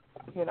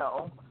 you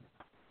know,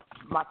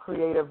 my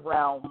creative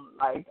realm.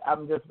 Like,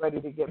 I'm just ready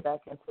to get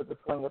back into the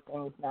swing of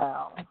things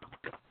now.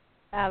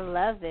 I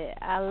love it.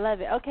 I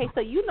love it. Okay,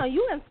 so you know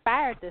you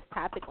inspired this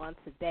topic on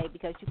today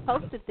because you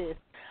posted this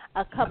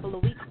a couple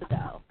of weeks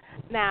ago.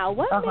 Now,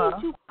 what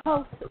made you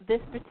post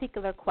this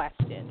particular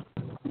question?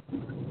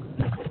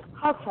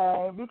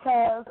 Okay,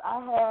 because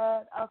I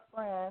had a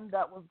friend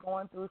that was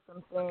going through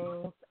some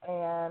things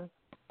and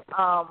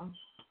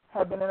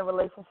had been in a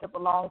relationship a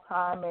long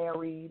time,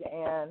 married,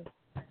 and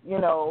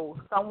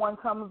someone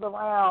comes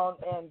around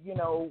and,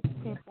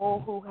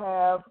 people who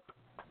have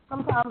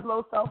sometimes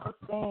low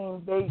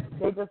self-esteem,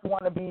 they just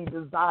want to be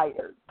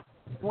desired.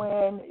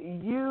 When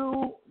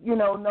you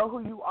know who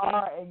you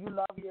are and you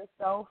love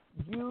yourself,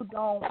 you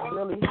don't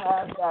really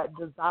have that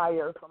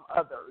desire from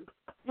others.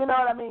 You know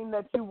what I mean?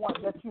 That you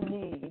want, that you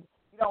need.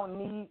 You don't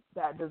need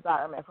that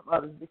desirement from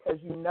others because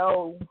you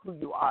know who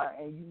you are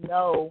and you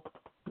know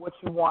what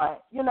you want.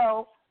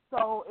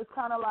 So it's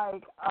kind of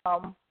like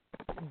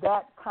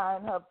that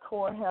kind of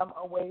tore him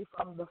away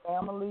from the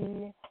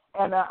family,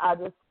 and I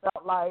just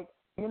felt like,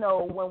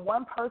 when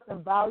one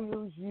person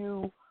values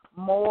you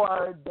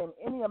more than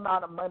any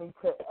amount of money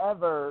could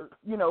ever,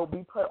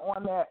 be put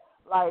on that,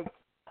 like,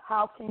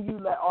 how can you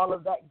let all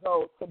of that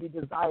go to be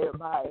desired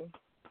by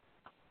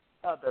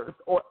others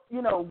or,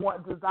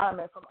 want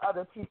desirement from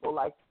other people?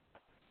 Like,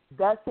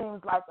 that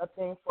seems like a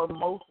thing for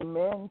most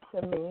men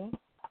to me,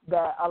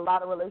 that a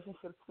lot of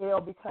relationships fail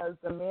because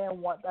the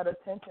men want that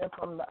attention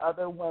from the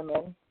other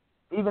women,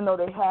 even though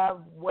they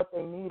have what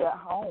they need at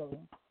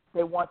home.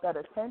 They want that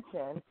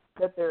attention,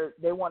 that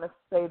they want to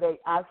say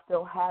I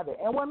still have it.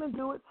 And women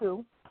do it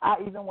too. I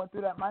even went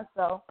through that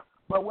myself.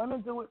 But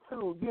women do it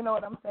too. You know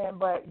what I'm saying?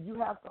 But you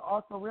have to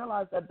also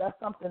realize that that's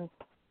something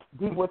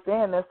deep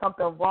within. There's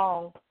something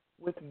wrong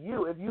with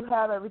you. If you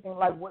have everything,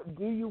 like, what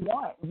do you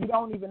want? You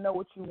don't even know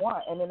what you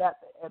want. And then at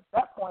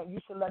that point, you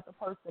should let the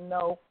person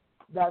know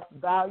that's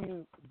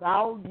valuing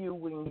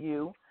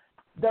you,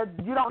 that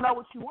you don't know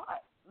what you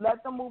want.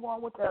 Let them move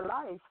on with their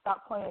life.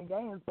 Stop playing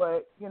games.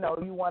 But, you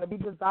want to be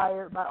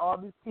desired by all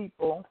these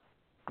people,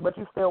 but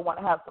you still want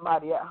to have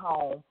somebody at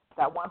home,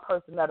 that one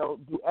person that'll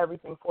do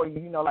everything for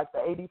you, like the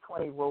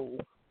 80-20 rule.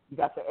 You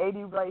got your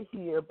 80 right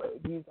here,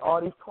 but all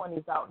these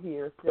 20s out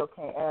here still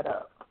can't add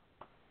up.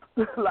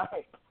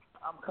 Like,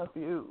 I'm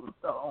confused.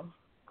 So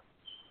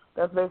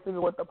that's basically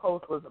what the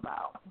post was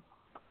about.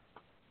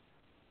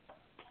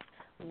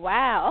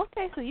 Wow.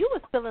 Okay, so you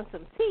were spilling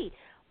some tea.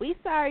 We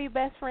saw your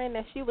best friend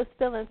that she was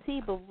spilling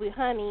tea, but we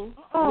drank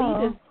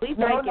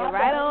it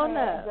right on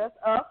up. Just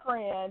a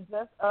friend.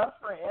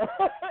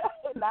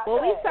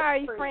 Well, we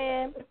sorry,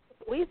 friend.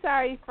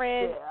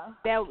 Yeah.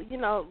 That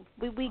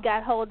we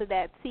got hold of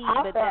that tea.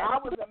 I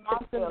was in my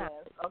feelings.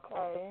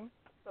 Okay.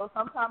 So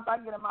sometimes I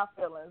get in my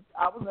feelings.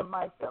 I was in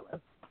my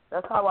feelings.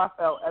 That's how I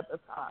felt at the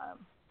time.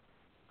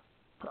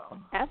 So.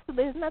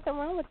 Absolutely, there's nothing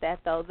wrong with that,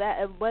 though.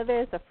 That whether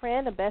it's a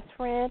friend, a best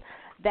friend,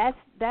 that's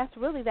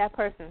really that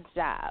person's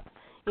job.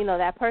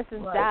 That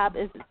person's job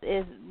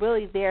is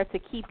really there to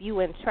keep you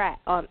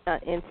intact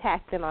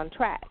and on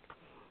track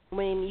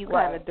when you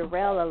kind of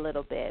derail a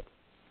little bit.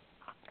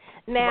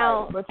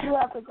 Now, but you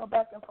have to go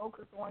back and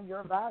focus on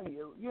your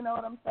value. You know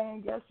what I'm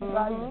saying? Yes, you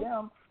value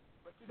them,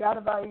 but you got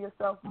to value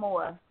yourself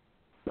more.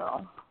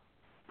 So.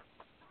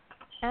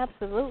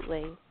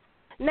 Absolutely.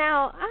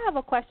 Now, I have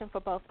a question for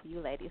both of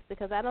you ladies,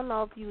 because I don't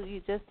know if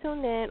you just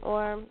tuned in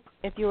or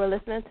if you were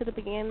listening to the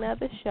beginning of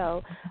the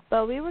show,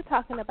 but we were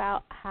talking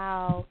about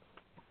how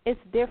it's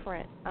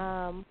different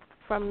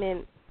from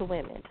men to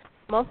women.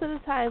 Most of the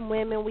time,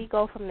 women, we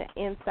go from the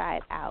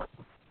inside out.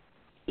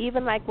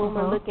 Even like when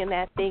we're looking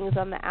at things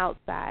on the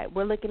outside,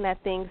 we're looking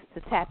at things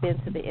to tap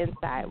into the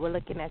inside. We're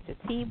looking at your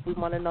teeth. We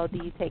want to know, do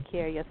you take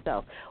care of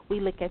yourself? We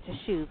look at your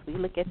shoes. We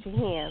look at your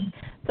hands.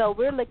 So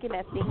we're looking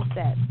at things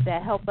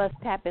that help us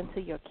tap into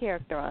your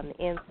character on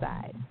the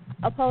inside.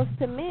 Opposed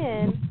to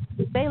men,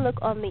 they look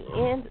on the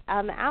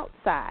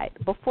outside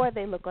before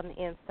they look on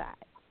the inside.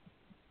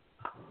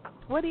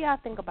 What do y'all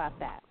think about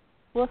that?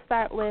 We'll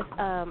start with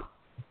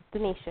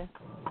Shaneisha.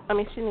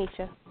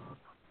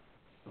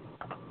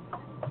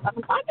 I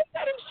think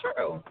that is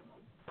true.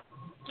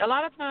 A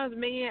lot of times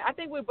men, I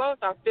think we both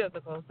are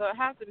physical, so it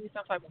has to be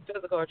some type of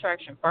physical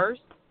attraction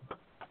first.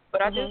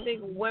 But I just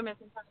think women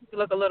sometimes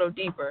look a little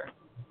deeper.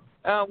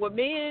 With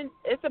men,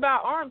 it's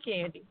about arm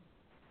candy.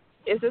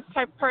 It's this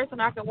type of person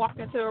I can walk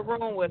into a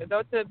room with or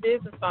go to a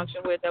business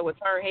function with that would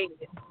turn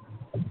hated.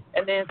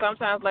 And then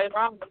sometimes later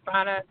on we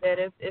find out that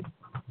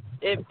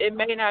it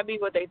may not be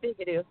what they think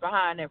it is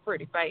behind that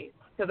pretty face.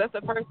 Because that's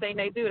the first thing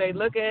they do. They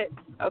look at,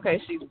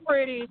 okay, she's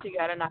pretty, she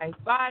got a nice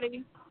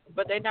body,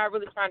 but they're not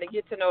really trying to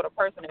get to know the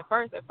person at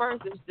first. At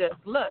first, it's just,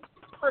 look,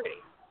 she's pretty.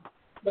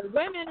 But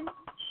women,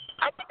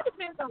 I think it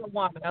depends on the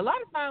woman. A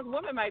lot of times,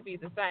 women might be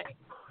the same.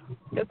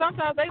 Because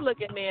sometimes they look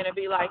at men and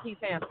be like, he's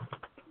handsome.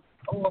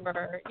 Or,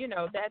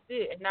 that's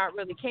it, and not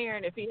really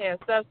caring if he has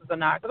substance or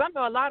not. Because I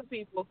know a lot of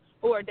people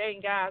who are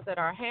dating guys that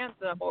are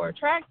handsome or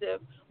attractive,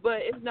 but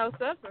it's no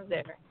substance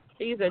there.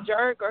 He's a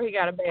jerk, or he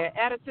got a bad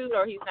attitude,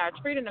 or he's not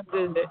treating them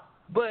good,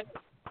 but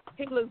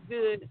he looks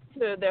good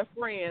to their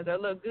friends, or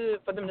look good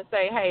for them to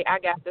say, hey, I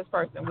got this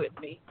person with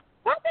me.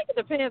 So I think it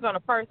depends on the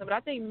person, but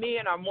I think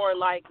men are more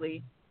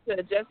likely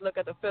to just look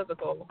at the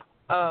physical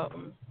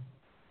and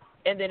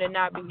then it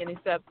not be any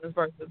substance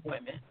versus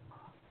women.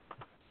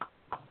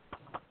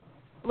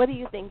 What do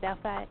you think,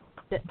 Dyphia?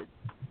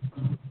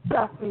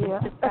 Dyphia.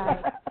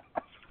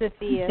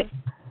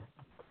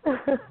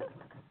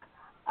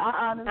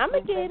 I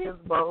honestly think it's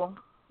both.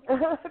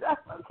 That's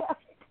okay.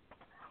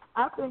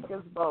 I think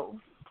it's both.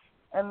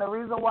 And the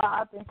reason why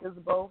I think it's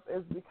both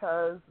is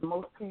because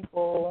most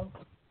people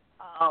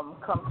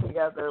come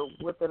together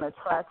with an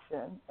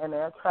attraction, and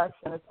the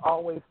attraction is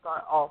always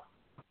start off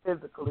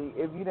physically.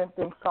 If you didn't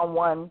think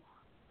someone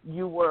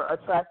you were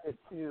attracted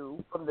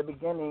to from the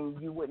beginning,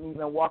 you wouldn't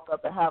even walk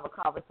up and have a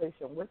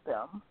conversation with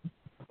them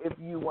if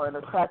you weren't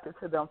attracted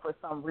to them for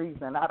some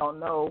reason. I don't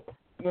know.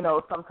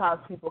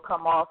 Sometimes people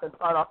come off and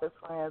start off as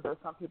friends, or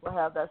some people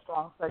have that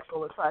strong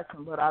sexual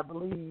attraction, but I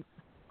believe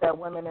that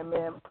women and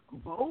men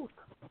both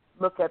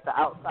look at the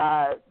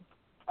outside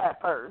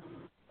at first.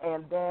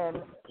 And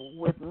then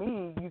with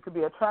me, you could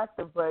be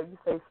attractive, but you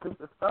say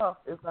stupid stuff,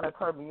 it's going to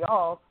turn me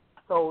off.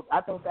 So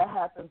I think that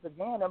happens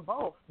again in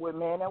both, with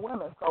men and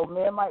women. So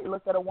men might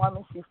look at a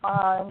woman, she's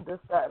fine, this,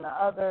 that, and the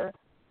other,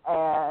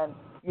 and,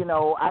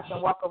 I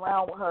can walk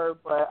around with her,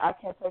 but I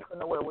can't take her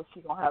nowhere where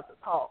she's going to have to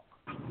talk.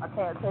 I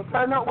can't take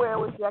her nowhere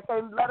where I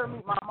can't let her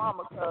meet my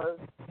mama because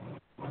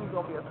she's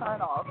going to be a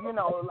turn-off,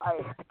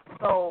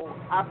 so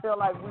I feel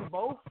like we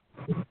both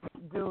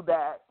do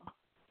that,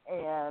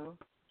 and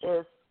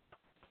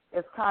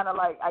it's kind of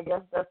like, I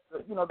guess that's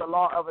the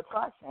law of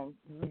attraction.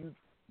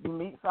 You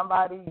meet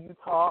somebody, you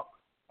talk,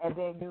 and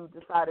then you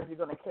decide if you're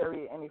going to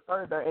carry it any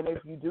further. And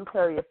if you do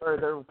carry it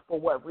further, for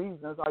what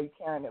reasons are you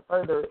carrying it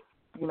further?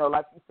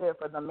 Like you said,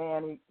 for the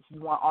man,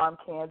 you want arm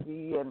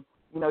candy, and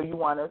you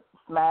want to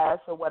smash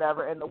or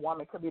whatever, and the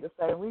woman could be the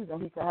same reason.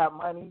 He could have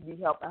money, be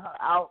helping her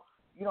out.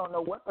 You don't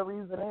know what the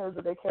reason is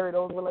that they carry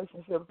those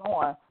relationships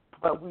on,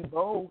 but we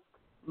both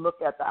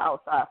look at the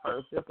outside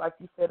first. Just like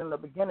you said in the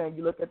beginning,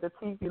 you look at the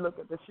teeth, you look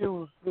at the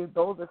shoes.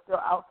 Those are still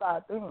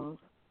outside things.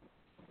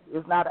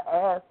 It's not an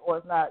ass or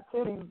it's not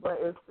titties, but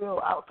it's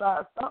still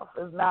outside stuff.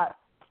 It's not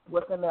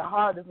what's in their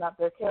heart. It's not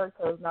their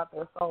character. It's not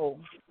their soul.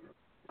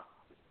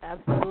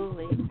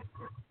 Absolutely.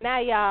 Now,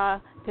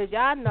 y'all, because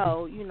y'all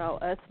know,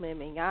 us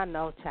women, y'all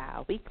know,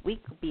 child, we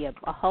could be a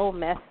whole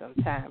mess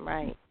sometime,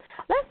 right?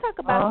 Let's talk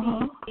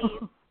about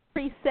these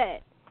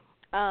preset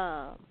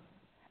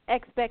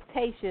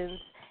expectations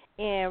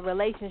and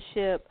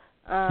relationship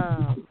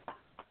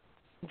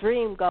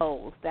dream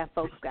goals that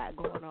folks got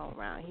going on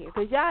around here.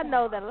 Because y'all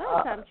know that a lot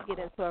of times you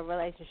get into a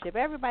relationship,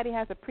 everybody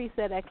has a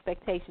preset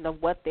expectation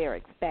of what they're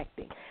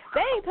expecting.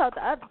 They ain't told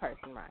the other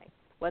person, right,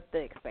 what the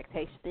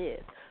expectation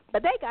is.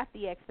 But they got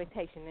the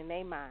expectation in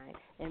their mind,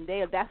 and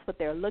that's what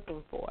they're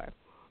looking for.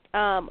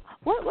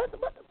 What's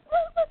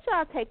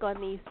y'all take on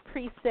these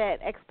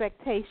preset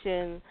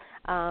expectation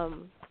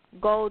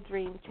goal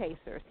dream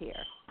chasers here?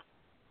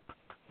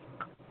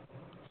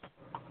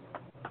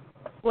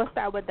 We'll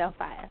start with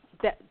Dyphia.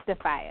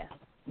 Dyphia.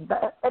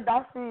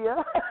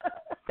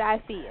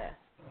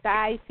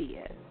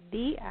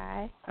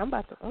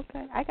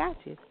 Okay, I got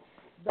you.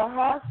 The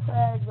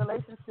hashtag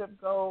relationship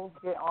goals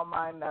get on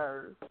my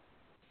nerves.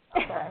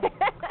 Okay.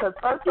 Because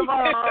first of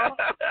all,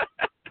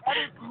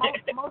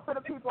 most of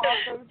the people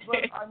on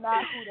Facebook are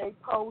not who they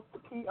post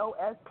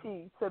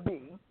P-O-S-T to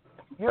be.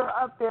 You're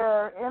up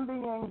there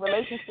envying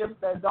relationships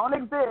that don't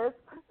exist,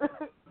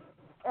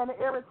 and it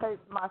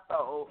irritates my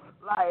soul.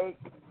 Like,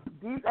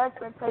 these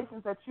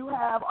expectations that you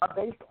have are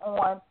based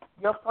on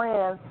your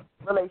friend's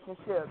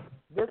relationship,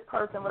 this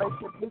person's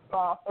relationship you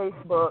saw on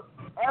Facebook,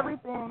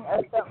 everything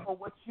except for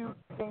what you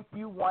think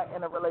you want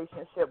in a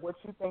relationship, what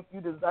you think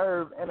you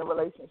deserve in a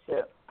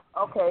relationship.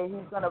 Okay,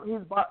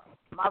 he's bought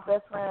my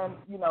best friend,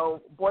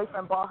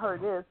 boyfriend bought her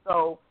this,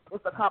 so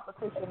it's a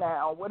competition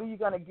now. What are you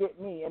going to get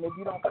me? And if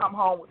you don't come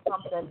home with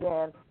something,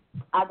 then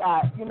I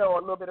got, a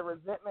little bit of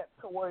resentment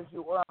towards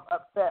you, or I'm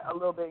upset a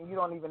little bit and you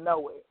don't even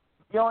know it.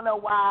 You don't know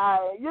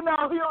why. You don't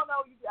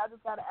know. I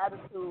just got an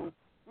attitude.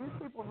 These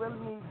people really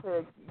need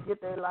to get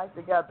their life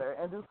together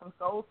and do some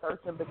soul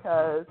searching,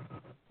 because,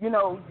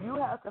 you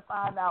have to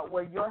find out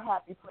where your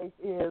happy place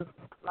is.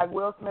 Like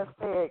Will Smith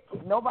said,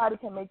 nobody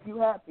can make you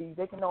happy.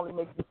 They can only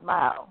make you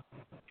smile.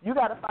 You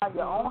got to find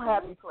your own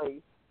happy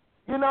place.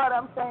 You know what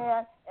I'm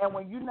saying? And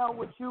when you know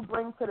what you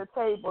bring to the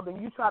table,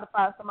 then you try to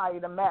find somebody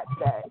to match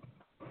that.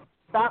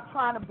 Stop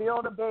trying to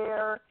build a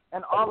bear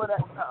and all of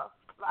that stuff.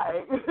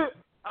 Like,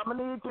 I'm going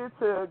to need you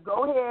to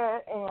go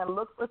ahead and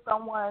look for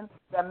someone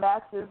that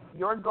matches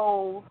your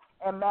goals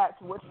and match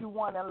what you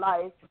want in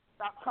life.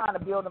 Stop trying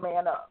to build a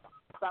man up.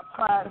 Stop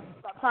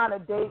trying to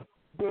date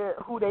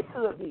who they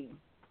could be.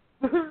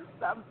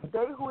 Stop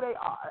date who they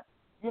are.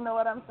 You know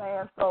what I'm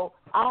saying? So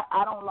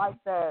I don't like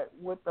that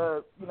with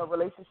the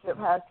relationship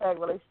hashtag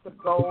relationship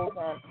goals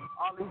and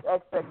all these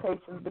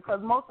expectations, because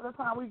most of the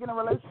time we get in a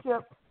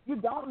relationship, you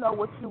don't know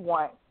what you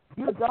want.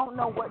 You don't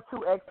know what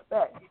to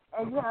expect,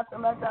 and you have to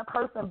let that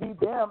person be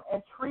them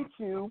and treat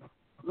you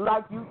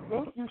like you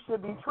think you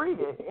should be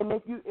treated. And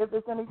if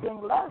it's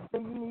anything less,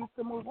 then you need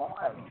to move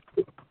on.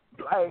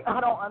 Like,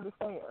 I don't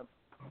understand.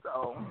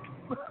 So,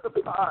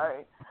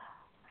 sorry.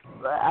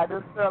 But I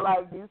just feel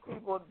like these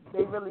people,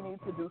 they really need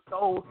to do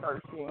soul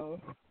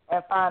searching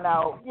and find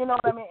out, you know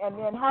what I mean? And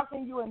then how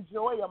can you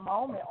enjoy a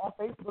moment on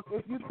Facebook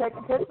if you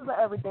taking pictures of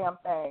every damn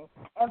thing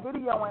and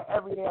videoing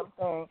every damn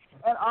thing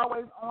and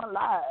always on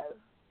live?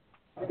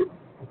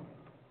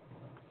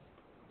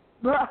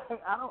 Right.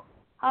 How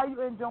are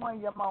you enjoying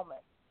your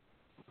moment?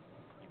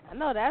 I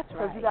know that's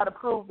right. Because you got to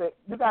prove it.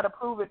 You got to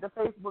prove it to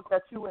Facebook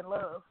that you in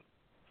love.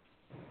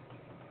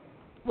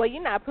 Well,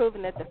 you're not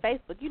proving it to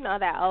Facebook. You know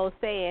that old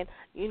saying,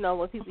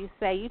 when people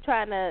say, you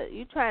trying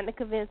to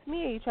convince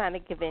me or you trying to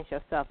convince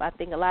yourself? I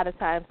think a lot of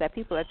times that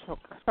people are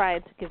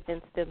trying to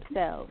convince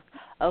themselves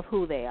of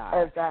who they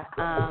are.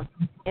 Exactly.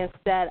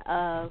 Instead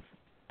of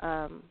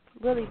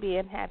really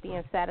being happy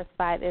and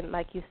satisfied and,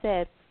 like you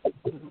said,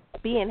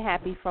 being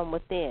happy from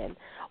within.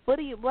 What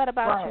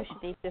about you,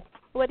 Shaneisha?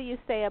 What do you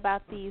say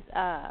about these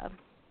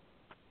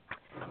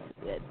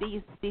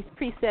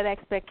preset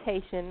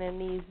expectation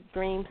and these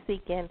dream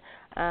seeking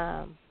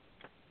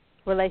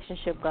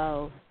relationship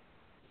goals?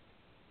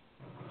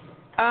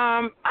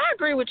 I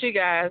agree with you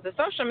guys. The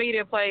social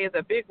media plays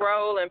a big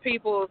role in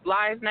people's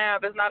lives now.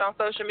 If it's not on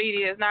social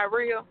media, it's not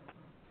real.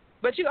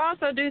 But you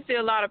also do see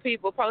a lot of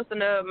people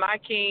posting up my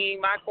king,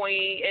 my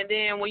queen, and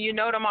then when you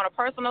know them on a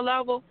personal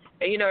level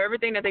and you know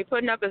everything that they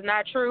putting up is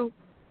not true,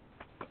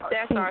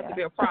 that starts to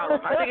be a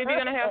problem. I think if you're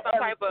going to have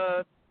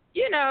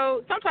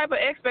some type of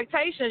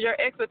expectations, your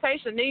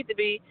expectations need to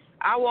be,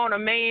 I want a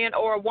man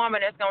or a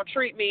woman that's going to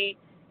treat me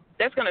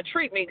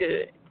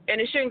good.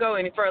 And it shouldn't go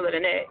any further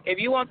than that. If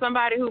you want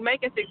somebody who's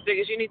making six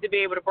figures, you need to be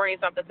able to bring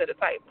something to the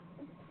table.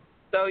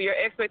 So your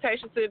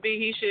expectations should be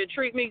he should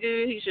treat me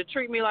good, he should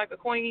treat me like a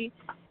queen,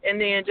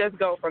 and then just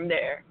go from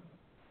there.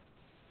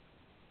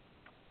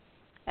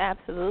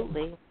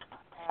 Absolutely.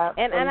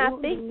 And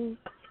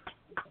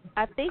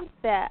I think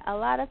that a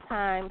lot of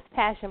times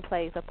passion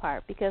plays a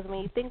part, because when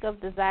you think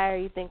of desire,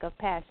 you think of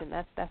passion.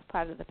 That's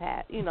part of the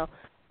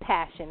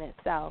passion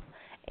itself.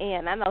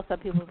 And I know some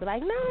people will be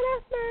like, no,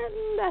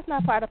 that's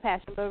not part of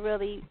passion, but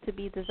really to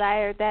be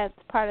desired, that's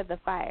part of the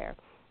fire.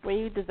 When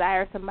you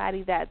desire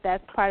somebody,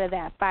 that's part of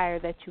that fire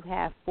that you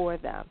have for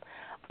them.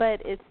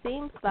 But it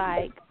seems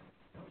like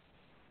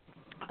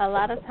a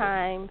lot of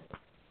times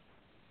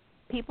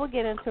people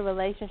get into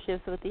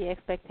relationships with the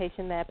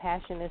expectation that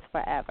passion is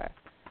forever.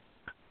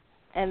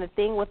 And the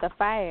thing with the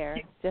fire,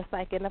 just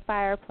like in the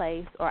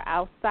fireplace or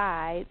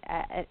outside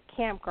at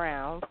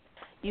campgrounds,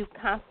 you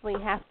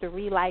constantly have to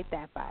relight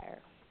that fire.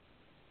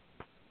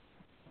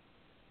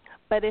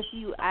 But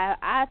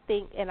I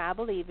think and I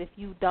believe if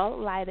you don't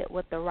light it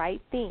with the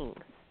right things,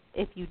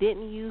 if you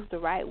didn't use the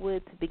right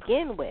wood to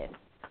begin with,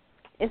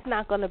 it's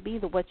not going to be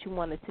what you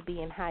want it to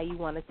be and how you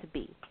want it to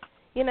be.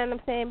 You know what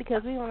I'm saying?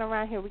 Because we run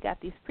around here, we got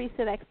these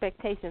preset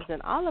expectations,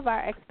 and all of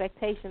our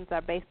expectations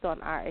are based on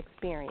our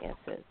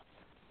experiences.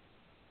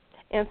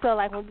 And so,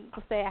 like when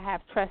people say I have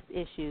trust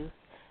issues,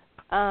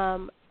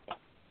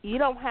 you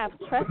don't have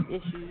trust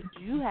issues.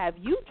 You have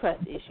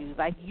trust issues.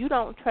 Like you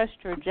don't trust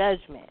your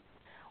judgment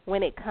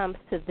when it comes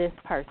to this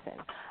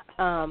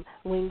person.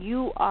 When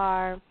you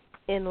are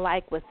in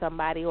like with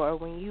somebody, or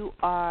when you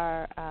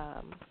are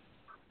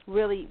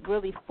really,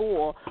 really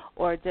full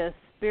or just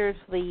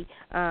spiritually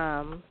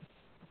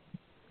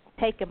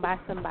taken by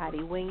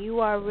somebody, when you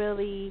are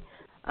really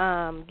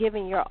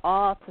giving your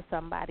all to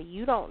somebody,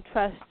 you don't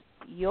trust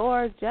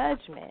your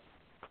judgment,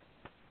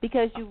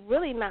 because you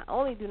really not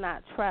only do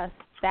not trust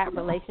that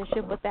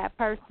relationship with that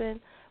person,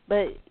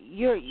 but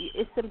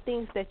it's some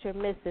things that you're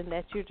missing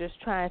that you're just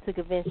trying to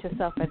convince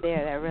yourself are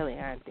there that really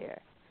aren't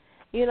there.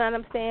 You know what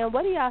I'm saying?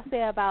 What do y'all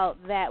say about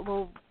that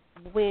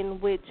when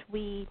which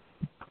we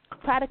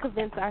try to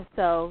convince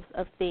ourselves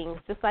of things,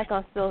 just like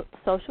on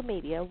social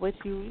media, which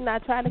you're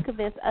not trying to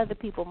convince other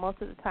people.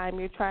 Most of the time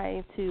you're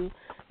trying to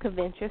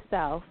convince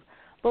yourself.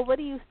 But what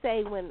do you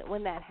say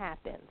when that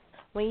happens?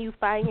 When you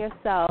find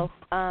yourself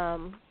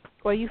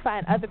or you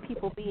find other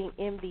people being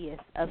envious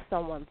of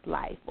someone's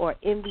life, or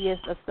envious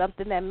of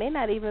something that may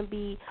not even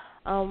be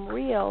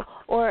real,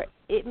 or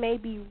it may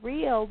be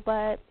real,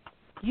 but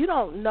you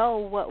don't know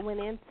what went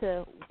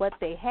into what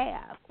they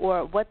have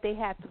or what they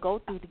had to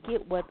go through to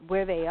get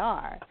where they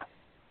are.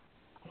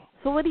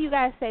 So what do you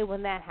guys say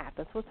when that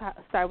happens? We'll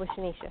start with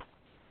Shaneisha.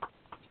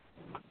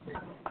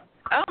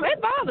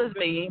 It bothers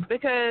me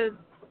because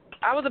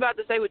I was about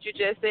to say what you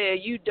just said.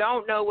 You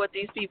don't know what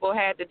these people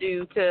had to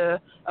do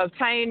to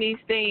obtain these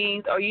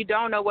things, or you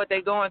don't know what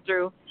they're going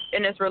through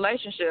in this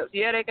relationship.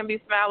 Yeah, they can be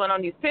smiling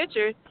on these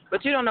pictures,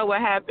 but you don't know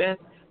what happens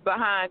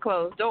behind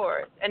closed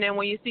doors. And then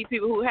when you see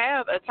people who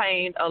have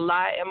attained a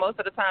lot, and most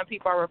of the time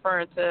people are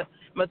referring to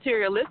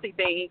materialistic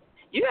things,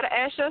 you got to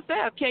ask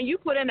yourself, can you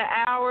put in the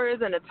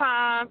hours and the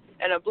time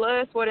and the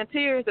blood, sweat, and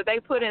tears that they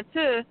put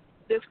into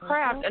this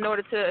craft in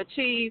order to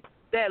achieve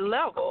that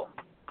level?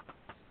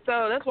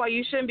 So that's why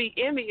you shouldn't be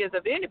envious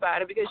of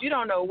anybody, because you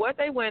don't know what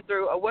they went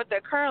through or what they're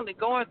currently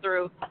going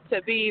through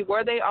to be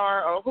where they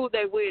are or who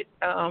they with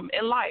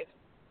in life.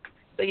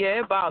 So, yeah,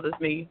 it bothers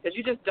me because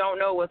you just don't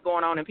know what's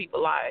going on in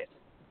people's lives.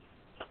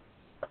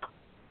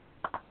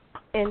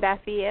 And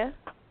Dyphia?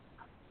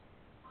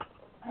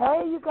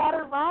 Hey, you got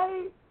it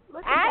right.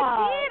 Look at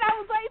I did. I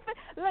was waiting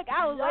for that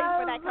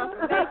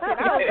confirmation. I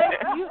was waiting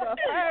for you to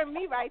affirm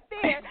me right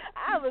there.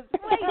 I was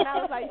waiting. I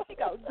was like, she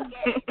goes,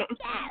 yes.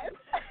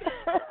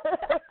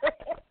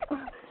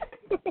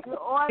 You're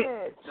on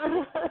it.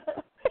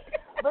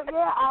 But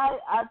yeah,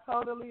 I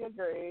totally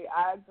agree.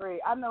 I agree.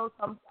 I know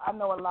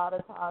a lot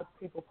of times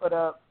people put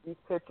up these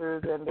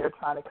pictures and they're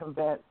trying to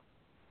convince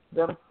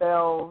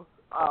themselves,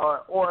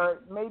 or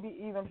maybe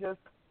even just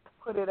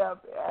put it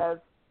up as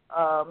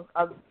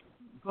a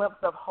glimpse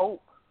of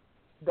hope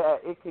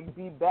that it could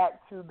be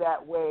back to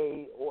that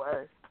way,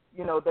 or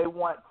they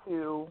want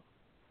to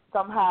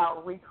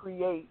somehow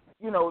recreate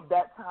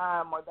that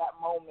time or that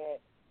moment,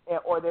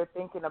 or they're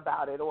thinking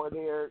about it, or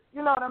they're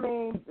what I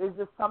mean. It's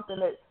just something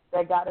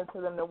that got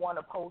into them to want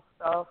to post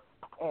stuff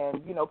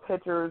and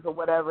pictures or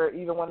whatever,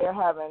 even when they're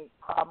having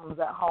problems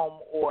at home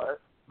or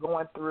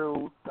going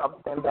through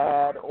something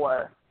bad,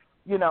 or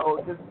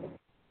just.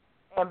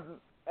 And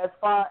as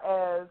far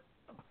as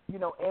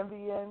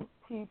envying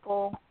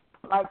people,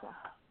 like,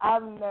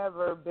 I've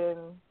never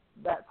been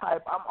that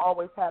type. I'm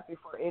always happy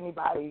for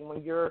anybody.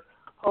 When you're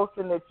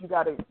posting that you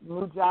got a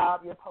new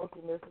job, you're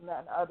posting this and that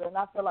and other. And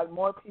I feel like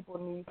more people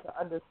need to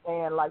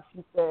understand, like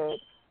she said,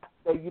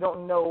 that you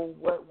don't know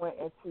what went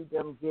into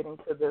them getting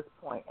to this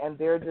point, and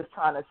they're just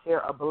trying to share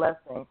a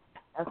blessing.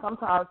 And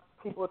sometimes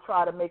people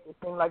try to make it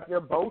seem like you're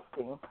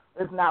boasting.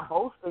 It's not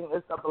boasting,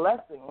 it's a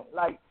blessing.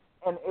 Like,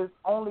 and it's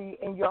only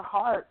in your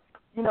heart,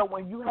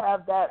 when you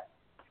have that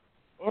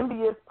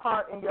envious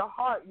part in your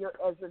heart, you're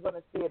going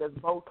to see it as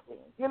boasting.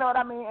 You know what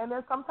I mean? And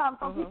then sometimes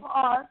some people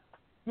are,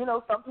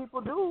 some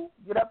people do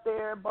get up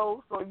there and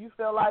boast, or you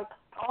feel like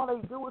all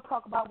they do is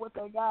talk about what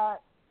they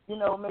got.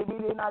 Maybe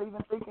they're not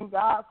even thanking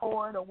God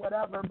for it or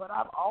whatever, but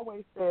I've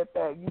always said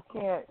that you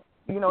can't,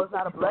 it's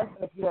not a blessing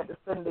if you had to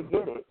sin to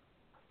get it.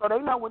 So they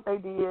know what they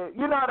did.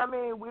 You know what I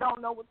mean? We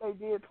don't know what they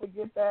did to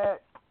get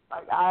that.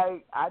 Like,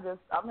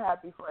 I'm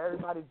happy for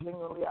everybody,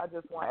 genuinely. I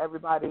just want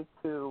everybody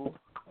to,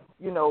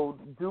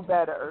 do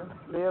better,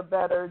 live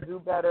better, do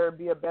better,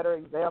 be a better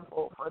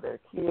example for their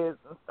kids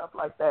and stuff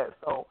like that.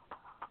 So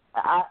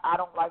I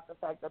don't like the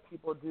fact that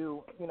people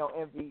do,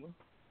 envy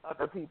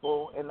other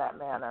people in that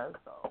manner.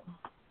 So.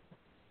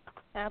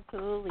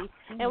 Absolutely.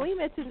 And we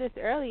mentioned this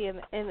earlier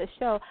in the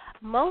show.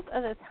 Most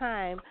of the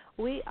time,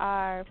 we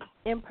are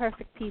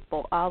imperfect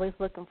people, always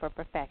looking for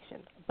perfection.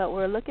 But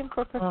we're looking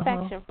for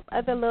perfection from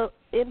other little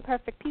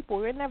imperfect people.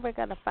 We're never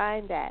going to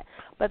find that.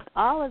 But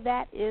all of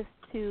that is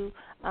to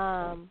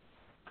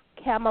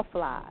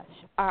camouflage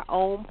our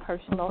own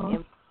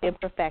personal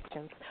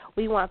imperfections.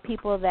 We want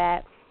people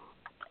that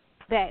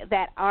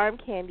arm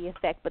candy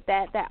effect, but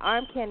that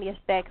arm candy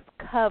effect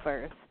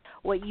covers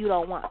what you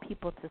don't want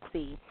people to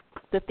see.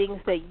 The things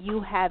that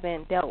you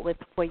haven't dealt with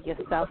for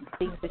yourself,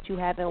 things that you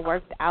haven't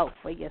worked out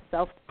for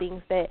yourself,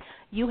 things that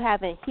you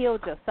haven't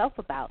healed yourself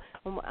about.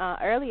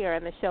 Earlier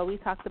in the show, we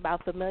talked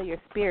about familiar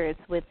spirits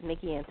with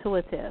Nikki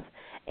Intuative.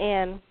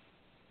 And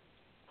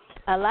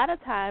a lot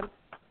of times,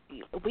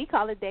 we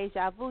call it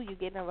deja vu. You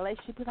get in a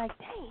relationship, you're like,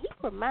 dang, he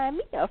remind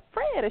me of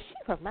Fred, or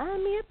she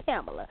remind me of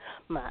Pamela.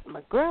 My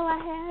girl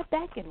I had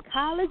back in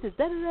college,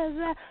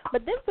 da-da-da-da.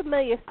 But then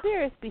familiar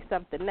spirits be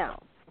something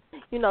else.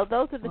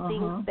 Those are the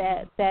things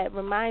that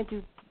remind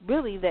you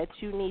really that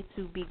you need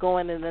to be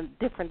going in a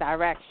different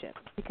direction,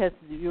 because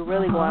you're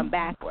really going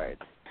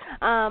backwards.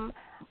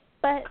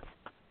 But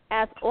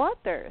as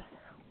authors,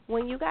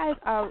 when you guys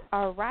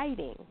are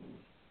writing,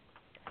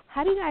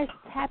 how do you guys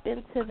tap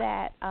into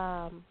that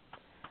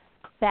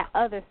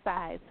other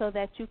side so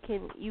that you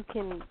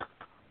can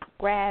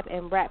grab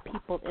and wrap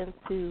people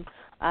into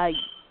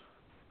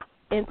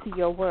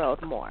your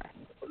world more?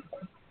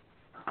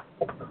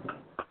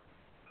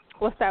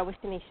 We'll start with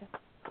Shaneisha.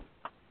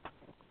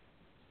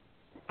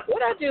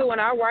 What I do when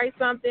I write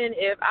something,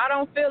 if I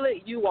don't feel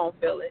it, you won't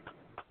feel it.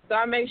 So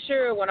I make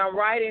sure when I'm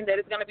writing that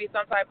it's going to be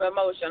some type of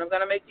emotion. I'm going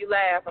to make you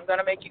laugh. I'm going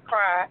to make you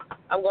cry.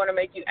 I'm going to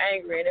make you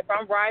angry. And if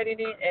I'm writing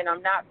it and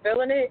I'm not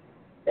feeling it,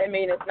 that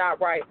means it's not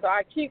right. So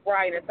I keep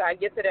writing until I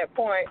get to that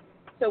point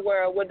to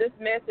where will this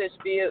message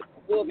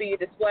will be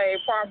displayed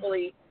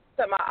properly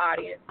to my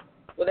audience?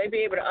 Will they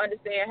be able to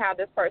understand how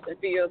this person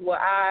feels? Will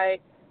I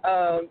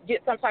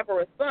get some type of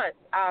response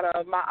out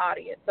of my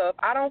audience? So if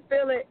I don't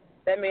feel it,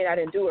 that means I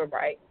didn't do it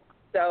right.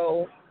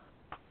 So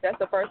that's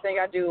the first thing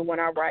I do when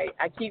I write.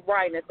 I keep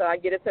writing until I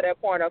get it to that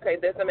point, okay,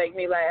 this will make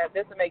me laugh,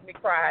 this will make me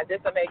cry, this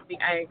will make me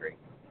angry.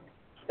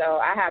 So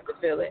I have to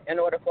feel it in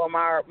order for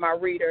my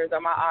readers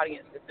or my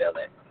audience to feel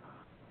it.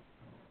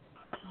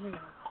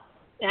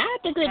 I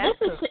have to agree.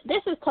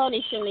 This is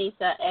Toni,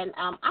 Shaneisha, and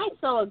I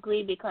so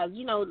agree because,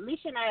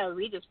 Lissha and I are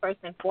readers first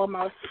and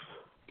foremost.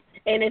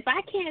 And if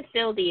I can't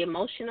feel the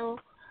emotional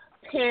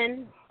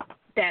pin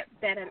that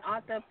an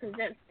author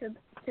presents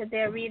to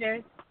their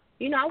readers,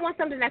 I want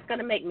something that's going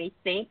to make me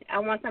think. I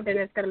want something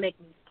that's going to make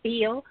me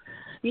feel.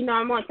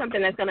 I want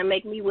something that's going to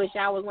make me wish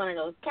I was one of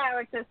those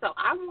characters. So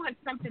I want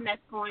something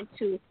that's going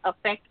to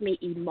affect me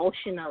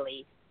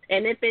emotionally.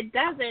 And if it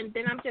doesn't,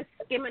 then I'm just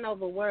skimming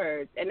over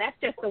words. And that's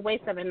just a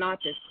waste of an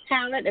author's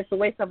talent. It's a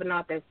waste of an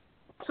author's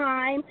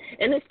time.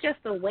 And it's just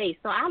a waste.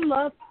 So I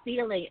love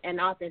feeling an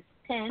author's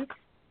pen.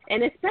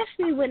 And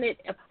especially when it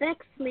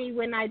affects me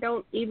when I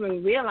don't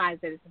even realize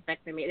that it's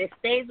affecting me. It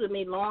stays with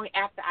me long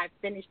after I've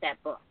finished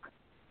that book.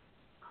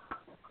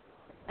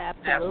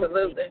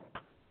 Absolutely.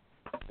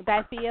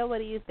 Dyphia, what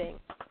do you think?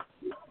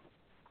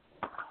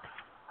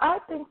 I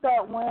think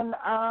that when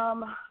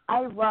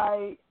I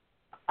write,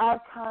 I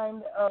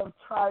kind of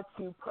try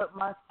to put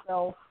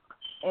myself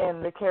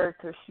in the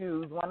character's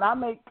shoes. When I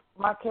make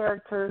my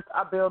characters,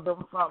 I build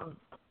them from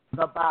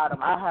the bottom.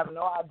 I have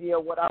no idea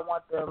what I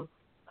want them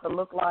to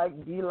look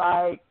like, be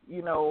like,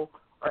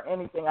 or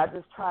anything. I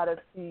just try to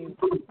see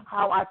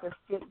how I can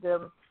fit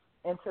them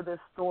into this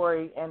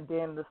story, and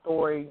then the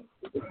story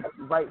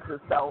writes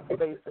itself,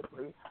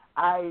 basically.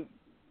 I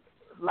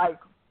like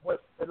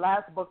what the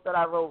last book that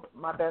I wrote,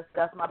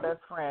 that's my best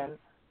friend.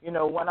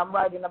 When I'm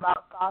writing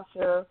about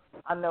Sasha,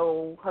 I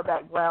know her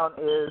background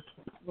is,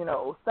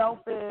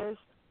 selfish,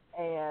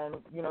 and,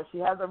 she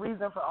has a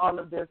reason for all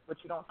of this, but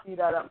you don't see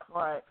that up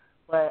front.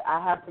 But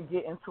I have to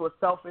get into a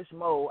selfish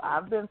mode.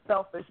 I've been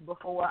selfish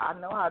before. I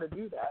know how to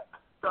do that.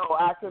 So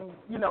I can,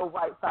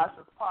 write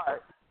Sasha's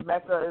part.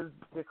 Mecca is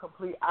the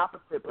complete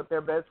opposite, but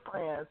they're best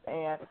friends,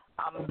 and,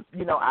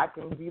 I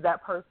can be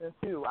that person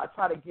too. I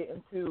try to get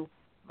into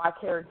my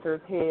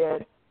character's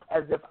head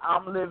as if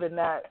I'm living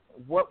that,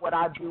 what would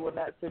I do in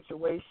that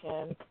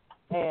situation,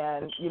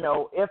 and,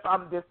 if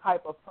I'm this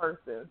type of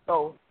person.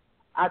 So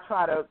I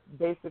try to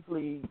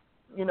basically,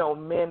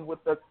 mend with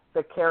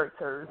the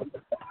characters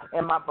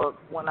in my book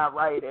when I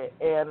write it.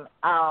 And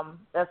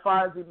as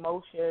far as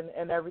emotion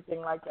and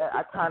everything like that,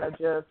 I kind of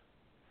just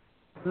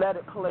let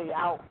it play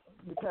out,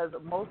 because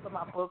most of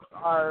my books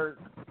are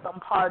some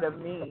part of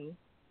me,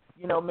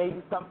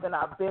 maybe something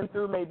I've been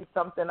through, maybe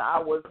something I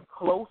was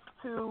close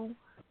to,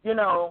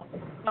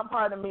 some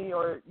part of me,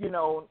 or,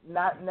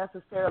 not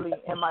necessarily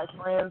in my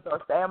friends or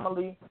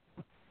family,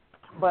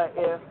 but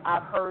if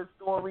I've heard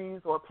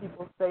stories or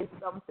people say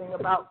something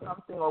about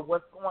something or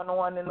what's going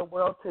on in the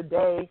world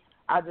today,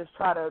 I just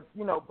try to,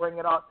 bring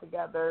it all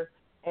together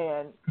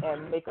and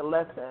make a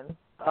lesson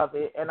of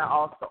it. And I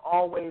also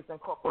always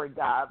incorporate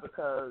God,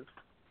 because,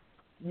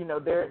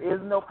 there is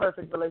no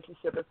perfect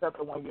relationship except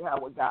the one you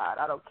have with God.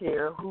 I don't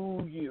care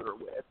who you're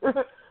with.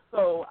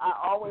 So I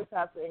always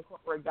have to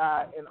incorporate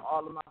God in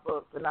all of my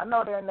books. And I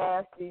know they're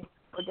nasty,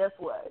 but guess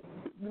what?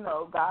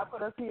 God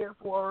put us here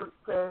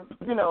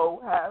to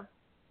have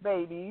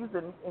babies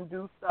and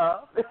do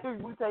stuff.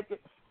 We take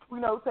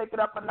it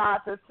up a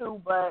notch or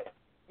two, but,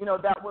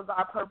 that was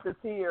our purpose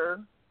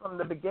here from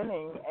the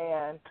beginning.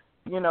 And,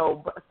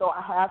 so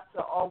I have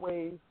to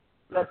always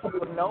let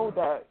people know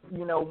that,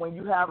 when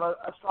you have a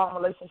strong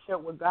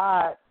relationship with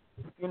God,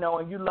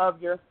 and you love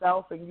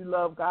yourself and you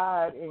love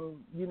God, and,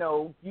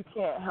 you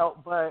can't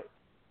help but,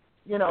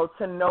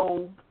 to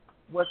know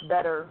what's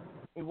better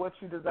and what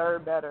you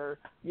deserve better,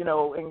 in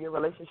your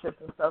relationships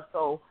and stuff.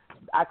 So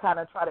I kind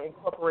of try to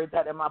incorporate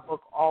that in my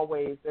book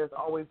always. There's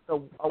always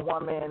a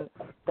woman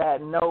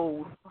that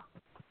knows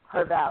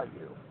her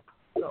value.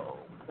 So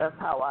that's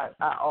how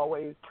I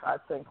always try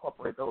to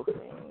incorporate those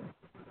things.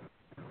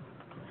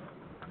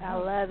 I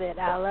love it.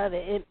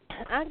 And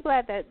I'm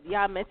glad that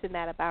y'all mentioned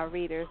that about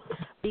readers,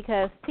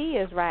 because T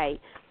is right.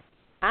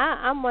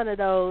 I'm one of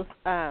those,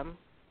 as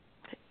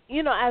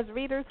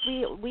readers,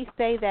 we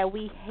say that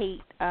we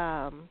hate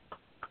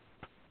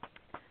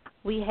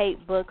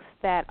books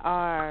that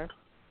are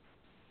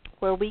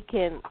where we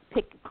can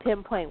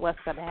pinpoint what's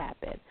going to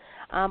happen.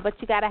 But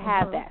you got to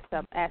have that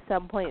at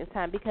some point in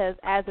time, because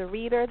as a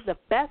reader, the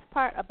best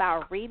part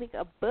about reading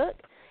a book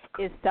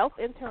is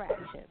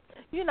self-interaction.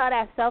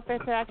 That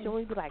self-interaction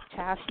when you be like,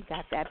 child, she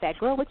got that back.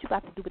 Girl, what you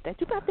got to do with that?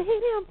 You got to hit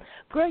him.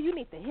 Girl, you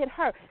need to hit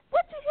her.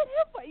 What you hit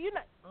him for?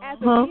 As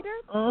a reader,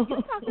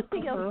 you're talking to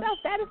yourself.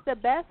 That is the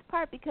best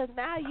part, because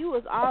now you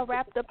was all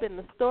wrapped up in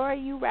the story.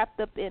 You wrapped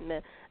up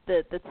in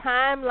the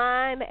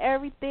timeline,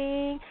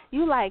 everything.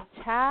 You like,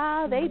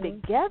 child, they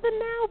together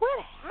now?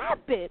 What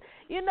happened?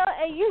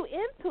 And you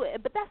into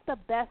it. But that's the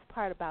best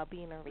part about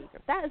being a reader.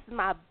 That is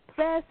my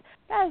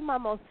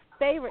most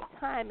favorite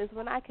time, is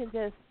when I can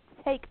just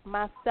take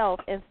myself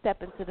and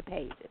step into the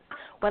pages,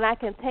 when I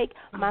can take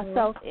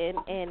myself in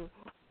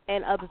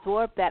and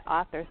absorb that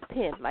author's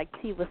pen. Like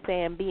T was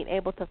saying, being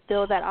able to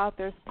feel that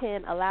author's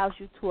pen allows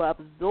you to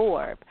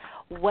absorb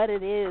what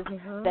it is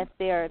that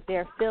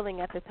they're feeling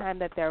at the time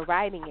that they're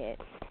writing it.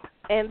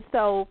 And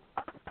so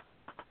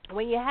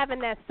when you're having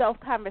that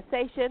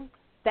self-conversation,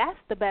 that's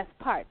the best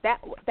part.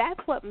 That's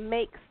what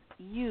makes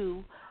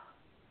you,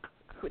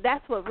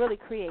 that's what really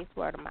creates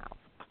word of mouth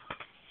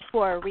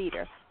for a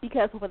reader.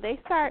 Because when they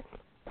start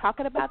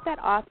talking about that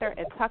author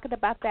and talking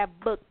about that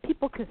book,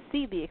 people can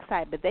see the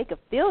excitement. They can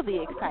feel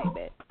the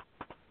excitement.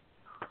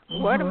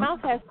 Word of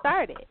mouth has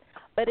started,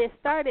 but it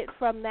started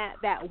from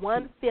that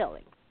one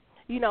feeling.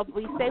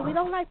 We say we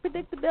don't like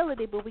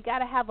predictability, but we got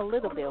to have a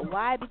little bit.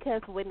 Why?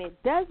 Because when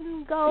it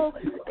doesn't go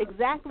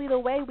exactly the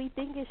way we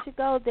think it should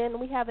go, then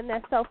we having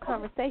that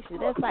self-conversation.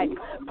 It's like,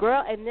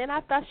 girl, and then I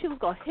thought she was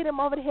going to hit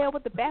him over the head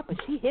with the bat, but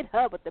she hit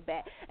her with the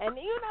bat. And,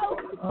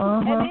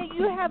 and then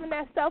you having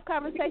that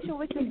self-conversation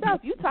with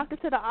yourself. You talking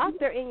to the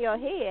author in your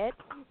head,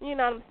 you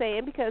know what I'm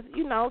saying, because,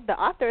 the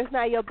author is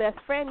not your best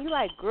friend. You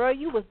like, girl,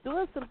 you was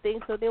doing some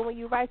things, so then when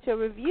you write your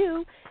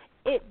review,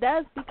 it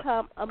does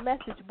become a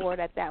message board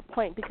at that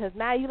point, because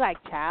now you like,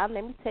 child,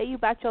 let me tell you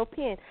about your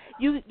pen.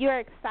 You're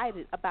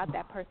excited about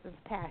that person's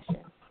passion.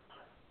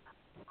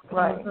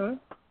 Right. Mm-hmm.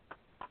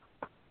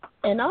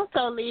 And also,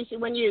 Lissha,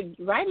 when you're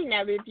writing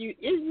that review,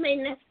 it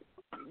may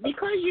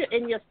because you're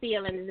in your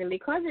feelings and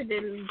because it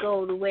didn't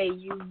go the way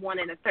you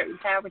wanted a certain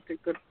character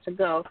to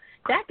go,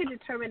 that could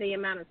determine the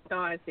amount of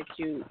stars that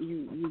you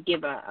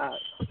give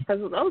because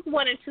those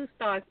 1 and 2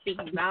 stars speak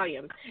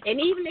volumes. And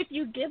even if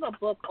you give a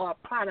book or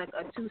a product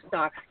a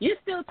 2-star, you're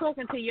still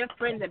talking to your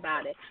friends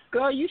about it.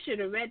 Girl, you should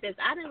have read this.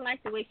 I didn't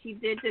like the way she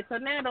did this. So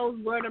now those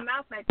word of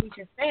mouth, like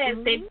Lissha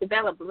says, they've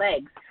developed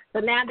legs. So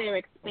now they're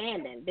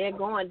expanding. They're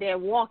going. They're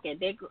walking.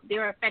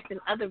 They're affecting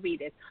other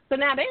readers. So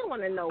now they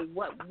want to know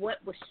what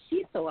was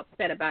she so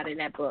upset about in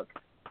that book.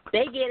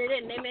 They get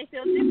it and they may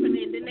feel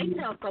differently, and then they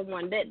tell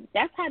someone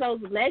that's how those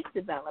legs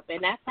develop,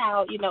 and that's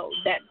how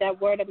that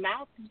word of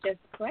mouth is just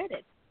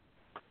spreaded.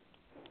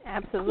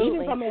 Absolutely.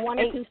 Even from a 1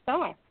 or 2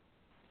 star.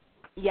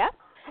 Yep.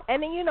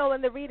 And then,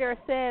 when the reader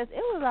says,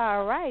 it was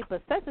all right,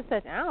 but such and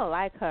such, I don't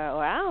like her,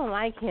 or I don't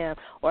like him,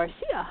 or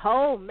she a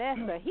whole mess,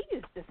 or he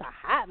is just a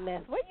hot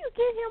mess. Where you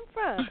get him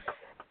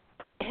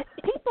from?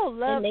 People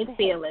love and they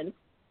feelings.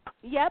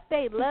 Yep,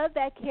 they love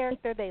that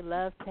character. They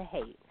love to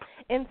hate.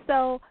 And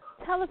so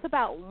tell us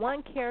about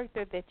one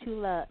character that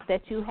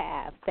you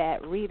have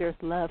that readers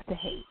love to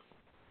hate.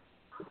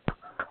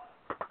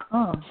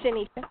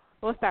 Shaneisha,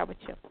 we'll start with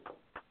you.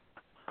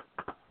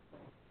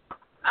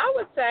 I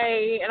would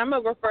say, and I'm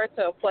going to refer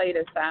to a play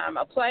this time,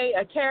 a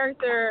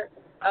character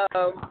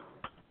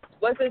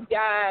was this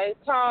guy,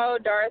 tall,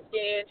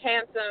 dark-skinned,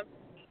 handsome.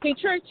 He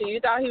tricked you. You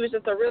thought he was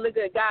just a really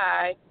good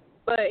guy,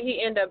 but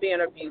he ended up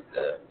being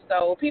abusive.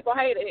 So people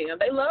hated him.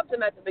 They loved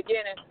him at the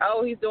beginning.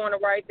 Oh, he's doing the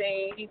right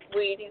thing. He's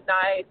sweet. He's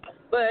nice.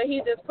 But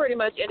he just pretty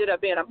much ended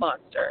up being a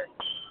monster.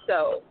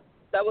 So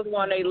that was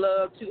one they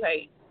loved to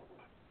hate.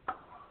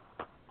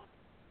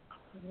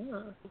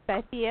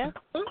 Dyphia?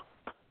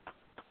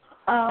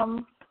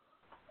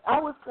 I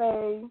would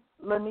say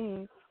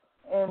Lanice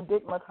in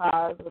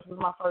Digmatized, which was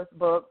my first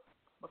book,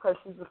 because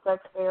she's a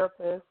sex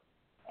therapist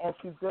and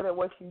she's good at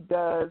what she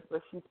does,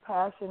 but she's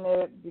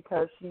passionate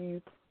because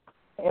she's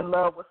in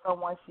love with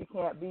someone she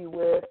can't be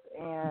with,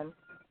 and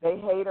they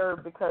hate her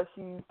because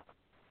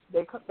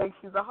they think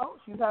she's a hoe.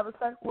 She's having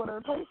sex with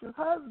her patient's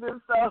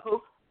husband,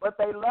 but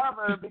they love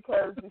her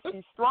because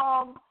she's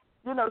strong.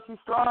 She's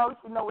strong.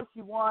 She knows what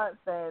she wants,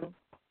 and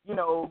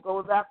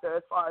goes after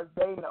as far as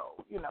they know.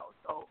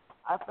 So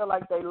I feel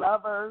like they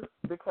love her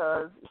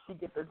because she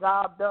gets the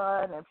job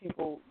done, and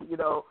people,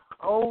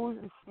 oh,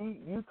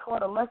 you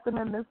taught a lesson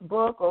in this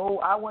book. Oh,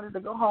 I wanted to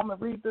go home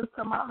and read this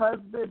to my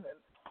husband,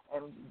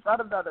 and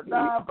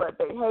da-da-da-da-da, but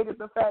they hated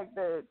the fact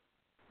that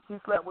she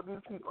slept with these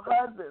people's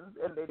husbands,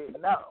 and they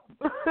didn't know.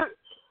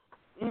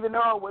 Even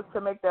though it was to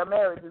make their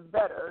marriages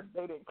better,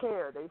 they didn't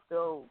care. They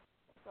still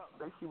felt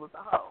that she was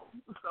a hoe.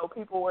 So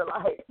people were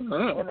like, in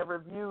the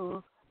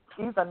reviews,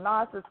 she's a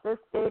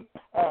narcissistic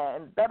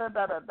and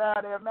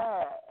da-da-da-da-da. They're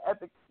mad at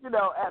the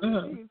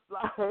piece.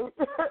 Like,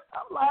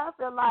 I'm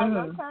laughing like,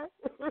 okay.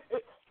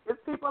 It's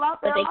people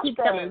out there. But they keep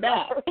coming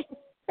back.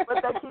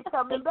 But they keep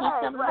coming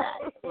back,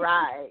 right?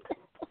 Right.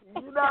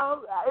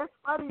 It's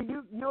funny.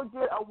 You'll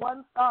get a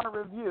 1-star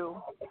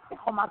review.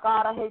 Oh my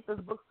God, I hate this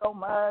book so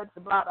much.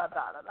 Blah blah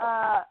blah blah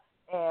blah.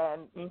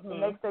 And the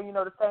next thing you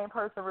know, the same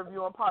person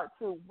reviewing part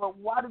 2. But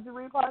why did you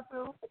read part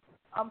 2?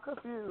 I'm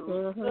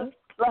confused.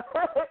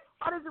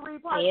 Why did you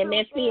read part 2? In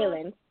their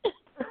feelings.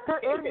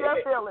 In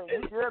your feelings,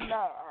 you're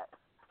mad.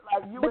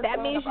 Like you but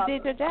that means you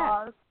did your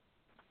job.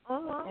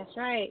 That's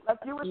right. Like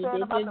you were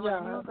saying about the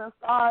reviews and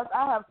stars.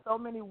 I have so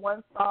many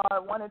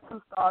 1-star, 1 and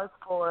 2 stars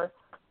for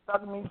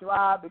Suck Me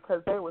Dry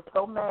because they were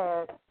so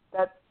mad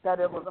that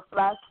it was a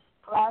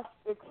flash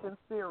fiction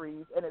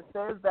series, and it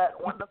says that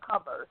on the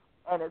cover,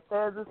 and it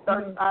says it's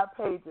 35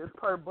 pages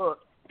per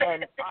book,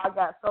 and I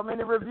got so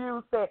many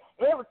reviews saying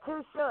it was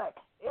too short.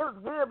 It was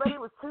good, but it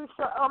was too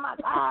short. Oh my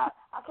God,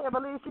 I can't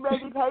believe she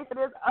made me pay for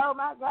this. Oh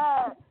my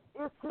God,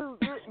 it's too,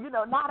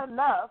 not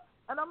enough.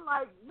 And I'm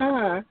like,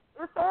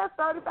 it says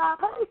 35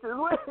 pages.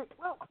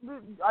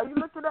 Are you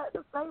looking at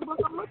the same book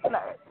I'm looking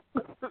at?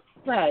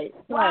 Right.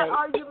 Why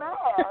are you mad?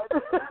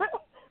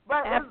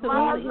 But absolutely.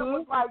 My husband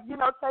was like,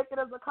 take it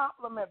as a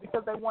compliment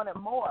because they wanted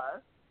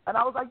more. And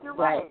I was like, you're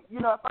right.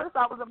 At first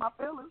I was in my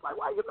feelings, like,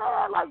 why are you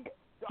mad? Like,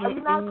 are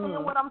you not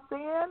seeing what I'm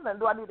seeing? And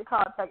do I need to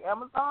contact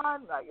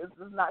Amazon? Like, it's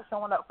just not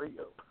showing up for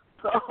you.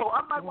 So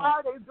I'm like,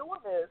 why are they doing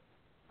this?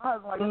 I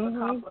was like, it's a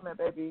compliment,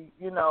 baby.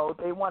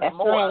 They wanted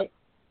more. Right.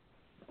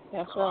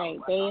 That's right.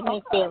 They in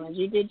their feelings.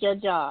 You did your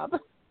job.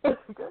 Good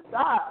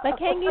job.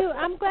 But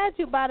I'm glad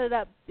you brought it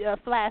up,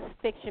 flash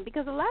fiction,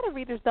 because a lot of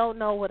readers don't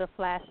know what a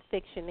flash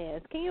fiction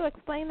is. Can you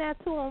explain that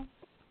to them?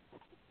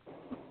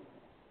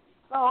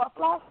 So a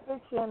flash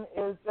fiction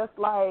is just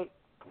like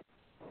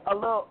a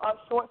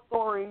short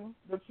story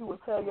that you would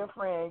tell your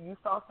friend. You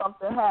saw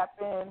something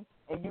happen,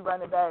 and you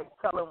run it back,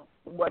 tell them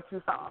what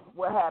you saw,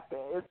 what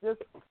happened. It's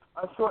just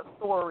a short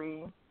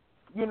story.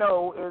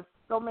 It's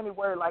so many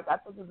words. Like, I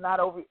think it's not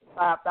over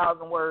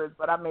 5,000 words,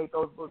 but I made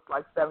those books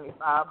like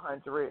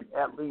 7,500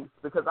 at least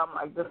because I'm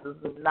like, this is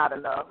not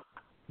enough.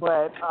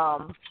 But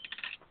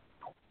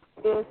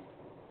it's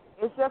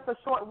it's just a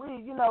short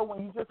read,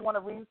 when you just want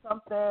to read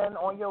something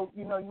on your,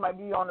 you might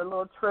be on a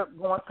little trip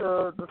going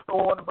to the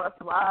store on the bus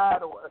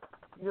ride, or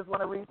you just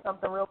want to read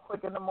something real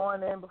quick in the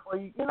morning before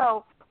you,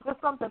 just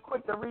something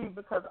quick to read,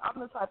 because I'm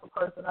the type of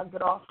person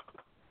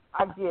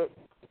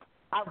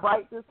I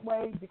write this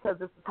way because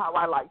this is how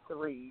I like to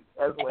read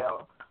as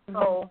well.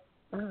 So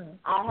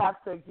I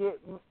have to get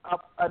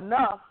up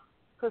enough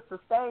to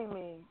sustain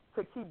me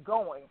to keep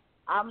going.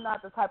 I'm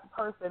not the type of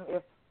person,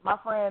 if my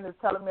friend is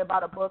telling me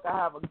about a book, I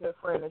have a good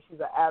friend and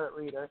she's an avid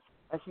reader,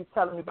 and she's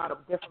telling me about a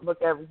different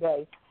book every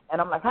day. And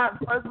I'm like, my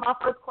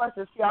first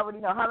question, she already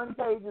knows, how many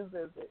pages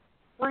is it?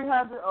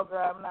 300? Okay,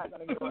 I'm not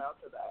going to get around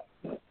to that.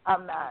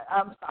 I'm not.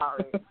 I'm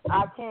sorry.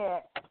 I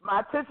can't. My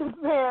attention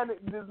span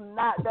is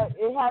not that.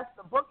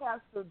 The book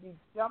has to be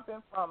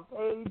jumping from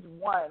page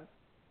 1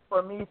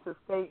 for me to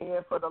stay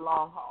in for the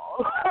long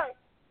haul.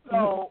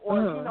 So,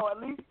 or, at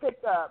least pick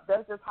up.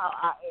 That's just how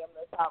I am.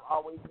 That's how I've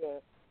always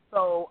been.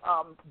 So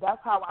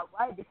that's how I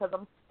write, because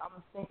I'm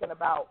thinking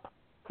about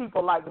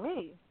people like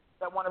me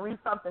that want to read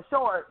something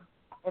short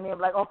and then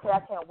like, okay, I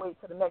can't wait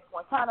to the next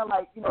one. Kind of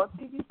like, a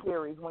TV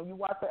series. When you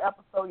watch an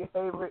episode, your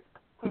favorite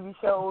TV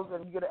shows,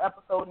 and you get an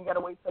episode and you got to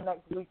wait till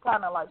next week,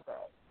 kind of like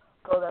that.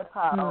 So that's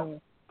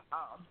how,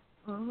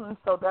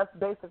 so that's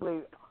basically,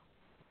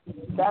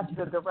 that's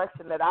the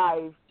direction that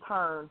I've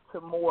turned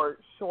to, more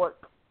short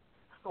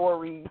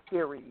story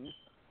series.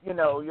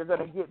 You're going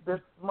to get this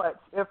much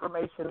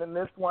information in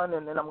this one,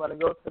 and then I'm going to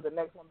go to the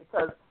next one,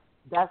 because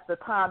that's the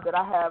time that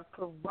I have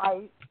to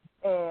write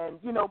and,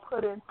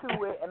 put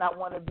into it, and I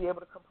want to be able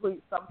to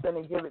complete something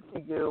and give it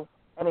to you,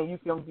 and then you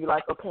can be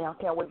like, okay, I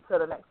can't wait till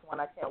the next one.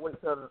 I can't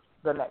wait till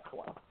the next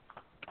one.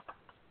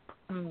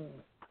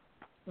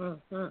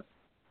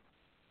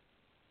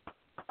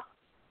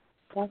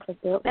 That's a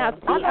good one. Now,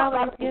 I know a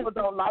lot of people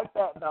don't like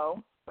that,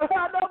 though. I know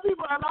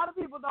a lot of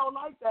people don't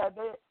like that.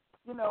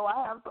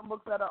 I have some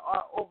books that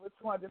are over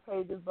 200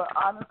 pages, but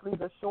honestly,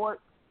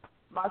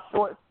 my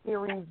short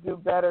series do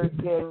better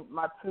than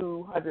my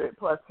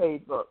 200-plus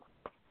page books.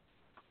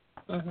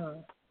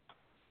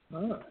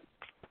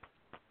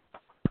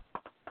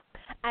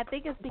 I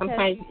think it's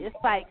because it's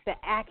like the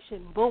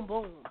action, boom,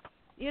 boom,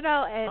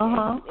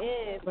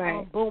 and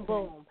right. Boom,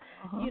 boom.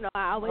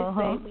 I always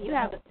say, when you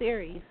have a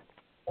series,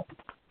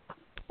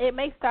 it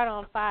may start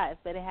on 5,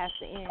 but it has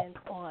to end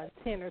on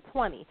 10 or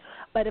 20.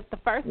 But if the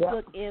first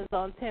book ends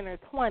on 10 or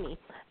 20,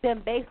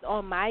 then based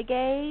on my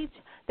gauge,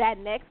 that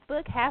next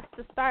book has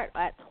to start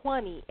at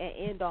 20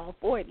 and end on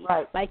 40.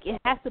 Right. Like, it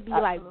has to be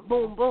like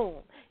boom,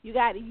 boom. You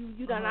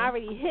done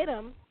already hit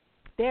them.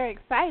 They're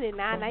excited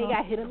now. Now you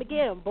got to hit them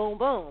again. Boom,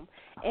 boom.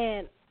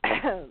 And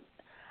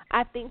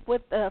I think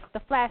with the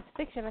flash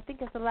fiction, I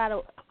think it's a lot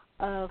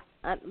of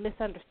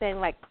misunderstanding.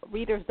 Like,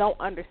 readers don't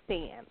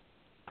understand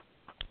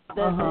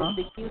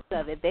the use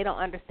of it. They don't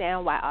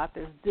understand why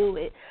authors do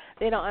it.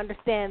 They don't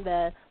understand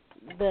the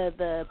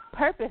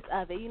purpose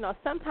of it.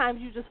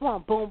 Sometimes you just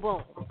want boom,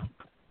 boom.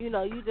 You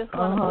just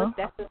want a book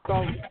that's just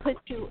going to put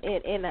you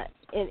in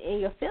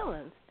your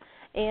feelings.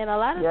 And a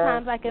lot of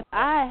times, like, if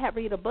I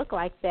read a book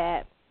like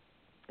that,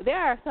 there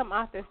are some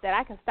authors that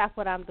I can stop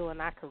what I'm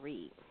doing, I can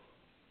read.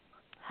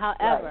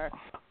 However,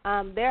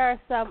 there are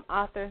some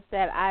authors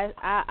that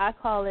I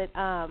call it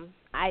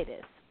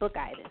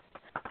bookitis,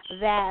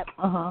 that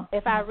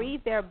if I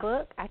read their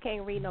book, I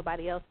can't read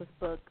nobody else's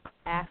book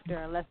after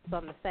unless it's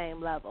on the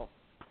same level.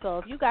 So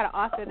if you got an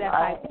author that's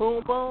like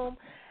boom, boom,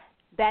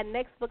 that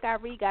next book I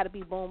read got to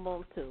be boom,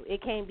 boom, too.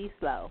 It can't be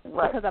slow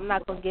because I'm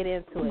not going to get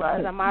into it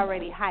because I'm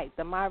already hyped.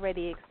 I'm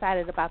already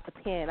excited about the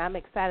pen. I'm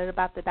excited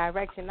about the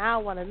direction. Now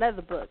I want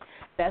another book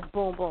that's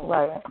boom, boom.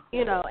 Right.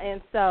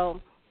 And so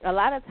a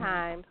lot of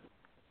times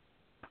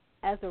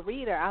as a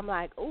reader, I'm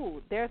like,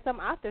 ooh, there are some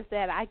authors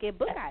that I get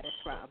bookitis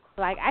from.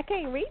 Like, I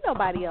can't read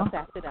nobody else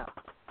after them.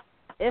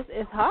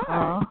 It's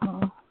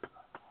hard.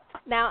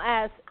 Now,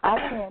 as I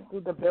can't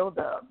do the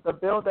build-up. The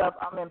build-up,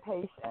 I'm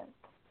impatient.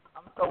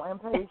 I'm so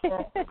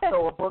impatient.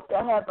 So a book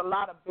that has a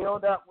lot of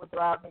build-up would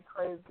drive me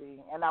crazy,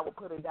 and I would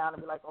put it down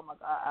and be like, oh, my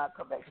God, I'll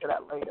come back to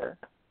that later.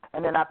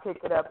 And then I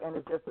pick it up, and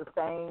it's just the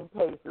same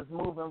pace. It's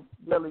moving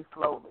really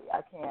slowly.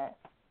 I can't.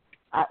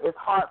 It's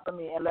hard for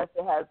me unless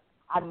it has,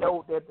 I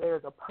know that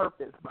there's a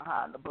purpose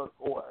behind the book,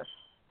 or,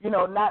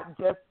 not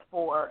just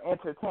for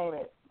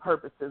entertainment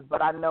purposes,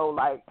 but I know,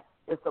 like,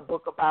 it's a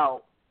book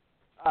about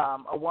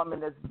a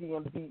woman that's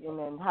being beaten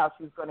and how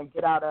she's going to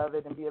get out of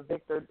it and be a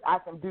victor. I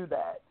can do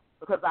that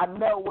because I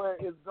know where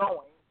it's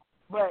going.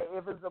 But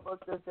if it's a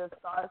book that just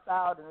starts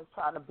out and is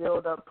trying to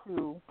build up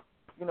to,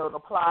 the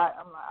plot,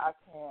 I'm like, I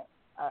can't.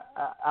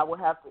 I would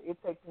have to. It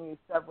takes me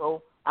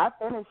several. I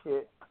finish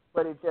it,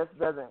 but it just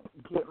doesn't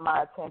get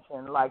my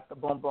attention like the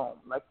boom boom,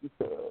 like you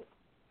said.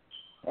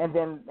 And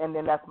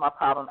then that's my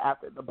problem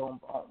after the boom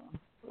boom.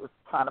 It's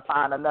trying to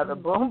find another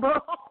boom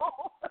boom.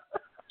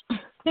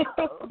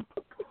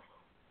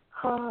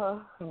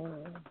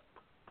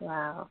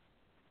 Wow,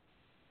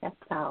 that's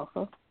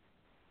powerful.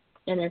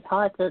 And it's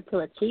hard to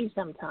achieve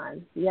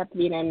sometimes. You have to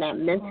be in that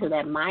mental,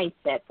 that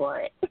mindset for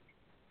it.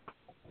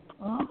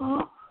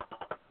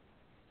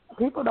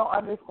 people don't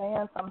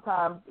understand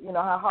sometimes, you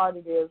know, how hard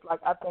it is. Like,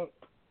 I think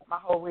my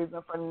whole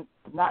reason for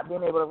not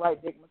being able to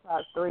write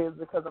Digmatized 3 is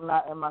because I'm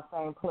not in my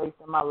same place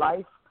in my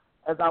life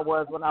as I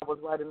was when I was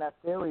writing that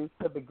series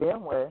to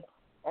begin with.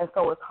 And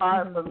so it's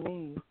hard for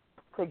me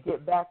to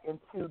get back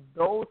into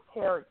those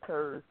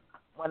characters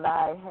when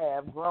I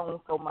have grown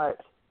so much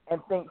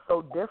and think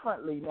so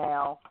differently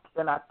now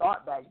than I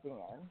thought back then.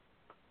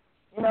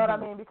 You know what I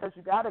mean? Because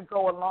you got to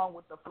go along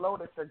with the flow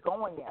that you're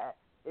going at.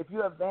 If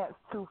you advance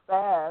too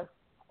fast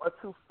or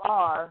too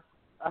far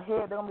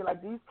ahead, they're going to be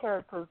like, these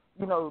characters,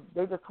 you know,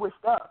 they just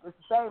switched up. It's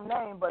the same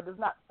name, but it's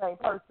not the same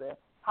person.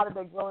 How did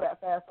they grow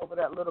that fast over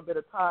that little bit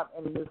of time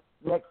in this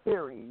next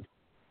series?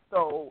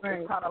 So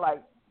it's kind of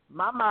like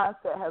my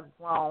mindset has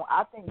grown.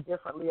 I think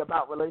differently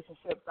about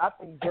relationships. I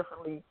think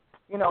differently.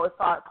 You know, it's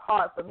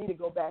hard for me to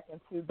go back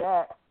into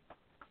that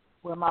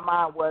where my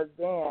mind was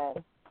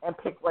then and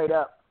pick right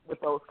up with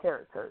those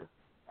characters.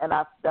 And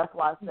that's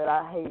why I said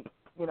I hate,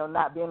 you know,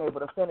 not being able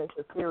to finish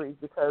a series,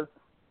 because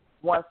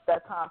once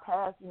that time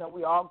passed, you know,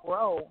 we all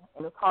grow,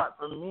 and it's hard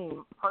for me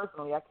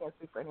personally, I can't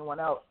speak for anyone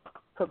else,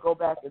 to go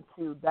back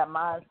into that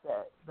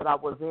mindset that I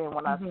was in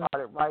when I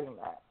started writing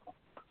that.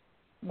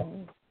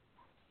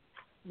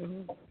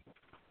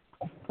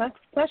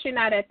 Plus, you're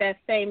not at that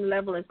same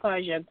level as far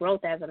as your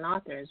growth as an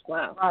author as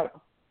well.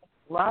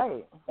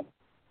 Right.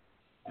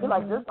 You're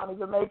like, this don't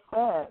even make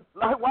sense.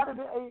 Like, why did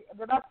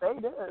I say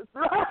this?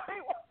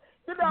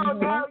 You know,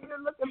 now you're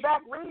looking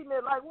back, reading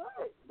it, like,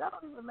 what? That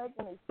don't even make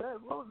any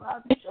sense. What was I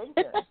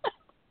thinking?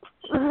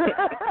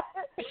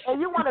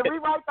 And you want to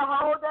rewrite the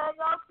whole dang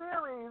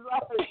series.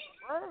 Like,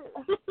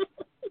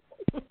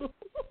 what?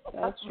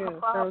 That's true.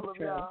 Problem, so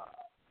true.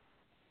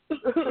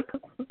 Y'all.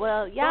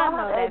 Well, y'all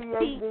know that.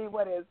 ADHD,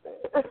 what is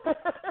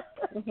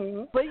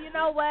it? But you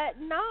know what?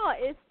 No,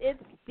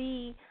 it's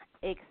the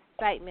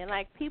excitement.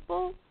 Like,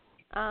 people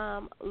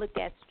look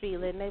at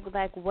Streetlit and they be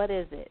like, what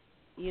is it?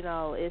 You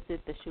know, is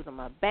it the shoot 'em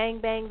up bang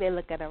bang? They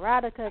look at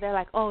erotica, they're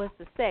like, oh, it's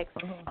the sex.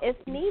 It's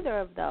neither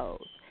of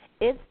those.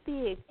 It's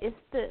the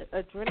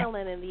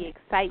adrenaline and the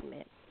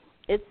excitement.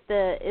 It's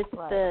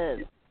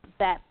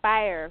that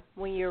fire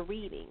when you're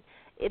reading.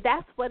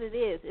 That's what it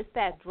is. It's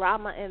that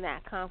drama and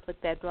that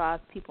conflict that draws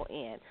people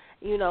in.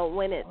 You know,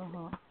 when it's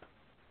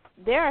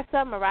there are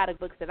some erotic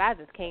books that I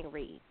just can't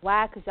read.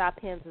 Why? Because y'all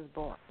pens is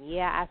boring.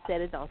 Yeah, I said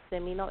it. Don't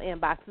send me no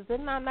inboxes.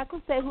 And I'm not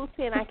going to say whose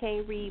pen I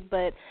can't read,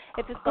 but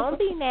if it's going to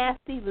be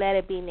nasty, let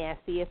it be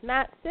nasty. If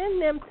not,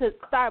 send them to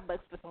Starbucks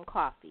for some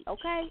coffee,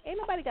 okay? Ain't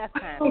nobody got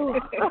time for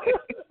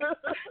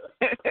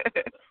that.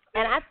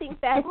 And I think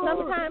that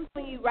sometimes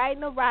when you write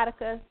an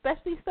erotica,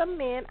 especially some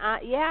men,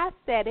 I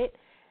said it,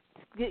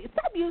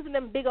 stop using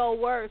them big old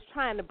words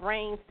trying to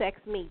brain sex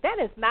me. That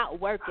is not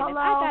working. If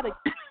I got to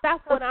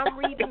stop what I'm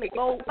reading to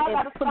go and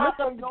look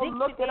up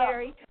the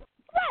dictionary.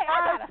 Right,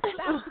 I got to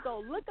stop to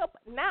go look up.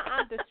 Now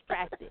I'm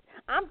distracted.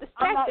 I'm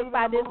distracted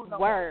by this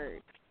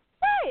word.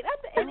 Right,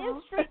 and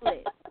it's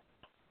Streetlit.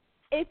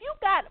 If you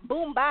got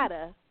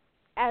Boombada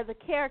as a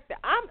character,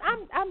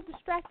 I'm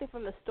distracted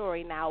from the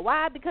story now.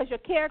 Why? Because your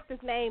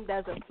character's name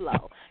doesn't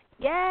flow.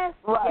 Yes,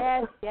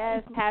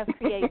 have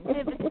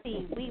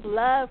creativity. We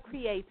love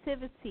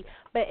creativity,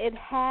 but it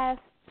has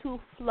to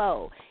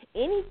flow.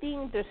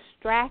 Anything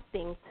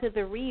distracting to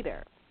the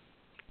reader,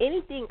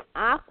 anything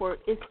awkward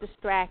is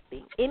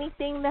distracting.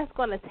 Anything that's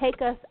going to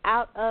take us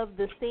out of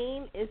the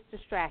scene is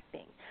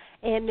distracting.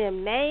 And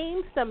them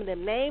names, some of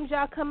them names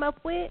y'all come up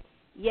with,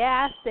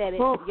 I said it.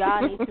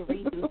 Y'all need to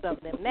redo some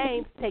of them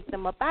names, take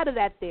them up out of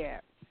that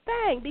there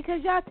thing,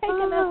 because y'all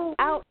taking us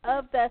out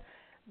of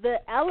the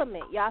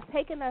element. Y'all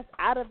taking us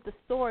out of the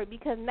story,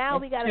 because now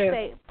we got to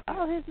say,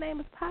 oh, his name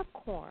is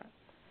Popcorn.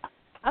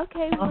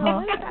 Okay, well,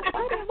 why the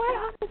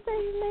author say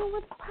his name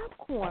was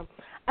Popcorn?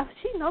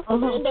 She knows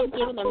something. End up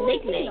giving him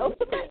nicknames.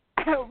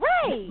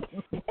 Right.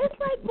 It's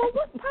like, well,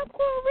 what's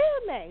Popcorn's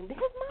real name? His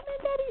mom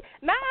and daddy.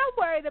 Now I'm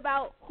worried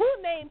about who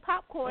named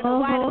Popcorn and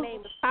why the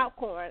name is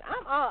Popcorn.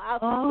 I'm all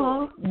out the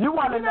story. You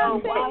want to know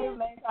why his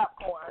name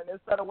Popcorn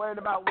instead of worried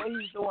about what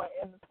he's doing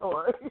in the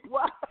story.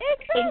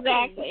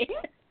 Exactly.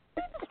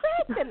 It's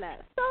distracting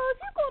us. So if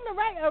you're going to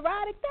write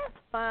erotic, that's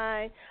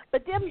fine.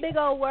 But them big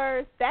old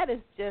words, that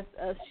is just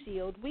a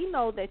shield. We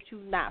know that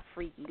you're not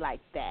freaky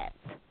like that.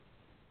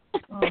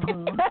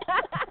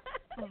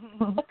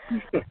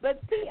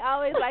 But T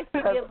always likes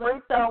to give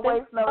us something don't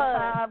waste no fun.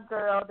 time,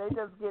 girl. They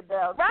just get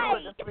down to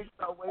it. The freaks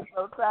don't waste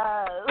no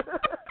time.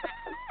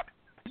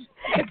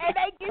 And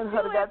they get you into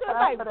it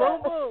like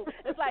boom, boom.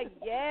 It's like,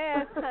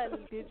 yes,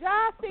 honey, did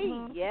y'all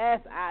see?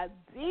 Yes, I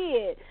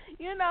did.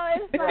 You know,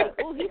 it's like,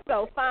 oh, he's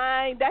so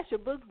fine. That's your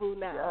book boo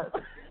now.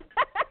 Yes.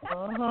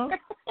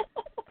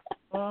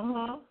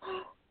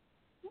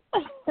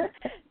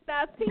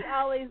 Now, T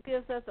always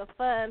gives us a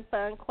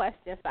fun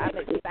question, so I'm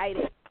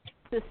excited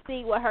to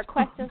see what her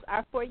questions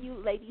are for you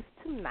ladies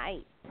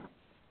tonight.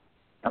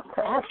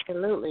 Okay.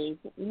 Absolutely.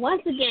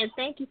 Once again,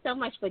 thank you so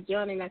much for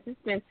joining us. It's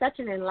been such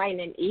an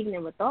enlightening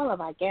evening with all of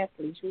our guests.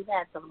 We've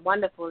had some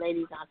wonderful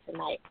ladies on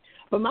tonight.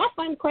 But my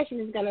fun question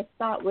is going to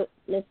start with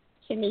Miss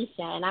Shaneisha,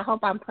 and I hope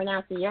I'm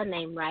pronouncing your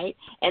name right.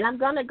 And I'm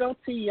going to go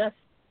to your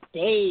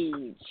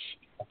stage.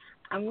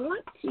 I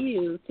want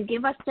you to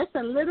give us just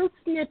a little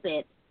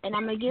snippet, and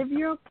I'm going to give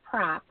you a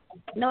prop.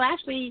 No,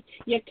 actually,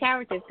 your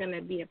character's going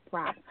to be a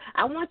prop.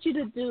 I want you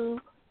to do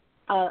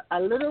a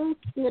little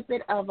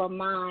snippet of a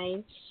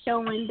mind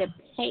showing the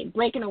pain,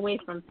 breaking away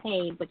from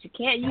pain, but you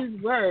can't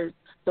use words,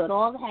 so it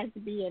all has to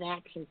be in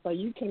action. So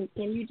can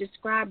you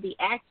describe the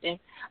action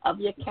of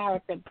your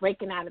character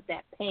breaking out of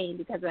that pain?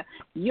 Because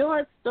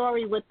your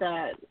story with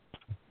the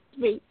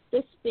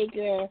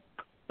six-figure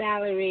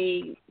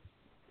salary,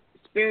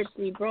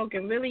 spiritually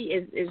broken, really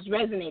is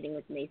resonating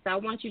with me. So I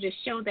want you to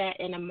show that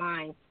in a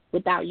mind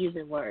without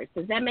using words.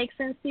 Does that make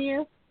sense to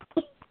you?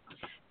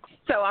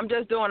 So I'm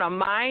just doing a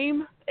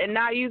mime and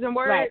not using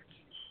words?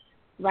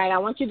 Right. I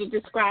want you to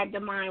describe the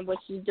mime, what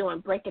she's doing,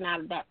 breaking out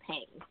of that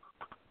pain.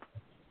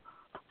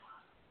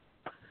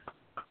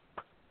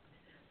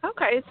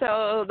 Okay,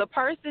 so the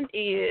person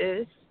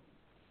is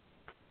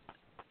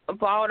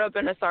balled up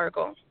in a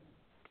circle.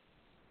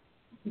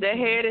 Their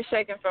head is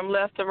shaking from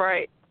left to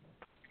right.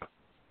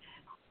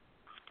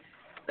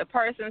 The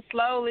person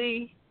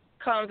slowly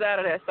comes out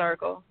of that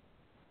circle.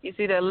 You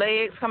see their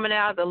legs coming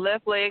out, the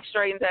left leg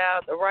straightens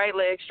out, the right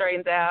leg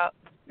straightens out.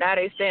 Now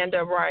they stand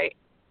up right.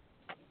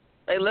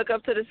 They look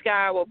up to the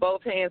sky with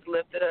both hands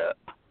lifted up.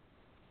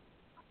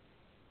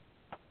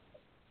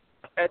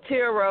 A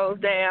tear rolls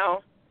down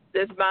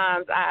this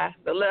mom's eye,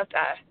 the left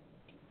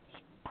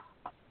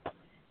eye.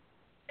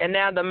 And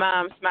now the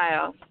mom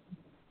smiles.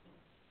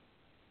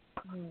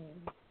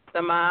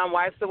 The mom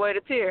wipes away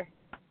the tear.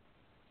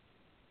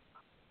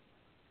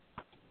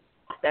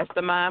 That's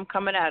the mom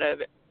coming out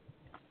of it.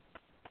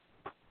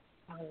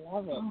 I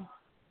love it.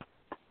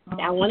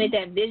 I wanted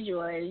that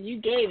visual, and you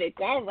gave it.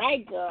 All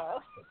right,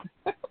 girl.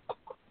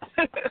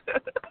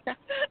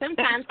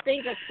 Sometimes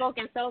things are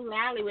spoken so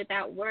loudly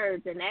without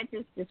words, and that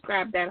just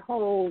described that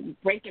whole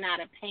breaking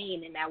out of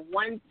pain and that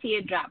one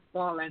teardrop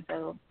falling.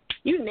 So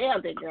you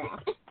nailed it, girl.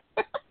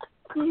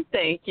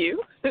 Thank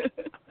you.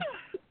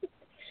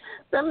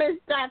 So, Miss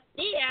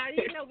Dyphia,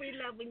 you know we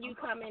love when you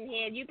come in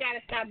here. You got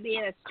to stop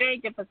being a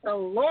stranger for so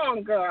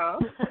long, girl.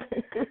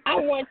 I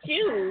want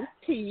you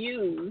to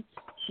use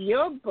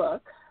your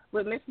book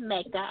with Miss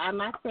Mecca. Am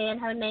I saying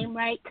her name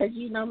right? Because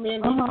you know me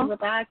and Lissha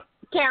with our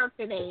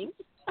character names.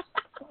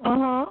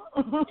 I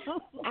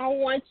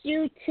want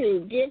you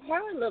to give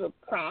her a little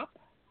prop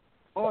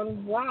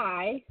on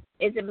why.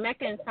 Is it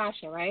Mecca and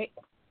Sasha, right?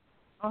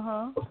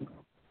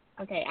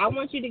 Okay, I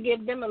want you to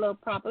give them a little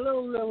prop, a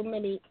little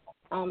mini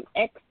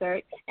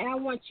excerpt, and I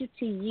want you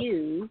to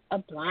use a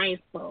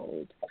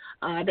blindfold.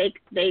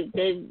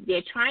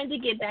 They're trying to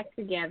get back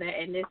together,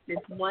 and there's this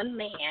one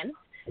man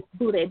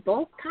who they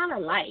both kind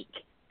of like.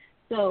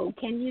 So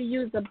can you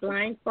use a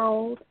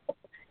blindfold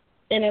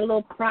and a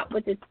little prop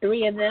with the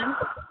three of them?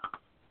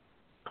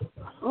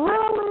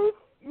 Really?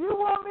 You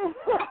want me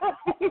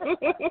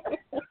to?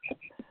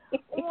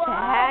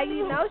 Wow,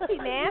 you know she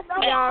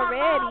nasty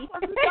already.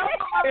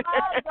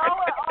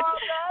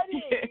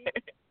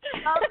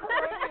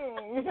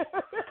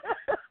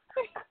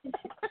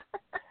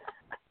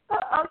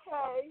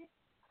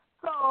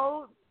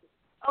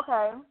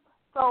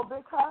 So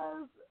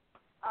because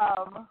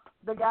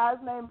the guy's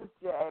name is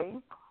Jay,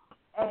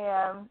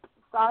 and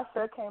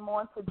Sasha came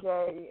on to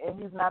Jay,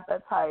 and he's not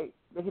that type.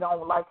 He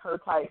don't like her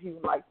type. He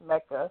likes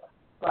Mecca.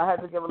 So I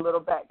had to give a little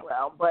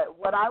background. But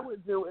what I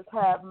would do is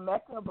have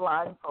Mecca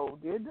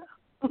blindfolded,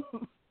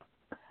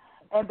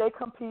 and they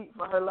compete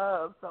for her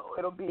love. So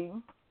it'll be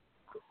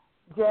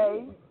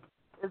Jay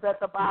is at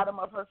the bottom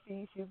of her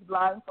feet. She's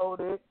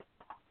blindfolded,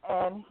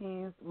 and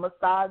he's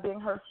massaging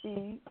her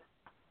feet,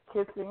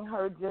 kissing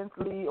her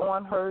gently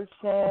on her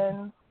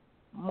shin,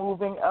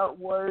 moving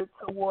upward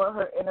toward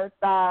her inner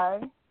thigh.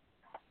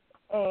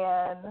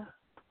 And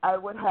I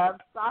would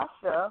have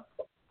Sasha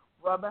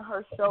rubbing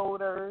her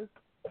shoulders,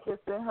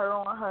 kissing her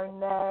on her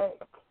neck,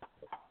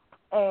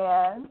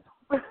 and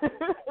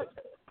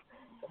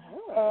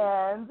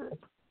and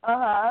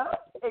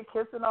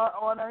kissing her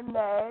on her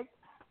neck,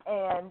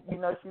 and you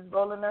know she's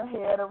rolling her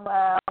head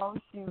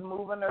around, she's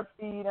moving her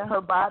feet, and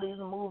her body's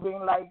moving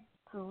like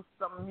to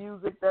some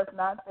music that's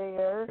not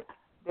there.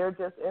 They're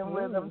just in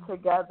rhythm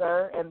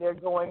together, and they're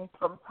going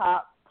from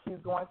top. She's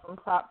going from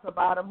top to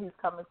bottom. He's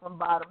coming from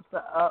bottom to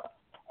up,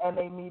 and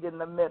they meet in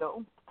the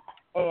middle,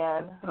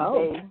 and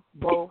they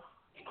both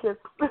kiss.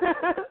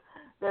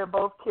 They're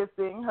both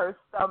kissing her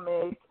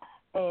stomach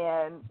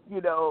and,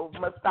 you know,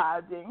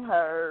 massaging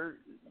her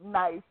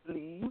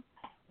nicely.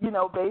 You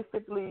know,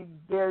 basically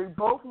they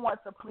both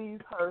want to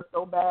please her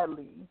so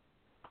badly,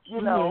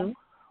 you know,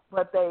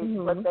 but they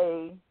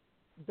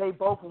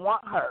both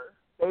want her.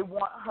 They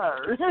want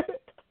her,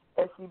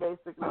 and she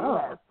basically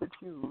has to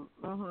choose.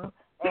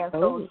 And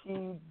so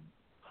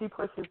she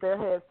pushes their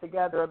heads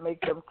together and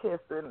makes them kiss.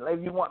 And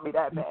if you want me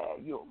that bad,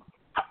 you.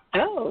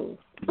 Oh.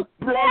 She's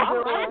so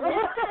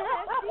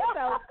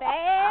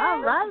bad.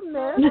 All right,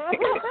 man.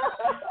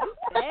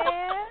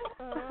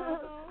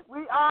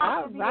 We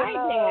are all right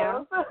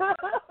now.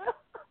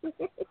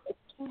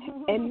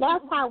 And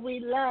that's how we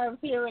love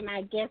hearing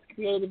our guest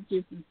creative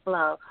juices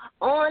flow.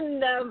 On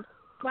the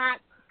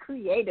spot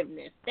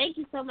creativeness. Thank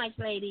you so much,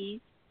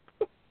 ladies.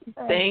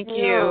 Thank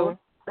you.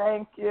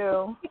 Thank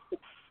you.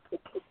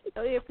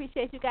 So we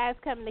appreciate you guys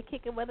coming to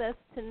kick it with us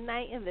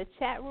tonight in the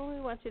chat room.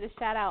 We want you to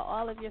shout out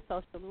all of your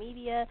social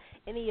media,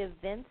 any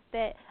events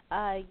that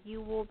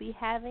you will be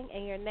having,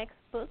 and your next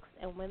books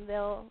and when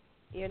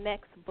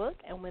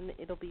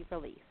it'll be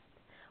released.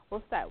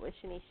 We'll start with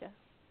Shaneisha.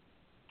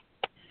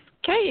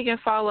 Okay, you can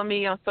follow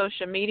me on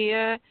social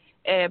media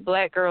at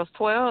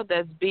BlackGirls12.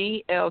 That's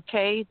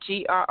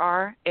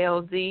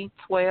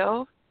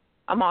BLKGRRLZ12.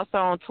 I'm also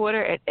on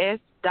Twitter at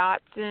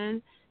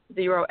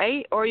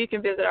SDodson08, or you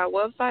can visit our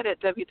website at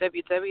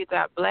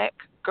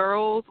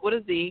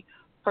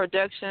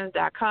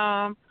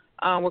www.blackgirls.productions.com.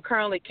 We're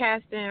currently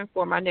casting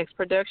for my next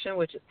production,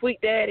 which is Sweet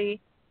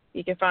Daddy.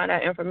 You can find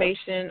out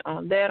information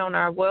on that on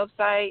our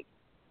website.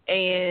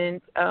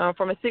 And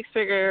from a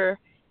six-figure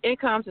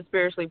income to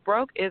spiritually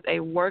broke is a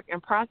work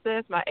in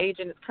process. My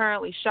agent is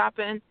currently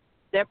shopping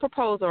that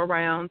proposal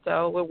around,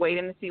 so we're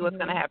waiting to see what's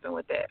going to happen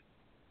with that.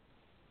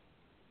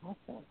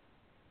 Awesome.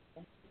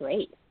 That's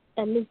great.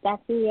 And Ms.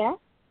 Dyphia?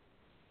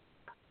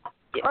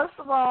 First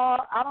of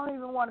all, I don't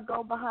even want to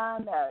go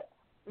behind that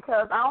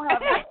because I don't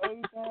have an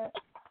agent,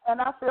 and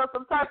I feel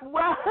some type of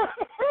way.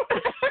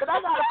 But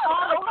I got to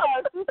follow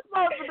her. She's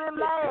supposed to be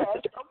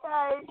last,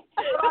 okay?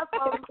 What am I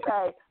supposed to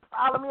say?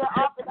 Follow me at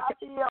Office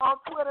Dyphia on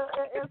Twitter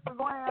and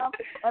Instagram,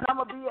 and I'm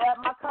going to be at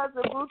my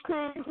cousin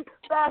Boutique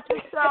Fashion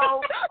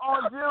Show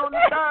on June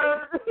the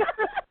 3rd.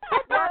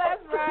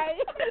 That's right.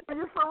 Are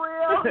you for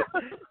real?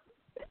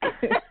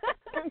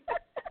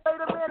 Wait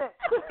a minute.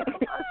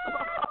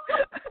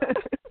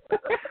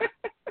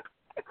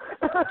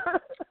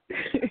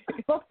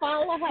 Well,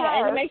 follow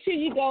her and make sure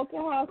you go to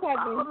her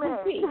cousin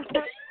Boutique.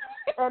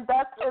 And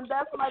that's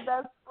my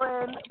best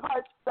friend,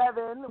 part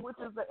 7, which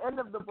is the end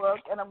of the book,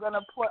 and I'm going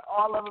to put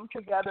all of them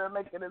together and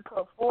make it into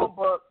a full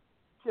book.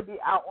 Should be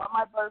out on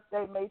my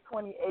birthday, May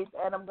 28th,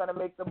 and I'm going to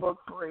make the book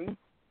free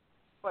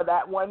for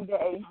that one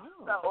day.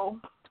 So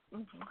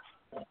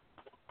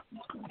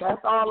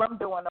that's all I'm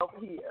doing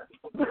over here.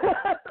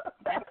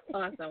 That's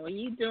awesome. Well,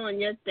 you doing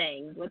your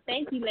thing. Well,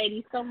 thank you,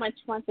 ladies, so much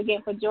once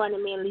again for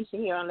joining me and Lissha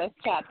here on Let's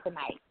Chat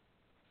tonight.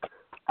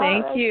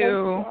 Thank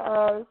you.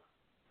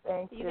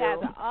 Thank you. You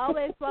guys are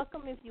always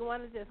welcome. If you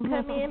want to just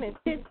come in and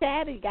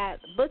chit-chat, you got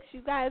books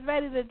you guys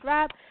ready to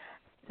drop,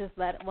 just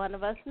let one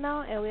of us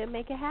know, and we'll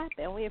make it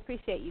happen. We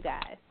appreciate you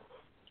guys.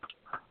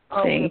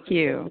 Thank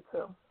you.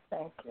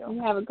 Thank you.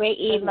 You have a great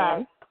evening. Good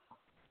night.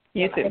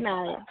 You too. Good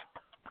night.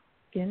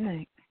 Good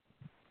night.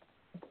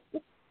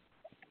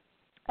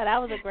 Oh, that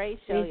was a great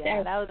show,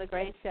 y'all. That was a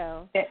great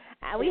show.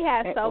 We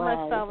had so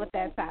much fun with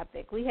that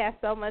topic. We had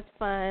so much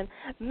fun.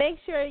 Make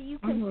sure you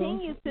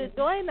continue to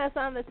join us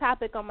on the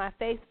topic on my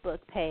Facebook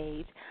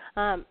page.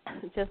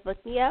 Just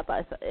look me up.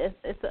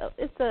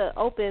 It's an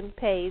open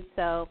page,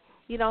 so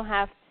you don't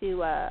have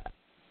to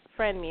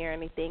friend me or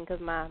anything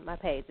because my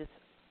page is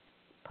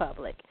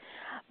public.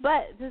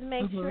 But just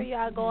make sure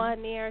y'all go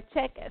on there,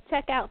 check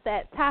out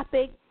that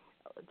topic,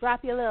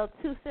 drop your little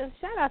 2 cents.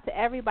 Shout out to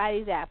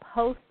everybody that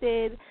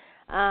posted,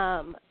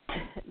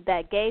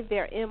 that gave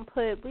their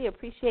input. We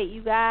appreciate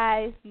you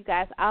guys. You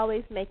guys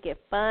always make it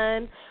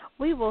fun.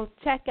 We will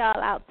check y'all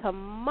out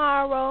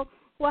tomorrow.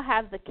 We'll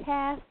have the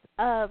cast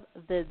of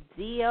The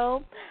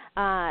Deal.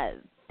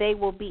 They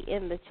will be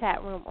in the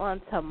chat room on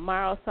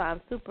tomorrow, so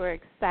I'm super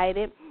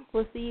excited.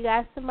 We'll see you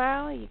guys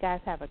tomorrow. You guys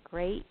have a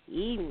great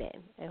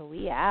evening, and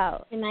we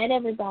out. Good night,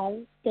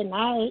 everybody. Good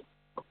night.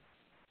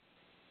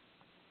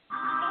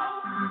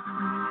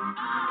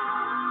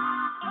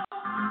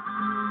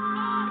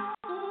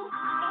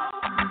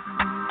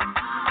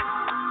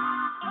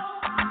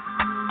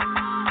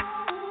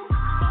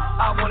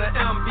 I want an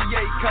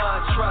NBA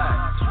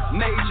contract,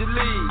 Major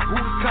League,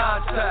 who's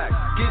contact?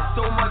 Get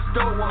so much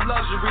dough on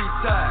luxury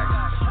tax.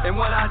 And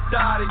when I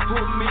die, they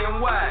put me in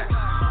wax.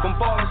 From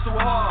balling so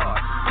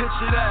hard,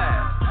 picture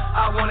that.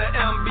 I want an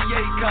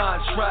NBA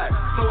contract,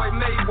 Floyd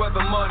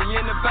Mayweather money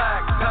in the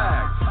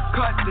backpack.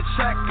 Cut the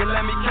check and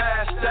let me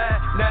cash that.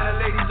 Now the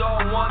ladies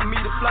all want me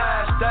to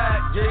flash that.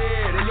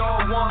 Yeah, they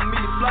all want me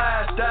to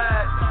flash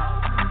that.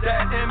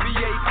 That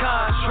NBA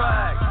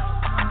contract,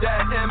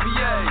 that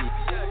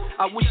NBA.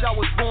 I wish I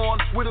was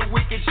born with a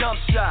wicked jump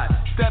shot.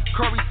 Steph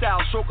Curry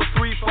style, stroke a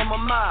 3 from a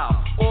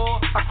mile.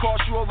 Or I cross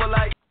you over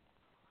like